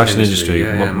the fashion industry.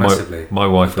 Massively. My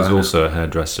wife was also a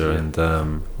hairdresser, and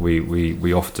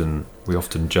we often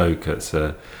joke at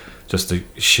just the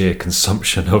sheer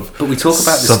consumption of. But we talk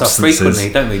about this substances. stuff frequently,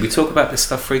 don't we? We talk about this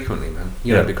stuff frequently, man.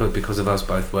 Because of us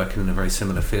both working in a very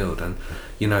similar field, and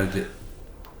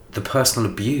the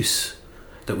personal abuse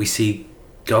that we see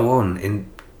go on in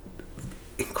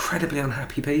incredibly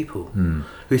unhappy people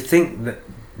who think that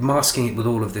masking it with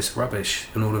all of this rubbish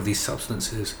and all of these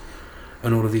substances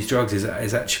and all of these drugs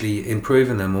is actually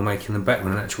improving them or making them better,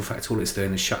 when in actual fact all it's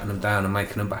doing is shutting them down and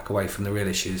making them back away from the real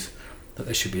issues that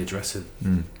they should be addressing.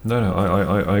 No,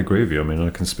 I agree with you. I mean, I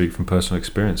can speak from personal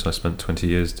experience. I spent 20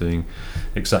 years doing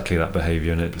exactly that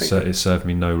behaviour, and it served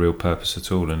me no real purpose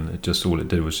at all, and all it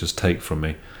did was just take from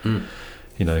me,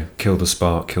 kill the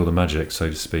spark, kill the magic, so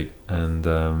to speak. And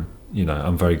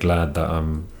I'm very glad that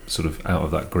I'm sort of out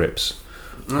of that grips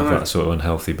of that sort of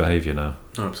unhealthy behaviour now.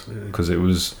 Absolutely. Because it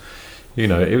was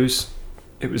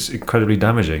incredibly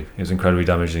damaging. It was incredibly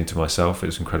damaging to myself. It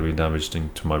was incredibly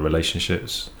damaging to my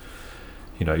relationships.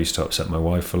 I used to upset my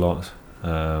wife a lot.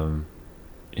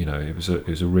 It was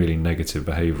a really negative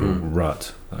behavioural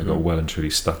rut that I got well and truly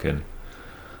stuck in.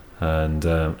 And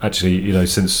actually, you know,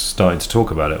 since starting to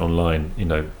talk about it online, you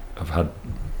know, I've had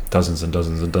dozens and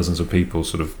dozens and dozens of people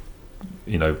sort of,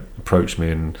 you know, approach me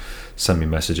and send me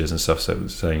messages and stuff,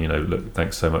 saying, you know, look,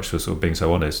 thanks so much for sort of being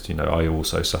so honest. You know, I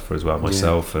also suffer as well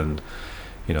myself, and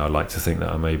you know, I like to think that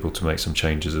I'm able to make some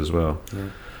changes as well.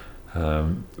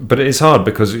 But it's hard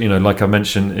because, you know, like I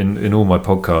mentioned in all my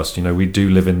podcasts, you know, we do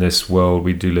live in this world,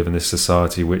 we do live in this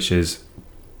society which is,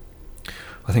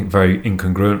 I think, very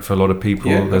incongruent for a lot of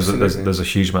people. There's a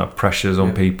huge amount of pressures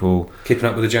on people. Keeping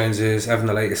up with the Joneses, having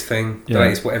the latest thing, the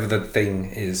latest whatever the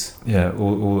thing is. Yeah,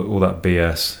 all that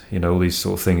BS. You know, all these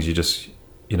sort of things. You just,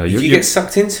 you know, you get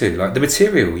sucked into, like the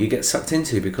material. You get sucked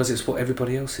into because it's what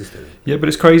everybody else is doing. Yeah, but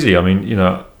it's crazy. I mean, you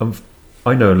know,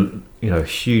 I know, you know, a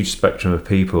huge spectrum of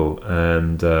people,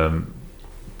 and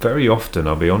very often,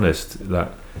 I'll be honest,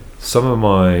 that some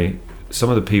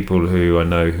of the people who I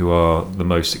know who are the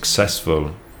most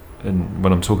successful, and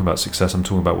when I'm talking about success, I'm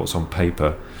talking about what's on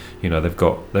paper. You know, they've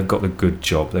got the good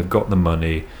job, they've got the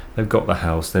money, they've got the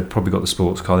house, they've probably got the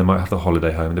sports car, they might have the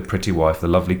holiday home, the pretty wife, the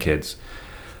lovely kids.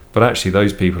 But actually,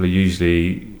 those people are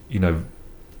usually, you know,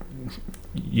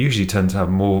 tend to have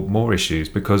more issues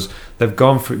because they've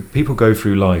gone through. People go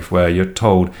through life where you're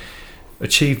told,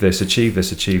 achieve this, and achieve that.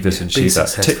 Be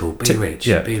successful, be rich.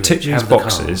 Yeah, be rich. Tick these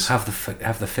boxes. Have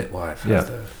the fit wife.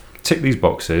 Tick these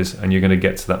boxes, and you're going to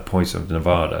get to that point of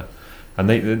Nirvana. And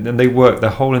they work their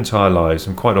whole entire lives,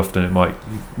 and quite often it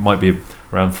might be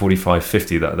around 45,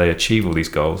 50 that they achieve all these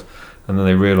goals, and then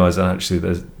they realise that actually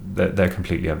they're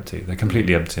completely empty. They're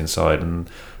completely empty inside, and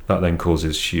that then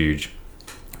causes huge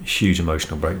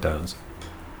emotional breakdowns.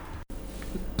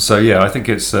 So yeah, I think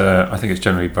it's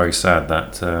generally very sad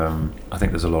that I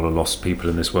think there's a lot of lost people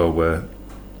in this world where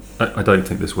I don't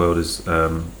think this world is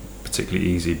particularly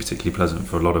easy, particularly pleasant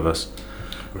for a lot of us.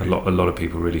 Right. A lot of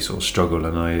people really sort of struggle,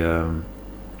 and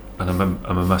I'm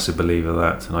a massive believer of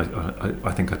that, and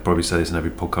I think I'd probably say this in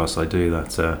every podcast I do,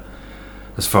 that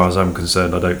as far as I'm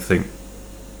concerned, I don't think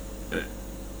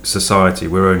society,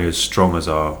 we're only as strong as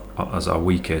our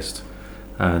weakest,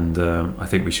 and I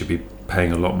think we should be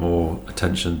paying a lot more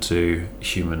attention to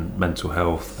human mental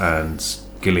health and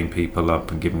skilling people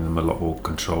up and giving them a lot more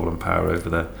control and power over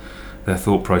their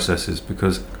thought processes,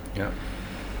 because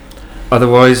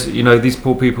otherwise, you know, these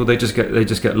poor people, they just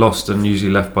get lost and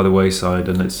usually left by the wayside,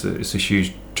 and it's a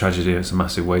huge tragedy. It's a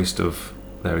massive waste of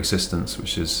their existence,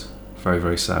 which is very,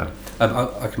 very sad.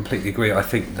 I completely agree. I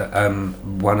think that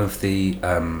one of the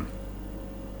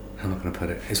how am I going to put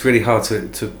it? It's really hard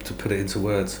to put it into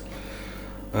words.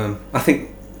 I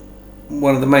think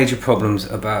one of the major problems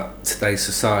about today's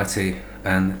society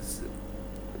and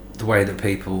the way that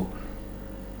people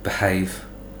behave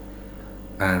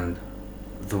and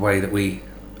the way that we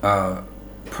are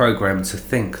programmed to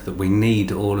think that we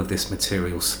need all of this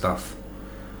material stuff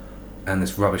and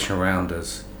this rubbish around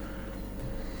us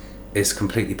is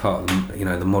completely part of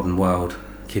the modern world.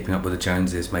 Keeping up with the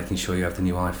Joneses, making sure you have the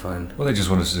new iPhone. Well, they just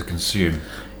want us to consume.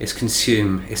 It's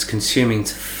consuming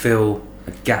to fill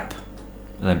a gap,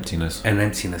 an emptiness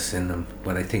in them,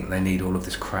 where they think they need all of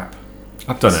this crap.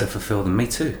 I've done it to fulfill them. Me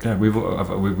too. Yeah, we've all done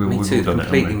it.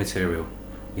 Completely material,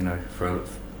 you know, for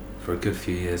a good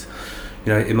few years.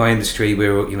 You know, in my industry,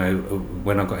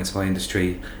 when I got into my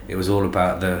industry, it was all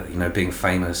about being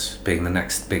famous, being the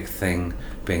next big thing,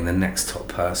 being the next top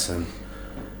person.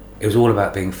 It was all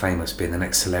about being famous, being the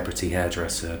next celebrity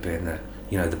hairdresser, being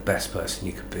the best person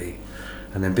you could be,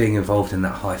 and then being involved in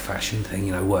that high fashion thing.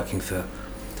 You know, working for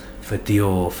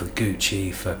Dior, for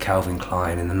Gucci, for Calvin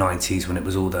Klein in the 90s when it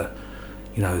was all the,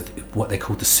 what they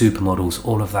called the supermodels,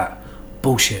 all of that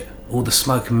bullshit, all the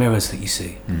smoke and mirrors that you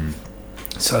see. Mm.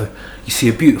 So you see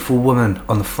a beautiful woman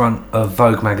on the front of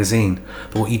Vogue magazine,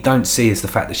 but what you don't see is the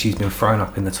fact that she's been thrown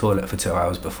up in the toilet for 2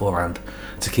 hours beforehand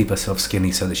to keep herself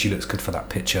skinny so that she looks good for that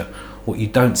picture. What you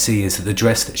don't see is that the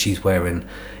dress that she's wearing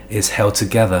is held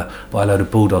together by a load of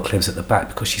bulldog clips at the back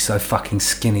because she's so fucking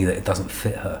skinny that it doesn't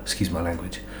fit her. Excuse my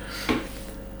language.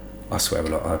 I swear a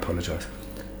lot, I apologise.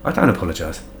 I don't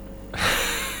apologise.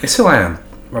 It's who I am.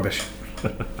 Rubbish.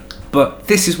 But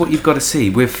this is what you've got to see.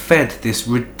 We're fed this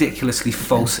ridiculously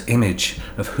false image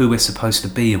of who we're supposed to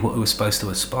be and what we're supposed to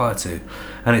aspire to.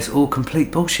 And it's all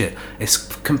complete bullshit. It's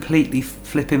completely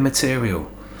flipping material.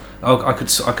 I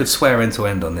could swear end to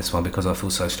end on this one because I feel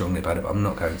so strongly about it, but I'm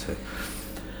not going to.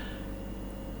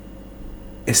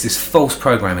 It's this false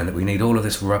programming that we need all of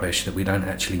this rubbish that we don't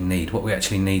actually need. What we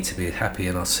actually need to be happy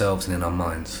in ourselves and in our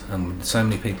minds. And so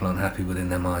many people aren't happy within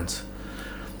their minds,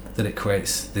 that it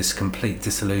creates this complete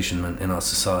disillusionment in our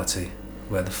society,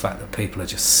 where the fact that people are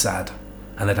just sad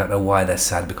and they don't know why they're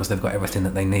sad, because they've got everything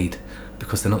that they need,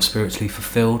 because they're not spiritually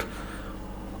fulfilled,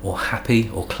 or happy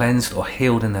or cleansed or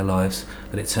healed in their lives,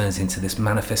 that it turns into this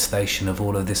manifestation of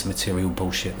all of this material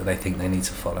bullshit that they think they need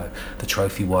to follow. The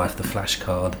trophy wife, the flash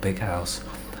car, the big house,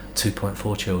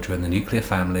 2.4 children, the nuclear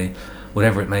family,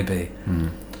 whatever it may be.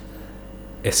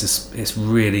 It's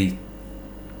really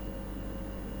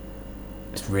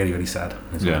sad.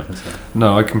 Yeah.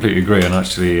 No, I completely agree. And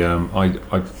actually, I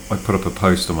put up a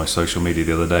post on my social media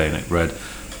the other day, and it read,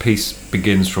 "Peace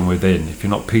begins from within. If you're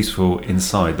not peaceful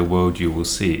inside, the world you will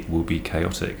see will be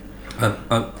chaotic."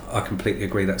 I completely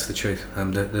agree. That's the truth.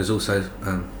 There's also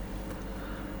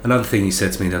another thing you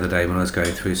said to me the other day when I was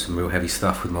going through some real heavy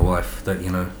stuff with my wife, that, you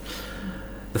know,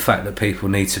 the fact that people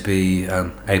need to be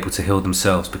able to heal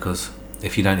themselves, because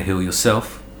if you don't heal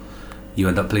yourself, you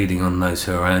end up bleeding on those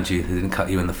who are around you, who didn't cut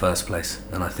you in the first place.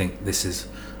 And I think this is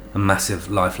a massive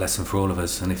life lesson for all of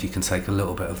us, and if you can take a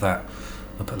little bit of that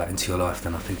and put that into your life,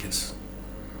 then I think it's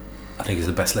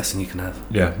the best lesson you can have.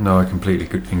 Yeah, no, I completely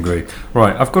agree.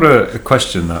 Right, I've got a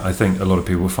question that I think a lot of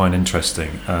people will find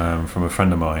interesting, from a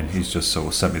friend of mine who's just sort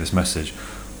of sent me this message.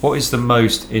 What is the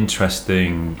most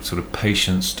interesting sort of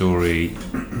patient story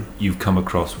you've come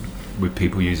across with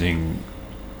people using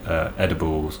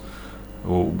edibles,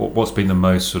 or what's been the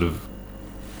most sort of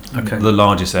the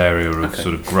largest area of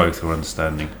sort of growth or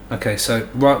understanding? Okay, so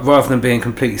rather than being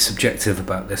completely subjective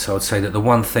about this, I would say that the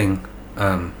one thing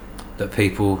that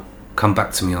people come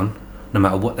back to me on, no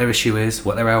matter what their issue is,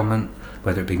 what their ailment,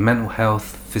 whether it be mental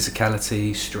health,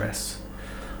 physicality, stress,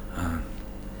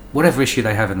 whatever issue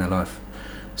they have in their life.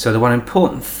 So the one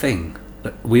important thing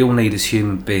that we all need as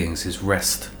human beings is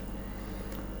rest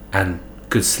and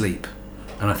good sleep.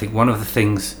 And I think one of the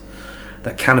things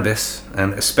that cannabis,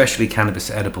 and especially cannabis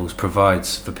edibles,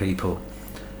 provides for people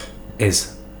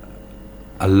is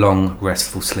a long,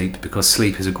 restful sleep, because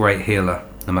sleep is a great healer,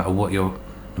 no matter what your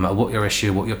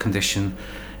issue, what your condition.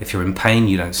 If you're in pain,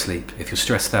 you don't sleep. If you're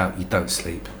stressed out, you don't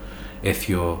sleep. If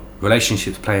your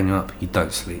relationship's playing you up, you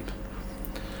don't sleep.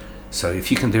 So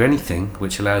if you can do anything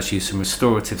which allows you some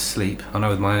restorative sleep, I know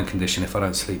with my own condition, if I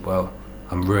don't sleep well,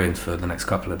 I'm ruined for the next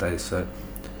couple of days. So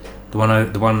the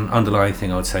one underlying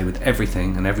thing I would say with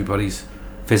everything and everybody's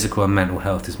physical and mental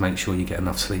health is make sure you get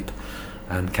enough sleep.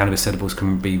 And cannabis edibles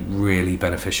can be really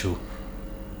beneficial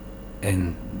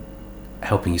in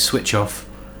helping you switch off,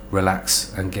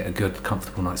 relax, and get a good,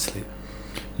 comfortable night's sleep.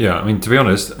 Yeah, I mean, to be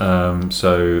honest,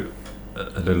 so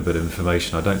a little bit of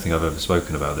information. I don't think I've ever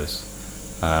spoken about this.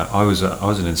 I was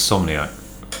an insomniac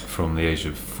from the age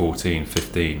of 14,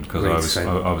 15, because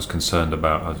I was concerned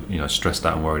about, stressed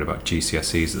out and worried about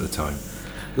GCSEs at the time.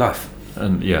 Life.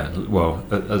 And yeah, well,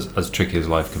 as tricky as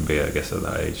life can be, I guess, at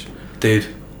that age. Dude,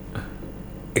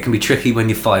 it can be tricky when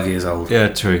you're 5 years old. Yeah,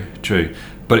 true.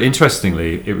 But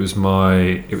interestingly, it was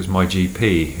my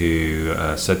GP who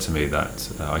said to me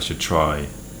that I should try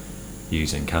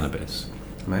using cannabis.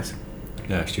 Amazing.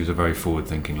 Yeah, she was a very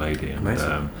forward-thinking lady, and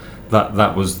Amazing.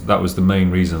 That was the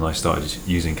main reason I started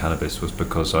using cannabis, was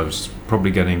because I was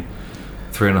probably getting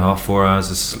 3.5-4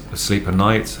 hours of sleep a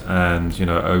night, and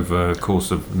over a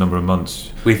course of a number of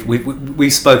months.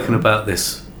 We've spoken about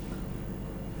this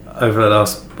over the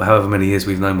last however many years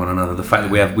we've known one another. The fact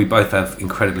that we both have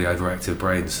incredibly overactive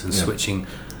brains, and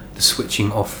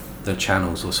switching off the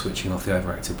channels or switching off the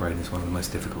overactive brain is one of the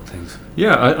most difficult things.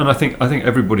 Yeah, and I think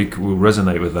everybody will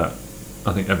resonate with that.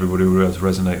 I think everybody will be able to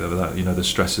resonate with that. The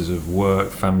stresses of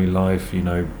work, family life,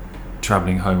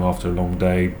 travelling home after a long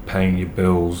day, paying your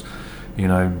bills,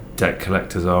 debt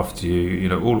collectors after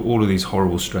you, all of these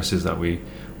horrible stresses that we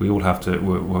all have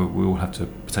to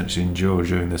potentially endure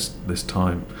during this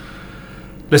time.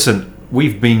 Listen,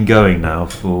 we've been going now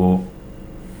for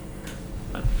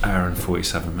an hour and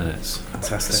 47 minutes.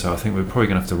 Fantastic. So I think we're probably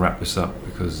going to have to wrap this up,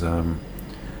 because I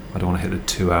don't want to hit the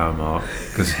 2-hour mark,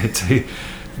 because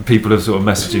people have sort of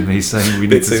messaging me saying we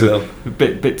need to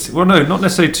well, no, not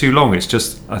necessarily too long. It's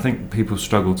just I think people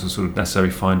struggle to sort of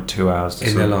necessarily find 2 hours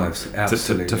in their lives,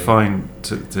 absolutely,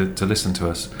 to listen to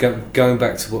us. Going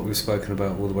back to what we've spoken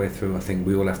about all the way through, I think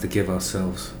we all have to give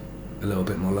ourselves a little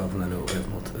bit more love and a little bit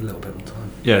more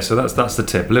time. Yeah, so that's the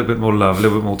tip: a little bit more love, a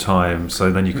little bit more time,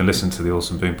 so then you can listen to the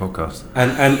Awesome Boom podcast.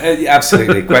 And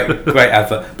absolutely great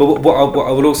advert. But what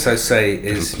I would also say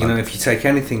is, if you take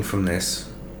anything from this,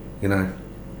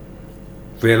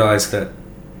 realise that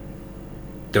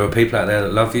there are people out there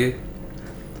that love you,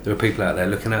 there are people out there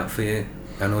looking out for you,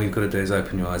 and all you've got to do is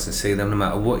open your eyes and see them, no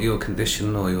matter what your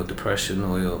condition or your depression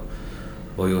or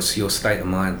your state of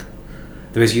mind.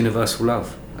 There is universal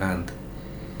love. And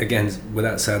again,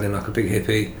 without sounding like a big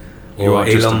hippie or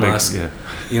Elon Musk,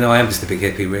 I am just a big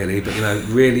hippie really, but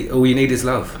really all you need is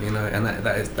love, and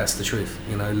that's the truth.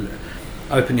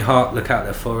 Open your heart, look out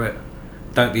there for it.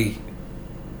 Don't be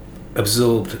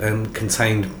absorbed and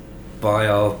contained by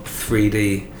our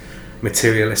 3D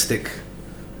materialistic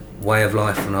way of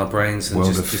life and our brains, and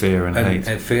world of fear and hate.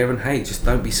 And fear and hate. Just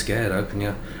don't be scared. Open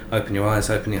your eyes,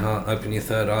 open your heart, open your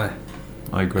third eye.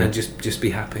 I agree. And just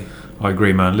be happy. I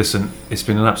agree, man. Listen, it's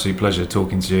been an absolute pleasure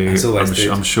talking to you. As always,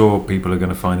 I'm sure people are going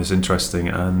to find this interesting,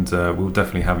 and we'll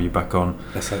definitely have you back on.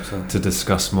 Let's hope so. To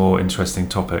discuss more interesting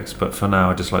topics. But for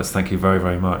now, I'd just like to thank you very,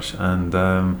 very much,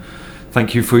 and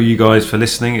thank you for you guys for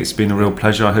listening. It's been a real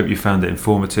pleasure. I hope you found it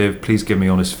informative. Please give me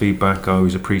honest feedback. I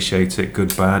always appreciate it,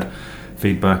 good, bad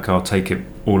feedback. I'll take it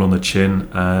all on the chin,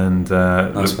 and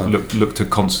look to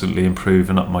constantly improve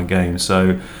and up my game.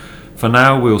 So for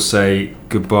now, we'll say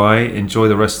goodbye. Enjoy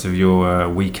the rest of your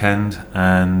weekend,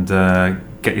 and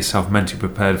get yourself mentally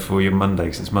prepared for your Monday,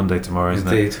 because it's Monday tomorrow, isn't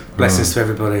it? Indeed. Blessings to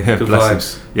everybody. Yeah, Good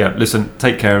blessings. vibes. Yeah, listen,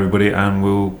 take care, everybody, and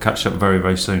we'll catch up very,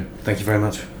 very soon. Thank you very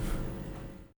much.